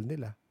elemental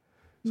nila.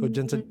 So,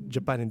 dyan sa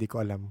Japan, hindi ko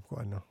alam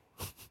kung ano.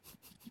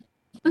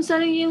 Ang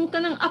sarang yung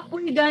kanang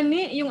apoy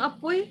gani, yung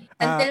apoy.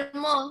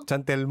 Santelmo.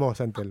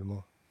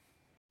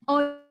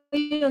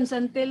 Yun,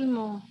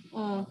 Santelmo.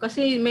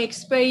 Kasi may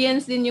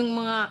experience din yung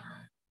mga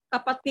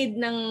kapatid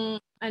ng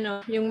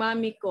yung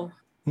mami ko.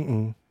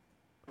 Mm-mm.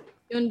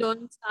 Yun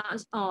doon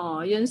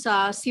yun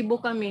sa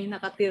Cebu kami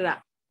nakatira.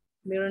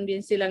 Meron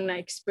din silang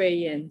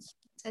na-experience.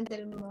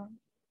 Santelmo.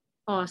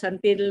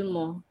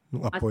 Santelmo.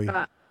 Yung apoy.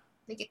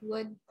 Like it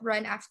would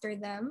run after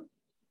them?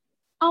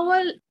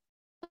 Well,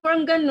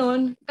 parang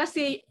ganun.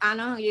 Kasi,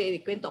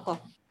 ikwento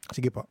ko.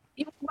 Sige po.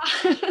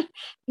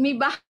 May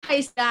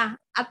bahay siya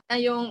at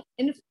yung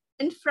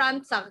in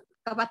front sa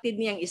kapatid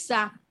niyang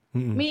isa.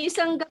 Mm-hmm. May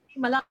isang gabi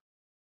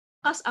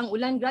malakas ang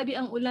ulan. Grabe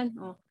ang ulan.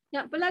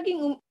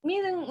 Palaging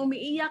minang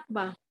umiiyak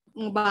ba?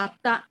 Ang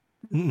bata.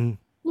 Mm-hmm.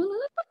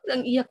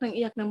 Ang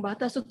iyak ng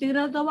bata. So,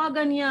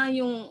 tinatawagan niya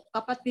yung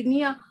kapatid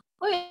niya.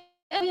 Oy,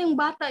 yung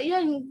bata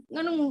yan.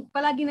 Anong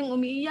palagi nang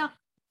umiiyak?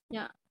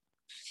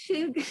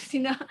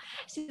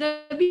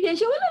 Sinabihan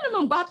siya, wala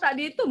namang bata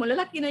dito.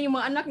 Malalaki na yung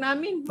mga anak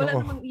namin. Wala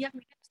namang iyak.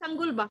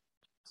 Sanggol ba?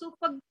 So,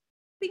 pag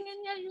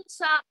tingnan niya yung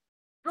sa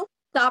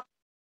rooftop,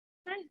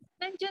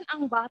 nandyan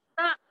ang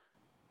bata.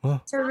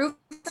 Sa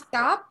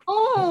rooftop?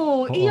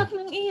 Iyak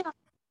ng iyak.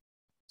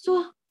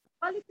 So,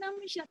 balik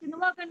namin siya.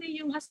 Tinawagan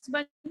niya yung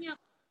husband niya.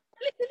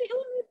 Balik,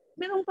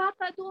 merong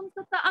bata doon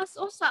sa taas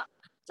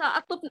sa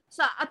atop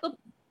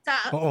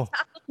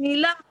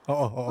nila.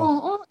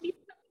 Oo.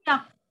 Dito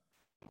niya.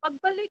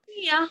 Pagbalik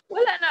niya,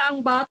 wala na ang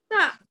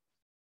bata.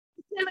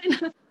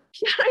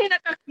 Siya rin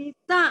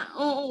nakakita.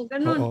 Oo,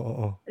 ganun.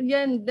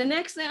 Yan, the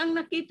next na ang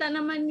nakita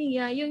naman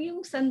niya,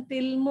 yung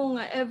Santelmo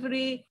nga,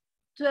 every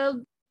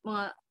 12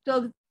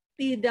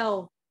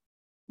 daw,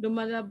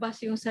 lumalabas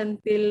yung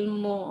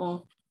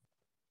Santelmo.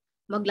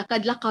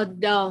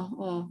 Maglakad-lakad daw.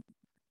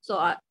 So,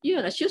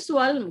 yun, as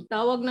usual,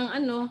 tawag ng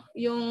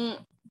yung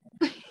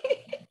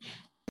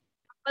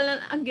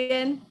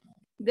again.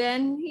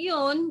 Then,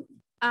 yun,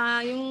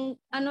 yung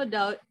ano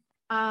daw,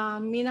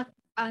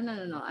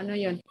 ano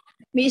yun.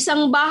 May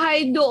isang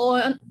bahay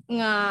doon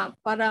nga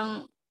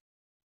parang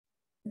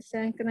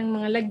saan ka ng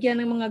mga lagyan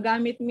ng mga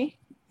gamit mi.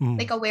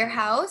 Like a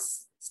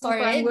warehouse?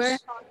 Storage?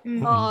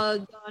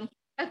 Doon.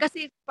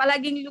 Kasi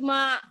palaging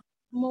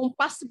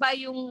lumumpas ba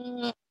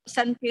yung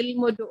santil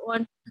mo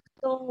doon.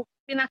 So,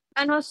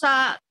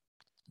 sa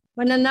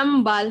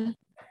mananambal,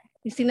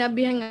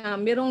 sinabihan nga,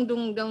 merong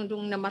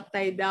dung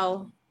namatay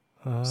daw.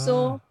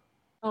 So,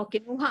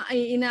 kinuha,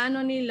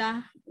 inaano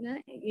nila,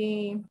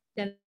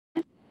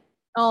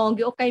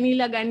 giukay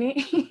nila gani.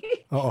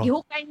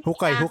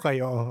 Hukay,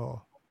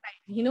 oo.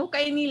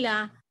 Hinukay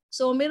nila.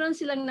 So, meron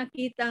silang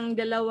nakitang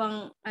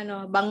dalawang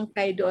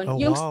bangkay doon.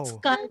 Yung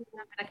skull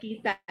na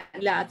nakita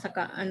nila at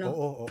saka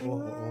Oo.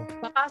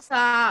 Baka sa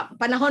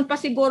panahon pa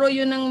siguro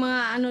yun ng mga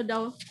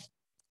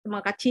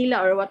mga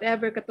kachila or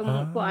whatever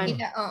katumukuan.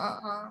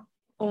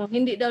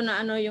 Hindi daw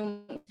na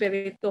yung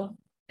espiritu.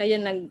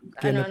 Kaya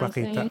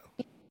napakita.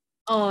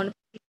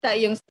 Nakita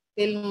yung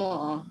skill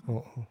mo.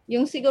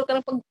 Yung siguro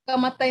ka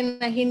pagkamatay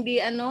na hindi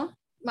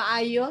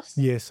maayos.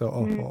 Yes,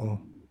 oo.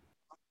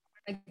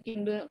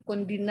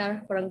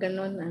 Kondinar, parang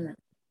ganon.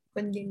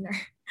 Kondinar.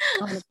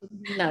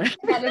 Kondinar.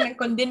 Lalo ng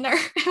kondinar.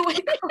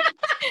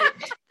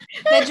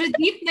 Medyo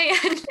deep na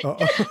yan.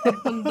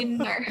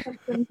 Kondinar.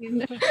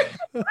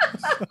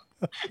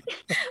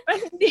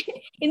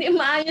 Hindi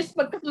maayos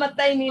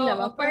pagkamatay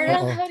nila.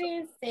 Parang how do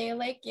you say?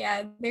 Like,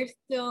 yeah, they're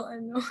still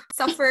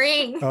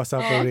suffering.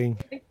 Suffering.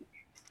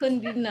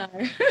 Kondinar.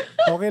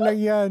 Okay lang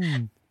yan.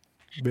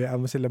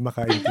 Bayaan mo sila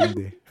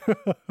makaintindi.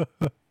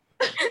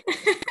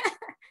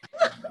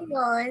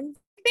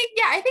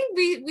 I think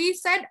we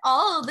said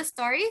all the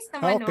stories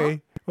naman,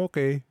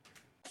 Okay.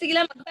 Sige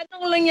lang,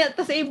 magtanong lang yan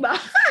sa iba.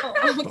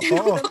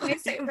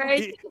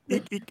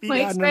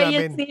 May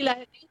experience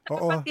nila.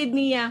 Kapatid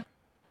niya.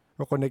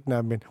 O-connect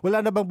namin. Wala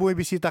na bang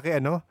bumibisita kay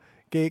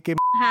Kay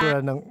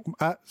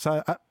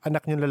sa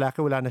anak niyong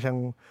lalaki,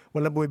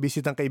 wala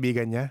bumibisitang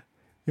kaibigan niya?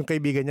 Yung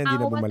kaibigan niya hindi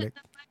na bumalik?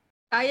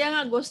 Kaya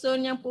nga, gusto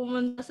niyang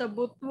pumunta sa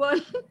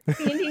Butuan.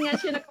 Hindi nga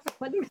siya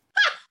nakapabalik.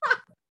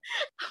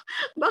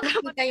 Baka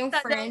makita yung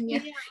friend niya.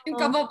 Yung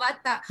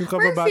kababata.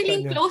 Pero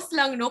feeling niya. Close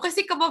lang, no?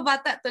 Kasi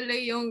kababata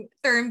tuloy yung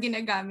term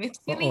ginagamit.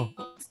 Feeling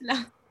close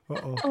lang.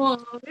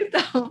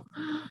 Ito.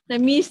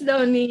 Na-miss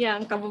daw niya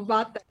ang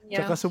kababata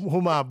niya. Tsaka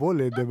humabol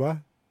di ba?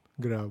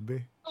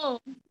 Grabe.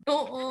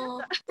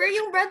 Oo. Pero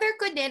yung brother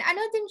ko din,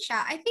 din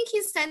siya. I think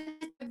he's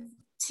sensitive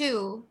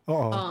too.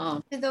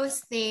 To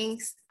those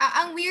things.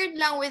 Ang weird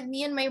lang with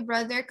me and my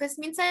brother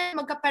kasi minsan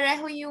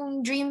magkapareho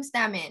yung dreams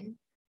namin.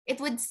 It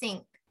would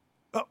sync.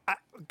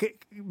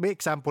 May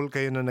example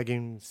kayo na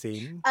naging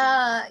same?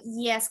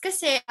 Yes,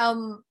 kasi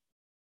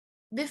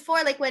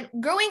before, like when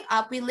growing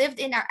up, we lived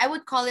in I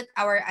would call it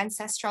our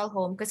ancestral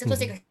home because it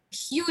was like a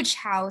huge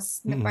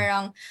house na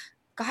parang,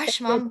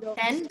 gosh, ma'am,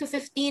 10 to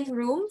 15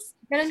 rooms.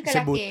 Ganun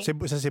kalaki.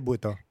 Sa Cebu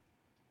to?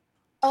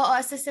 Oo,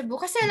 sa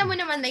Cebu. Kasi alam mo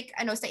naman, like,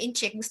 sa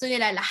Inchik, gusto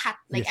nila lahat.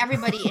 Like,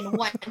 everybody in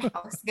one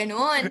house.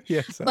 Ganun.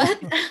 Yes. But,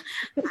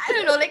 I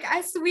don't know, like,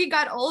 as we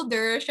got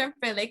older,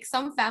 syempre, like,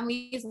 some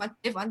families want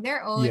to live on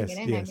their own.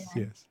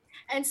 Yes.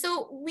 And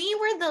so, we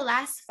were the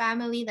last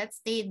family that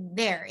stayed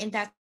there in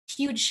that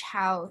huge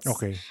house.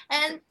 Okay.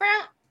 And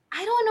parang,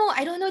 I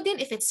don't know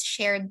din if it's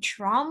shared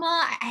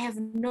trauma. I have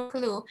no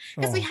clue.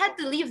 Because we had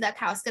to leave that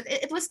house because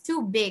it was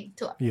too big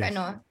to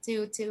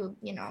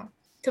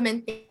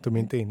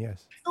maintain.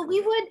 Yes. So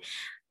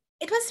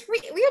it was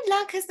weird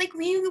lang because like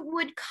we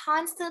would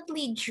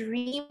constantly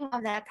dream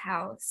of that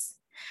house.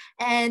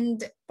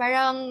 And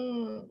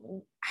parang,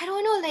 I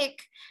don't know,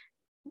 like,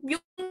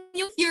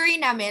 yung theory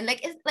namin,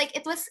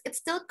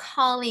 it's still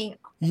calling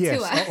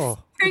to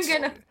us.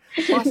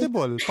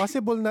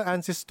 Possible na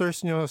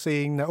ancestors nyo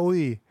saying na,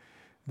 uy,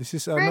 this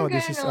is our Pero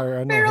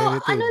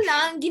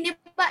heritage.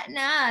 giniba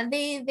na.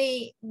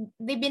 They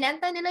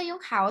binenta nila yung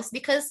house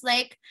because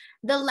like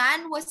the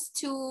land was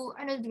too,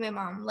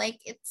 ma'am? Like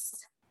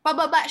it's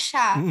pababa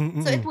siya.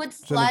 So it would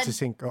flood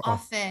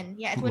often.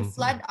 Yeah, it would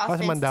flood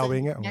often. So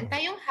binenta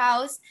yung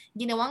house,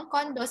 ginawang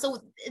condo. So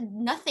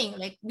nothing,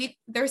 like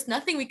there's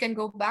nothing we can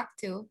go back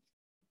to.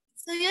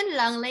 So yun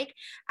lang, like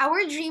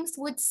our dreams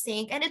would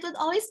sink and it would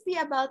always be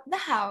about the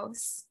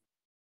house.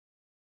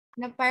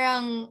 Na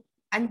parang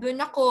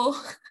andun ako,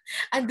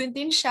 andun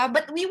din siya,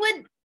 but we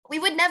would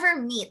never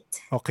meet.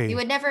 Okay. We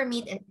would never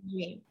meet in the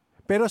dream.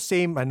 Pero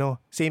same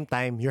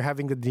time, you're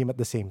having the dream at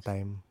the same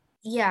time.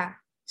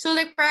 Yeah. So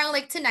like parang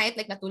like tonight,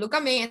 like natulog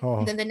kami,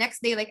 and then the next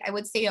day, like I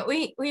would say,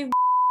 uy,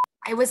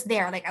 I was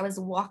there, like I was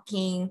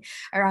walking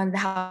around the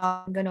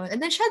house, ganon.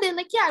 And then siya din,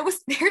 like, yeah, I was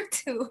there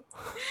too.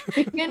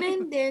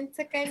 Ganon din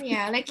sa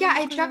kanya. Like, yeah,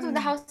 I dreamt of the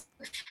house.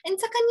 And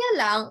sa kanya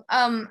lang,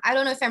 I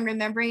don't know if I'm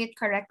remembering it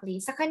correctly.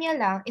 Sa kanya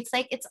lang, it's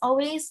like, it's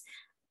always,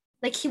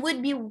 like he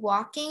would be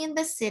walking in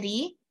the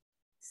city,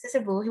 sa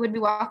Cebu, he would be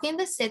walking in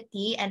the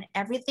city and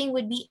everything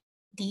would be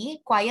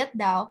quiet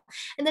daw.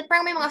 And then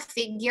parang may mga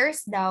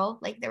figures daw,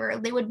 like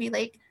they would be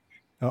like,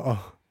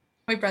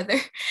 my brother.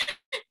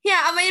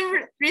 Yeah, am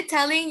I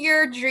retelling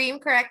your dream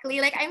correctly?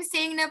 Like I'm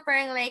saying na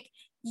parang like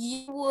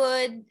you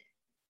would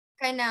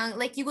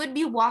like you would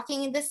be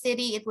walking in the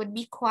city, it would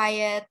be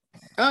quiet.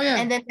 Oh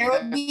yeah. And then there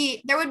would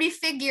be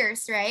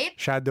figures, right?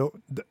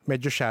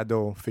 Medyo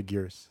shadow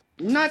figures.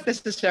 Not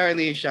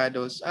necessarily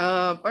shadows.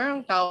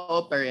 Parang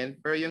tao pa rin,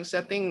 pero yung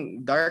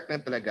setting dark na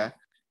talaga.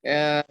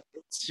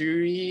 It's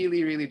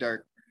really, really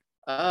dark.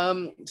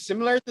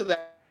 Similar to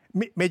that.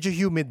 Medyo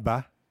humid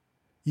ba?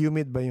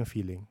 Humid ba yung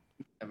feeling?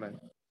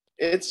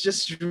 It's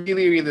just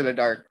really, really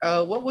dark.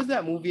 What was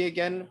that movie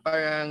again?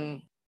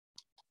 Parang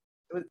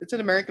it's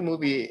an American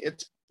movie.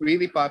 It's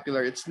really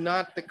popular. It's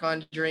not The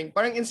Conjuring.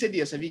 Parang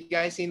Insidious. Have you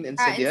guys seen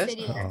Insidious?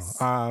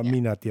 Me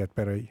not yet,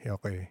 pero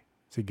okay.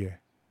 Sige.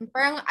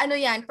 Parang ano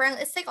yan?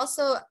 Parang it's like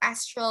also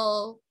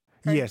astral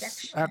projection.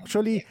 Yes.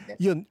 Actually,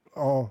 yun.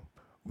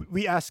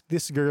 We asked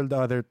this girl the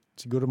other,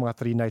 siguro mga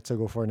 3 nights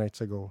ago, 4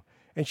 nights ago.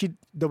 And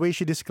the way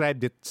she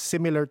described it,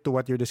 similar to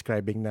what you're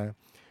describing na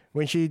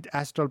when she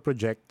astral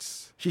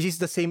projects, she sees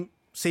the same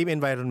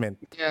environment.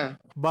 Yeah.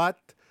 But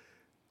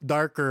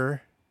darker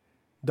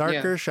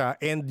siya,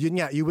 and yun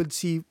nga, you would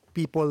see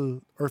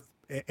people or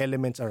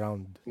elements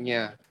around.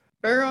 Yeah.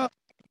 Pero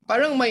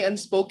parang may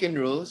unspoken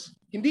rules.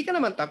 Hindi ka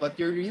naman takot.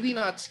 You're really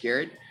not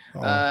scared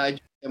during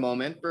the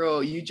moment.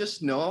 Pero you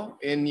just know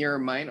in your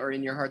mind or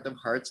in your heart of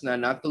hearts na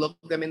not to look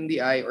them in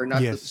the eye or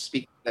not to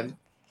speak to them.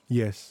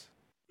 Yes.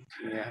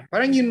 Yeah.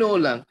 Parang you know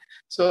lang.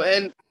 So,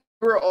 and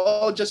we're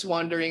all just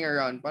wandering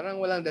around. Parang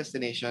walang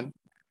destination.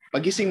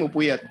 Pagising mo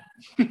puyat.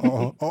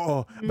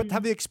 Oo. But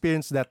have you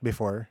experienced that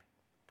before?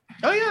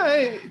 Oh yeah,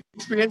 I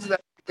experienced that.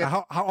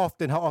 How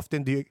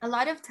often do you? A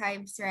lot of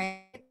times,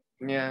 right?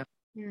 Yeah.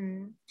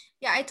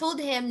 Yeah, I told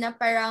him na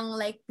parang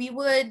like we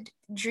would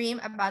dream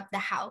about the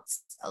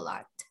house a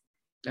lot.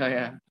 Oh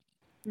yeah.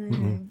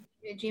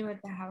 We dream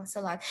about the house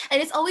a lot.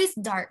 And it's always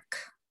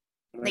dark.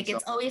 Like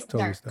it's always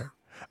dark.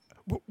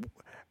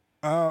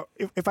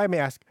 If I may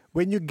ask,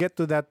 when you get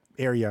to that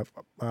area,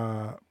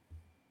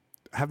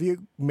 have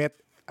you met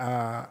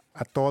a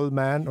tall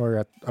man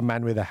or a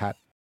man with a hat?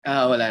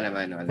 Wala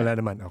naman. Wala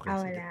naman. Okay.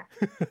 Wala.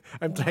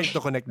 I'm trying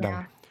to connect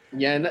them.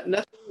 Yeah,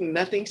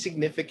 nothing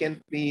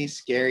significantly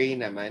scary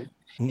naman.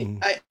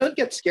 I don't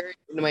get scared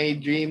in my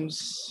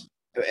dreams,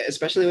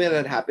 especially when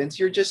that happens.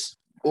 You're just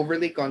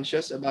overly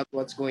conscious about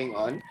what's going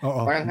on.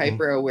 Parang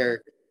hyper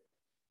aware.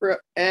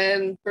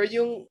 And for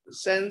yung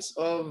sense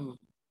of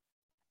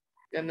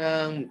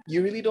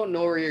you really don't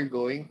know where you're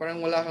going.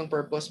 Parang wala kang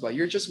purpose ba?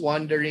 You're just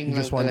wandering.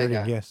 You're just wandering,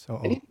 talaga. yes.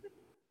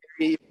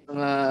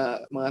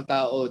 Mga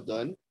tao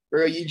doon.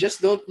 Pero you just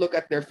don't look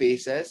at their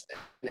faces.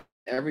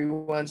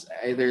 Everyone's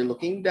either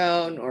looking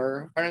down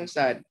or parang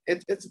sad.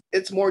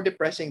 It's more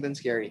depressing than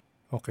scary.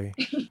 Okay.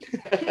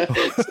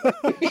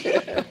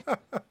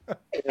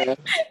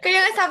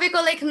 Kaya sabi ko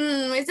like,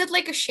 is it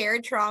like a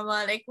shared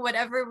trauma? Like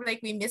whatever, like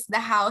we miss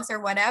the house or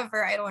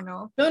whatever. I don't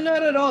know. No,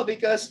 not at all,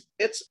 because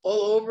it's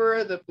all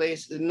over the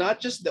place. Not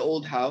just the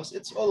old house.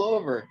 It's all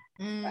over.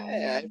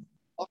 I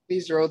walked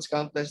these roads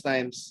countless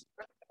times.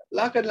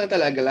 Lakad lang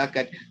talaga,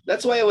 lakad.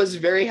 That's why I was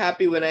very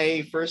happy when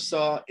I first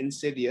saw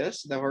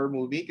Insidious, the horror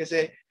movie.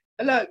 Kasi,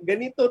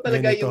 ganito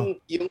talaga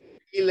yung feel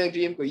ng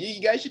dream ko.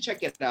 You guys should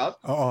check it out.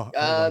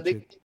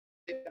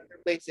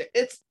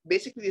 It's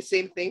basically the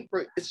same thing.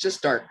 It's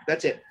just dark.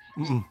 That's it.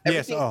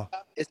 Everything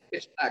is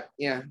pitch black.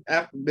 Yeah.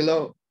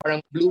 Below,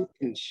 parang blue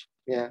tinge.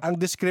 Yeah. Ang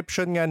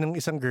description nga ng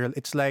isang girl,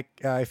 it's like,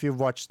 if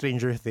you've watched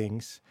Stranger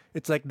Things,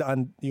 it's like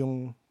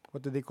yung, what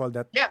do they call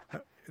that? Yeah.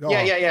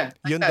 Yeah.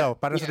 Yun daw,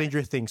 parang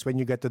Stranger Things when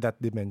you get to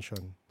that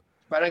dimension.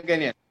 Parang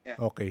ganyan. Yeah.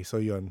 Okay, so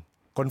yun.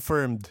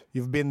 Confirmed.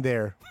 You've been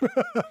there.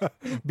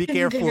 Be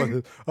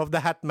careful of the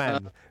Hat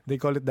Man. They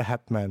call it the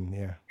Hat Man.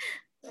 Yeah.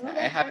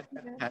 I haven't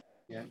had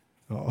yeah.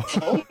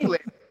 Hopefully.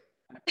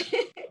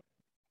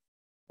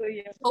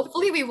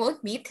 Hopefully we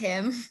won't meet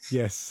him.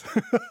 Yes.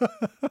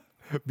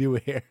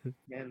 Beware.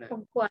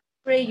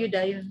 Pray you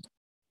dayon.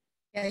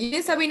 Yeah,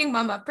 yun sabi ng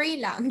mama, pray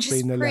lang.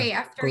 Just pray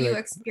after you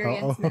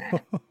experience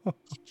that.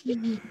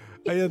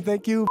 Ayun,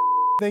 thank you.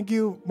 Thank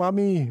you,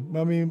 Mommy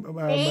Maria.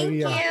 Thank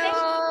you.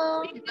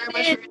 Thank you very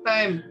much for your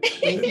time.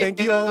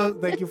 Thank you all.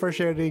 Thank you for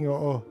sharing.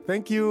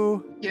 Thank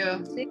you.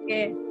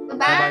 Sige.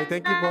 Bye-bye.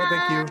 Thank you po.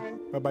 Thank you.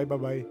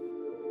 Bye-bye.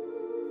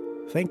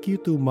 Thank you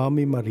to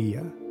Mommy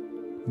Maria,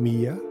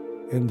 Mia,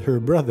 and her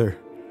brother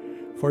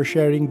for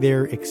sharing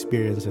their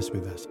experiences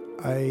with us.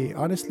 I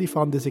honestly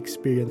found this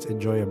experience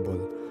enjoyable.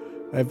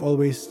 I've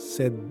always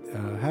said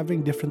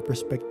having different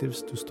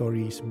perspectives to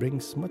stories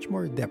brings much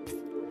more depth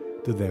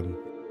to them.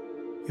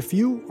 If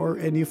you or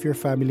any of your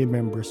family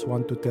members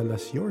want to tell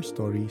us your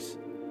stories,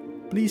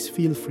 please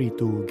feel free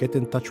to get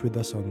in touch with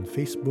us on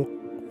Facebook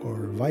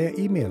or via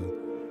email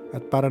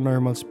at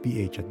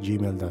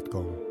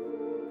paranormalsph@gmail.com.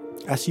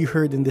 As you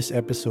heard in this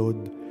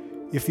episode,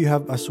 if you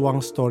have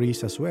aswang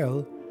stories as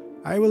well,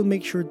 I will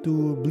make sure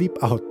to bleep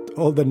out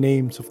all the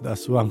names of the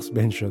aswangs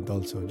mentioned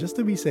also, just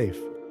to be safe.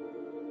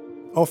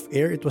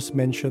 Off-air, it was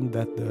mentioned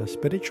that the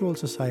spiritual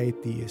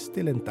society is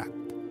still intact.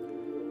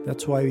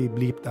 That's why we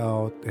bleeped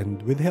out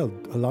and withheld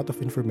a lot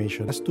of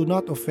information as to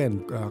not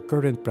offend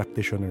current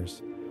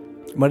practitioners.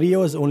 Maria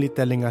was only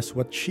telling us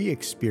what she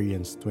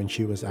experienced when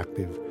she was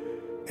active,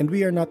 and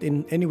we are not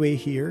in any way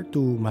here to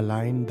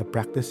malign the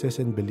practices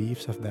and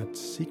beliefs of that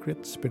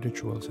secret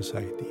spiritual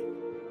society.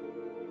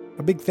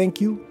 A big thank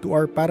you to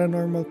our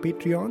paranormal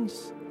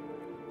Patreons,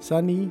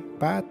 Sunny,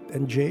 Pat,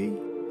 and Jay.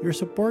 Your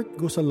support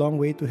goes a long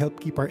way to help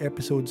keep our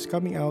episodes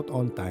coming out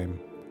on time.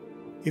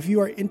 If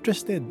you are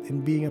interested in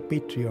being a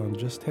Patreon,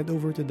 just head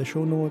over to the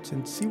show notes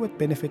and see what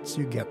benefits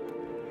you get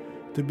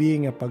to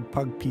being a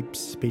Pagpag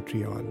Peeps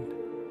Patreon.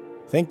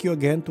 Thank you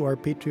again to our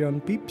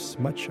Patreon peeps.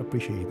 Much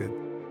appreciated.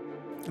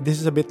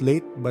 This is a bit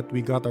late, but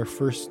we got our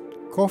first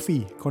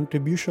coffee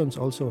contributions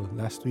also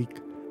last week.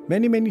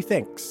 Many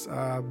thanks.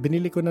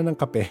 Binili ko na ng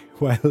kape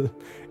while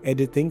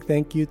editing.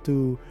 Thank you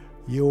to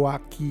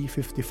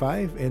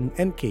Yoaki55 and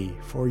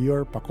NK for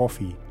your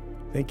pa-coffee.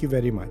 Thank you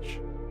very much.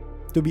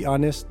 To be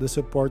honest, the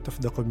support of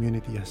the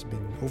community has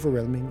been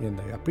overwhelming, and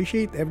I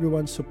appreciate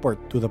everyone's support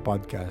to the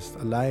podcast.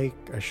 A like,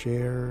 a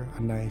share,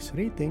 a nice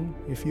rating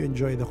if you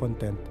enjoy the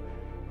content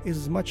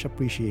is much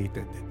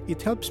appreciated.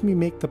 It helps me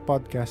make the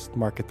podcast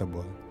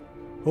marketable.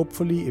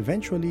 Hopefully,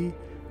 eventually,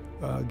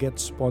 get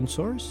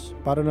sponsors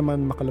para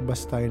naman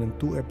makalabas tayo ng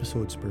 2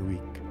 episodes per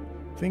week.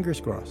 Fingers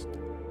crossed.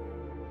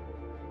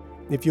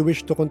 If you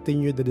wish to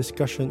continue the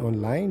discussion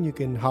online, you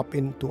can hop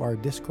into our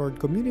Discord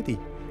community.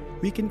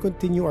 We can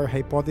continue our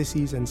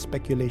hypotheses and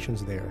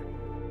speculations there.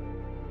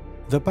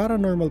 The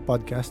Paranormal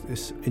Podcast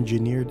is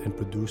engineered and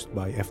produced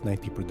by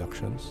F90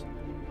 Productions.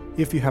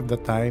 If you have the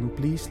time,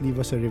 please leave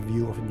us a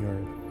review on your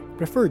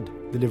preferred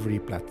delivery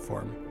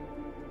platform.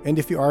 And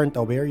if you aren't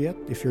aware yet,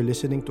 if you're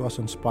listening to us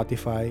on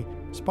Spotify,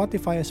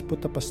 Spotify has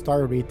put up a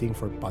star rating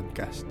for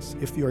podcasts.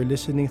 If you are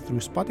listening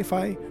through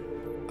Spotify,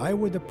 I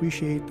would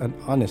appreciate an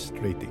honest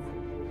rating.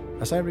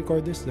 As I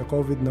record this, the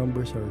COVID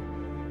numbers are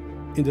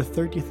in the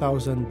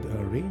 30,000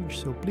 range,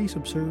 so please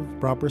observe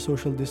proper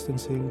social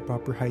distancing,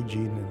 proper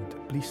hygiene,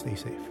 and please stay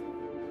safe.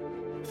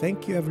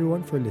 Thank you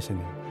everyone for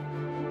listening.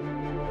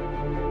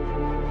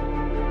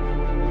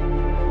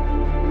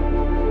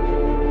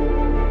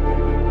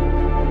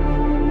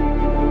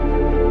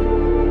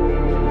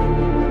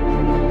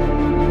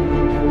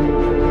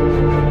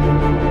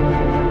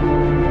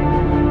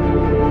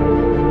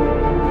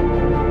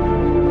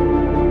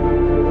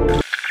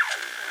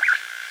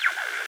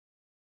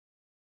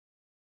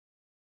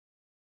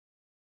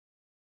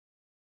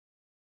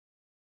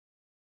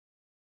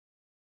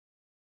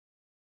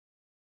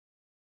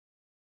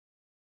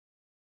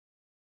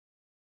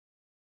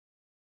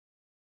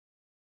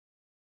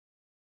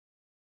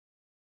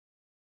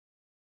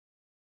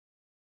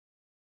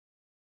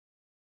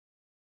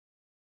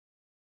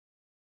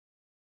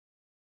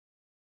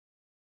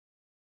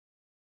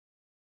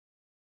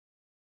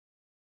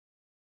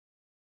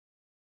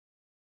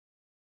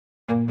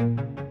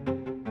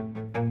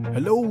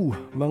 Hello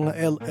mga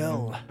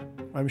LL.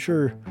 I'm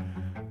sure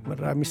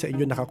marami sa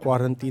inyo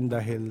naka-quarantine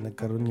dahil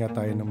nagkaroon nga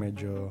tayo ng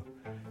medyo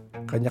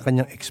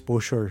kanya-kanyang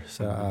exposure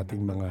sa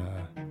ating mga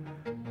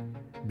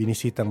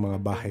binisitang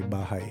mga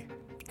bahay-bahay.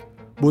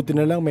 Buti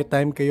na lang may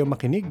time kayo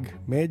makinig.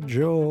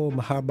 Medyo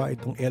mahaba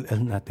itong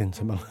LL natin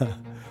sa mga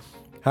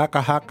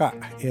haka-haka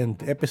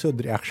and episode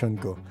reaction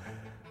ko.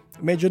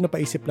 Medyo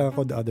napaisip lang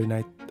ako the other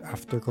night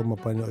after ko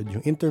mapanood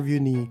yung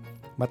interview ni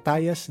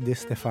Matthias De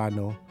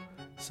Stefano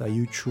sa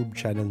YouTube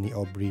channel ni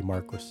Aubrey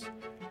Marcus.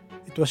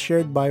 It was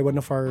shared by one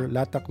of our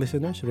Latak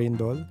listeners,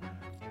 Raindol.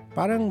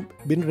 Parang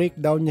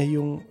bin-breakdown niya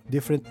yung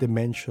different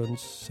dimensions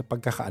sa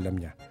pagkakaalam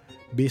niya.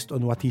 Based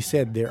on what he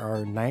said, there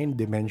are 9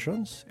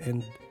 dimensions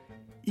and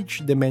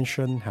each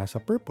dimension has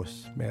a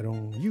purpose.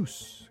 Merong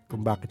use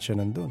kung bakit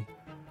siya nandun.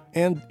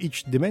 And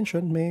each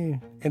dimension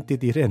may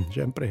entity rin,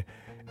 syempre.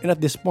 And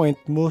at this point,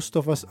 most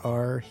of us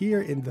are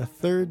here in the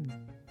 3rd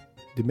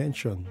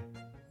dimension,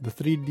 the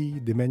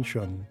 3D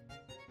dimension.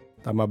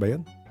 Tama ba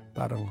yun?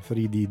 Parang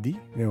 3DD?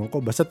 Ngayon ko,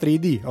 basta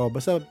 3D.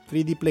 Basta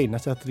 3D plane.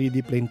 Nasa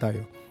 3D plane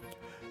tayo.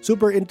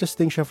 Super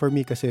interesting siya for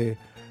me kasi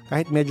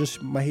kahit medyo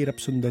mahirap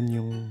sundan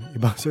yung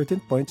ibang certain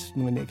points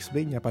nung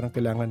ni-explain niya, parang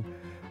kailangan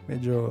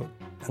medyo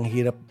ang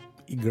hirap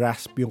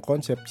i-grasp yung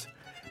concepts.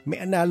 May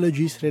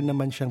analogies rin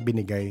naman siyang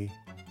binigay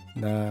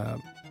na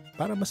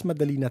para mas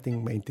madali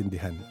nating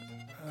maintindihan.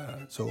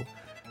 So,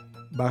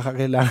 baka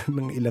kailangan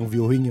ng ilang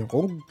viewing yun.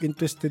 Kung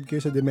interested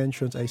kayo sa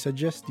dimensions, I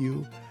suggest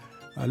you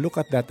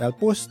look at that. I'll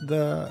post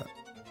the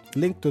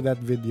link to that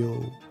video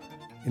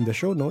in the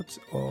show notes.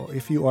 Or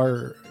if you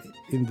are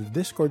in the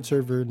Discord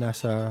server,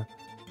 nasa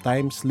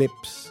time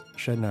slips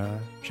siya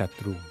na chat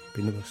room.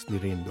 Pinost ni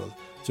Raindol.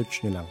 Search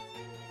nyo lang.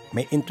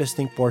 May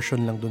interesting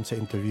portion lang dun sa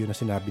interview na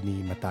sinabi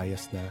ni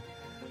Matthias na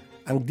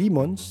ang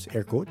demons,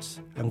 air quotes,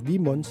 ang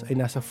demons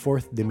ay nasa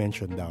 4th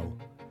dimension daw,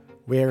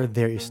 where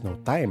there is no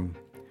time.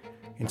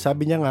 And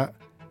sabi niya nga,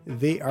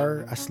 they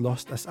are as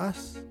lost as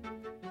us.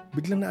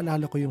 Biglang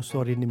naalala ko yung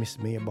story ni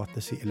Miss May about the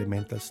sea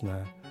elementals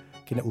na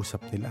kinausap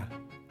nila.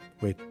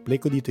 Wait, play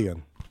ko dito yon.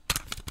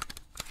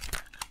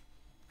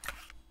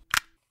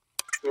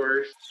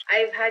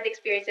 I've had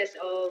experiences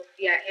of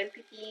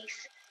entities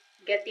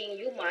getting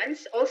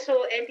humans,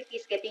 also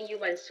entities getting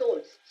human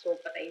souls. So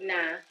patay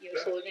na yung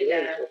soul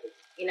nila,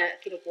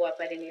 kinukuha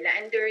pa rin nila.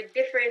 And there are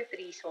different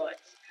reasons.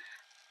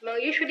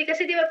 Usually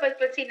kasi di ba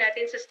pagpansin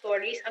natin sa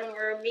stories, ang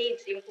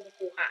mermaids yung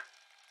kumukuha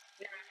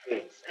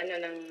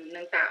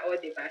ng tao,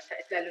 di ba?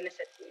 Lalo na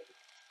sa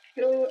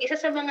nung isa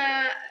sa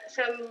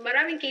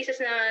maraming cases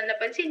na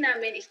napansin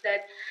namin is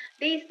that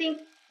they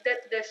think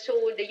that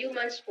the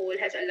human soul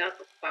has a lot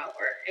of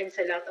power and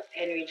a lot of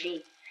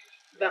energy.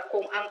 Diba,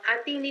 kung ang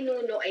ating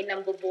ninuno ay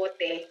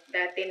nambobote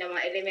dati ng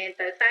mga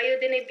elemental, tayo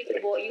din ay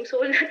binubo, yung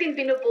soul natin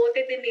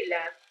binubote din nila.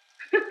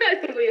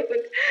 Ano mo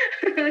yun?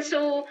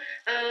 So,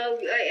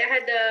 I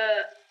had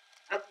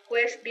a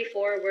quest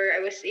before where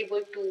I was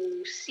able to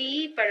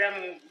see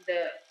parang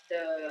the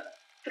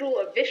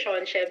through a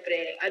vision,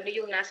 syempre, ano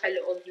yung nasa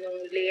loob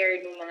ng layer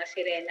ng mga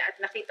sirena, at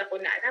nakita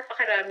ko na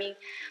napakaraming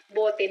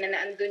bote na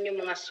naandun yung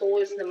mga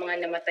souls ng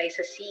mga namatay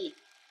sa sea.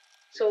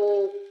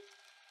 So,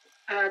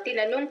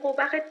 tinanong ko,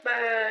 bakit ba,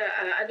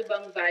 ano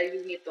bang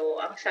value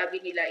nito? Ang sabi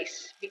nila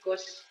is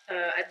because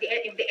at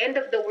in the end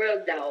of the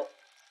world daw,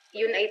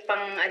 yun ay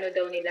pang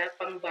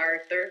pang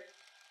barter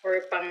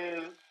or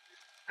pang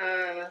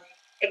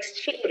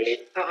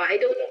exchange. I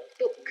don't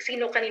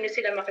know kanino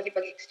sila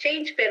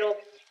makikipag-exchange, pero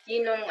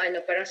yun yung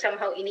parang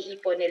somehow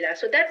iniipon nila.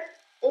 So that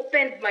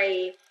opened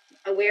my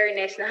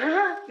awareness na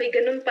may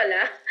ganun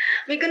pala.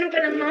 May ganun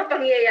palang mga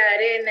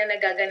pangyayari na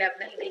nagaganap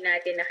na hindi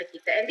natin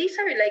nakikita. And these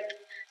are like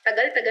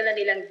tagal-tagal na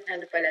nilang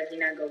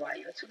ginagawa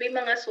yun. So may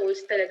mga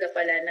souls talaga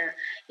pala na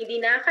hindi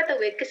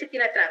nakakatawid kasi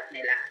tinatrap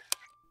nila.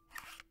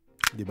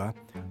 Diba?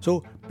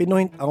 So,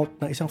 pinoint out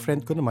ng isang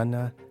friend ko naman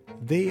na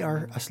they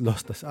are as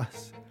lost as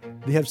us.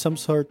 They have some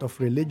sort of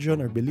religion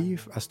or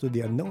belief as to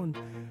the unknown,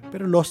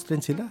 pero lost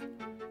rin sila.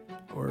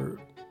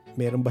 Or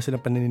meron ba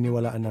silang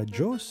paniniwalaan na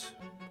Diyos?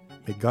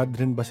 May God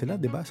rin ba sila?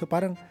 Diba? So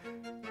parang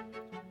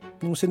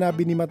nung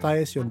sinabi ni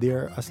Matthias yun, they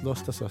are as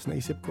lost as us,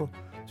 naisip ko,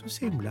 so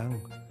same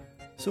lang.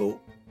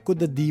 So,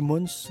 could the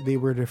demons they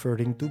were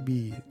referring to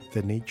be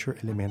the nature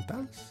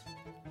elementals?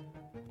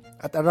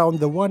 At around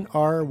the 1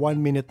 hour,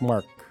 1 minute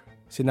mark,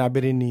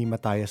 sinabi rin ni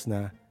Matthias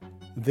na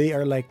they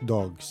are like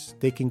dogs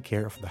taking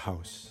care of the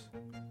house.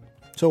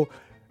 So,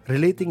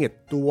 relating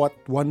it to what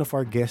one of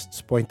our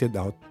guests pointed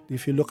out,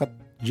 if you look at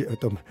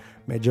ito,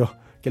 medyo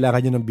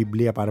kailangan nyo ng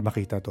Biblia para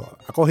makita to.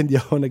 Ako, hindi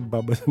ako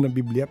nagbabasa ng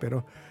Biblia,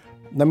 pero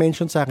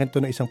na-mention sa akin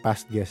to ng isang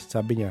past guest.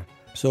 Sabi niya,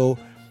 so,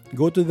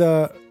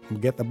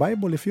 get a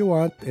Bible if you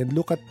want and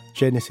look at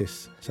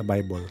Genesis sa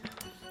Bible.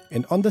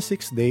 And on the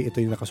 6th day, ito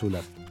yung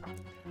nakasulat.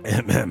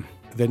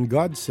 Then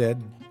God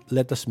said,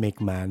 let us make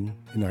man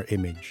in our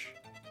image,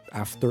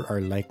 after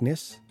our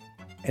likeness,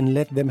 and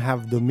let them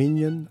have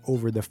dominion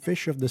over the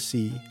fish of the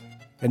sea,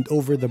 and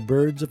over the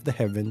birds of the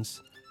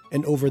heavens,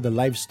 and over the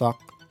livestock,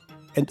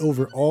 and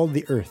over all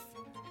the earth,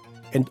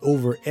 and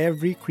over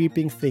every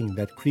creeping thing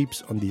that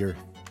creeps on the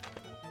earth.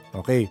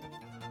 Okay.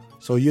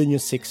 So, yun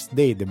yung 6th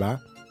day, di ba?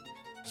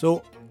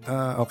 So,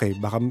 okay,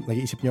 baka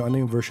nag-iisip nyo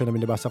ano yung version na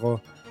binabasa ko.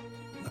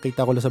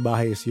 Nakita ko lang sa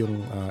bahay is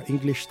yung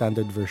English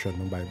Standard Version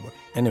ng Bible.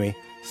 Anyway,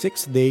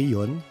 6th day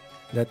yun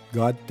that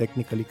God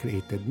technically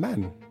created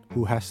man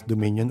who has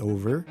dominion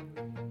over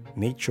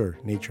nature,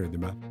 di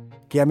ba?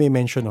 Kaya may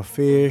mention of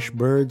fish,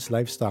 birds,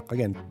 livestock.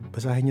 Again,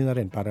 basahin nyo na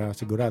rin para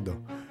sigurado.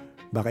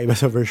 Baka iba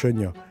sa version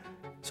nyo.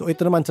 So,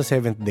 ito naman sa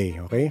 7th day,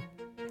 okay?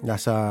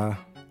 Nasa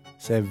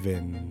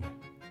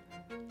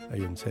 7.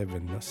 Ayun,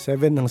 7.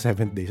 7 ng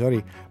 7th day. Sorry.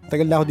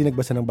 Tagal na ako din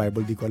nagbasa ng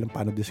Bible. Di ko alam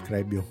paano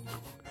describe yung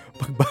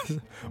pagbasa.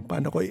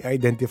 Paano ko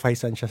i-identify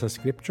saan siya sa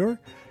scripture.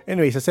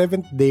 Anyway, sa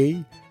 7th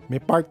day, may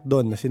part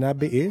doon na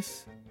sinabi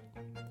is,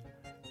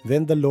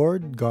 then the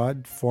Lord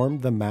God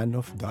formed the man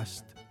of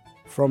dust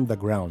from the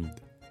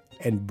ground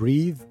and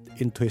breathed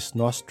into his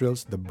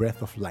nostrils the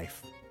breath of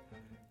life.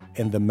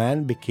 And the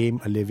man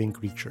became a living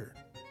creature.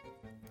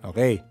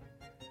 Okay.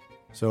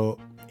 So,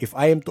 if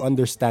I am to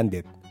understand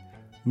it,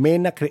 may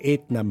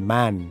na-create na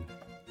man,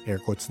 air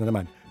quotes na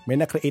naman, may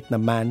na-create na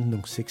man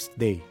nung 6th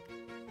day.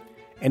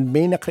 And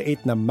may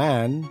na-create na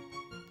man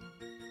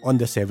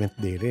on the 7th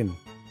day rin.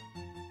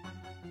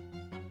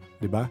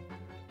 Diba?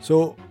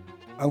 So,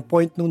 ang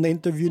point nung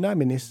na-interview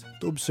namin is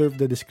to observe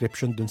the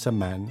description dun sa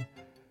man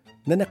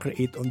na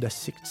na-create on the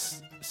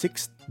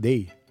 6th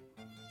day.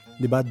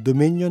 Diba?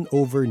 Dominion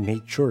over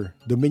nature.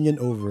 Dominion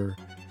over,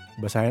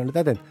 basahin ulit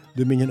natin,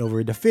 dominion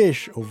over the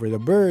fish, over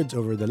the birds,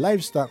 over the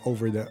livestock,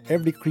 over the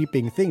every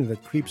creeping thing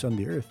that creeps on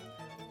the earth.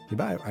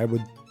 Diba?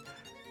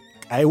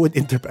 I would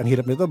interpret, ang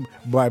hirap nito,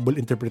 Bible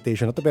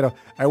interpretation na to, pero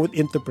I would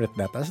interpret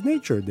that as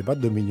nature, diba?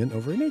 Dominion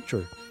over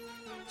nature.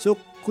 So,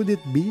 could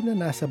it be na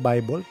nasa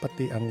Bible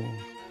pati ang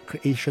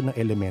creation ng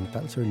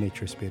elementals or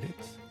nature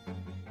spirits?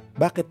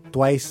 Bakit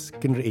twice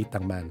kinreate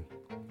ang man?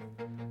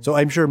 So,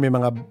 I'm sure may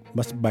mga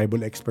mas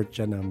Bible expert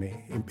dyan na may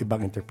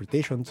ibang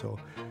interpretation. So,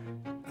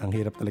 ang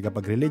hirap talaga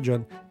pag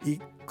religion.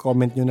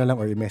 I-comment nyo na lang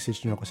or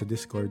i-message nyo ako sa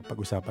Discord.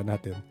 Pag-usapan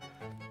natin.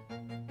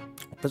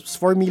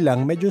 For me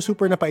lang, medyo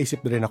super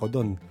napaisip na rin ako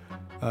doon.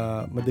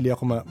 Madali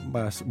ako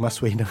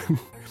masway ng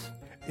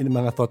in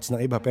mga thoughts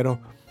ng iba. Pero,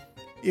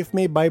 if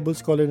may Bible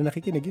scholar na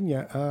nakikinig, yun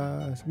nga,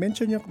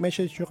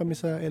 message nyo kami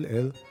sa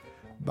LL.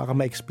 Baka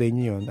ma-explain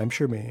nyo yun. I'm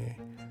sure may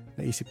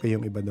naisip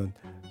kayong iba doon.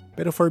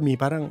 Pero for me,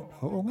 parang,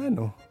 oo nga,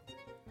 no?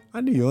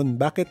 Ano yun?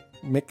 Bakit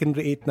may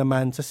kinreate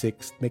naman sa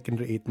 6th, may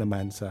kinreate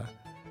naman sa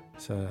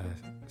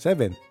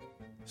 7th?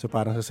 So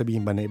parang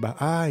sasabihin ba na iba,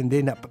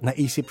 hindi,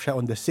 naisip siya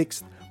on the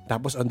 6th,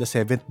 tapos on the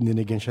 7th,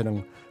 ninigyan siya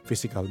ng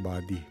physical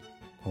body.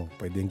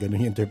 Pwede yung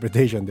ganun yung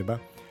interpretation, di ba?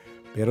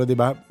 Pero di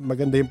ba,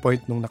 maganda yung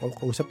point nung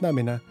nakakausap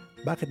namin na,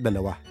 bakit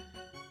dalawa?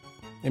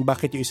 And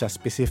bakit yung isa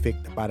specific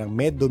na parang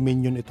may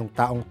dominion itong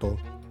taong to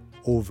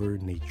over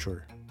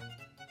nature?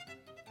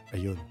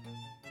 Ayun.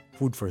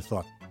 Food for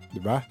thought. Di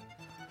ba?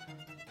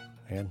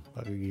 Ayan.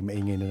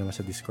 Maingay na naman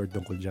sa Discord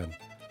tungkol dyan.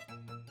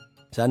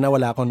 Sana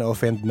wala akong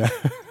na-offend na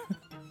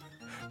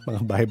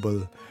mga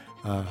Bible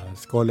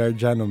scholar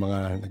dyan o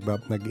mga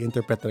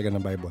nag-interpret talaga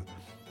ng Bible.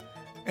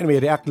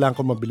 Anyway, react lang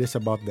ko mabilis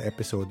about the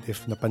episode.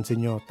 If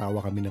napansin nyo, tawa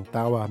kami ng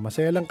tawa.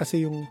 Masaya lang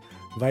kasi yung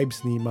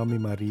vibes ni Mami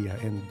Maria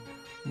and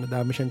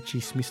madami siyang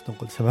chismis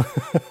tungkol sa mga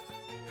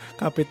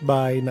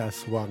kapitbahay na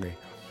aswang eh.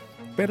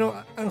 Pero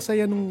ang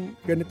saya nung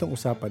ganitong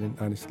usapan, and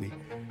honestly,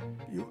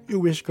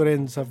 you wish ko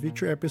rin sa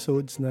future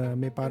episodes na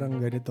may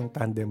parang ganitong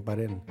tandem pa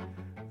rin.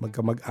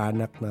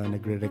 Magkamag-anak na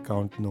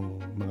nagre-recount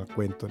nung mga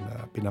kwento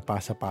na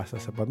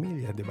pinapasa-pasa sa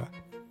pamilya, di ba?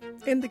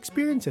 And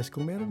experiences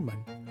kung meron man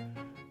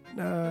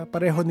na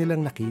pareho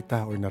nilang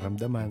nakita or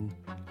naramdaman.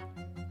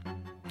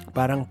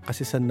 Parang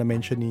kasi sa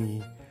na-mention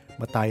ni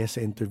Matthias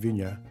sa interview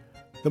niya,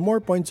 the more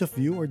points of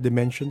view or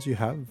dimensions you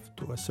have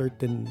to a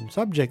certain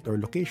subject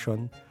or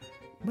location,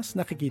 mas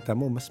nakikita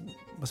mo, mas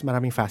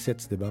maraming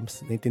facets, di ba?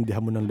 Mas naintindihan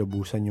mo ng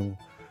lubusan yung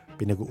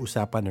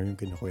pinag-uusapan or yung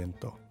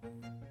kinukwento.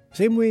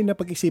 Same way na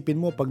pag-isipin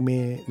mo pag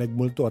may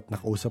nagmulto at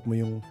nakausap mo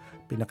yung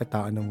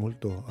pinakitaan ng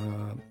multo,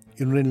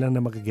 yun rin lang na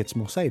magigets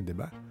mong side, di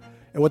ba?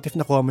 What if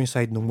nakuha mo yung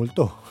side ng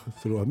multo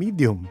through a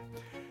medium?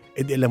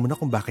 Di alam mo na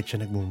kung bakit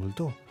siya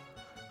nagmumulto.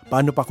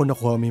 Paano pa kung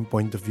nakuha mo yung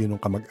point of view ng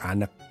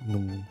kamag-anak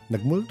nung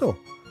nagmulto?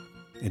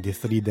 Di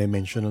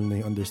 3-dimensional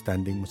na yung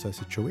understanding mo sa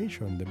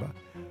situation, di ba?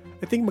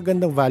 I think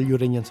magandang value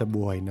rin yan sa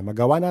buhay na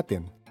magawa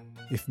natin.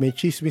 If may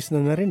chismis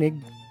na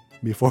narinig,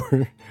 before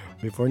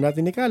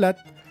natin ikalat,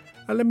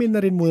 alamin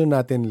na rin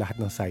muna natin lahat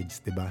ng sides,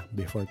 di ba?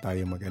 Before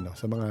tayo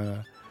sa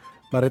mga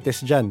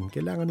marites dyan,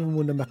 kailangan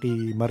mo muna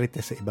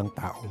marites sa ibang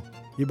tao,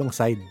 ibang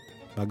side,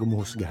 bago mo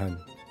husgahan.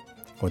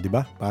 O, di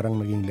ba? Parang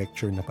naging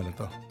lecture na pala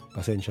to.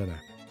 Pasensya na.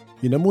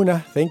 Yun na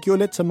muna. Thank you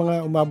ulit sa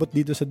mga umabot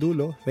dito sa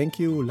dulo. Thank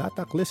you,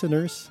 Latak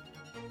listeners.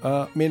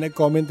 May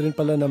nag-comment rin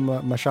pala na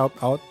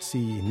ma-shoutout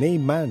si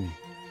Neyman.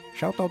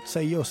 Shoutout sa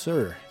iyo,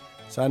 sir.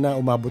 Sana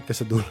umabot ka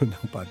sa dulo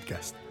ng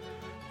podcast.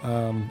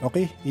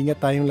 Okay, ingat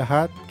tayong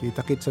lahat.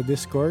 Kita-kit sa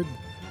Discord.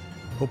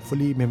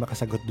 Hopefully, may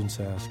makasagot dun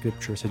sa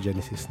scripture sa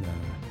Genesis na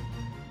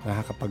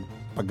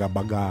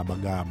nakakabagabag.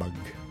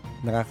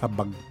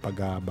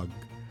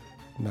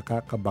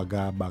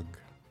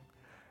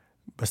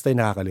 Basta'y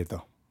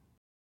nakakalito.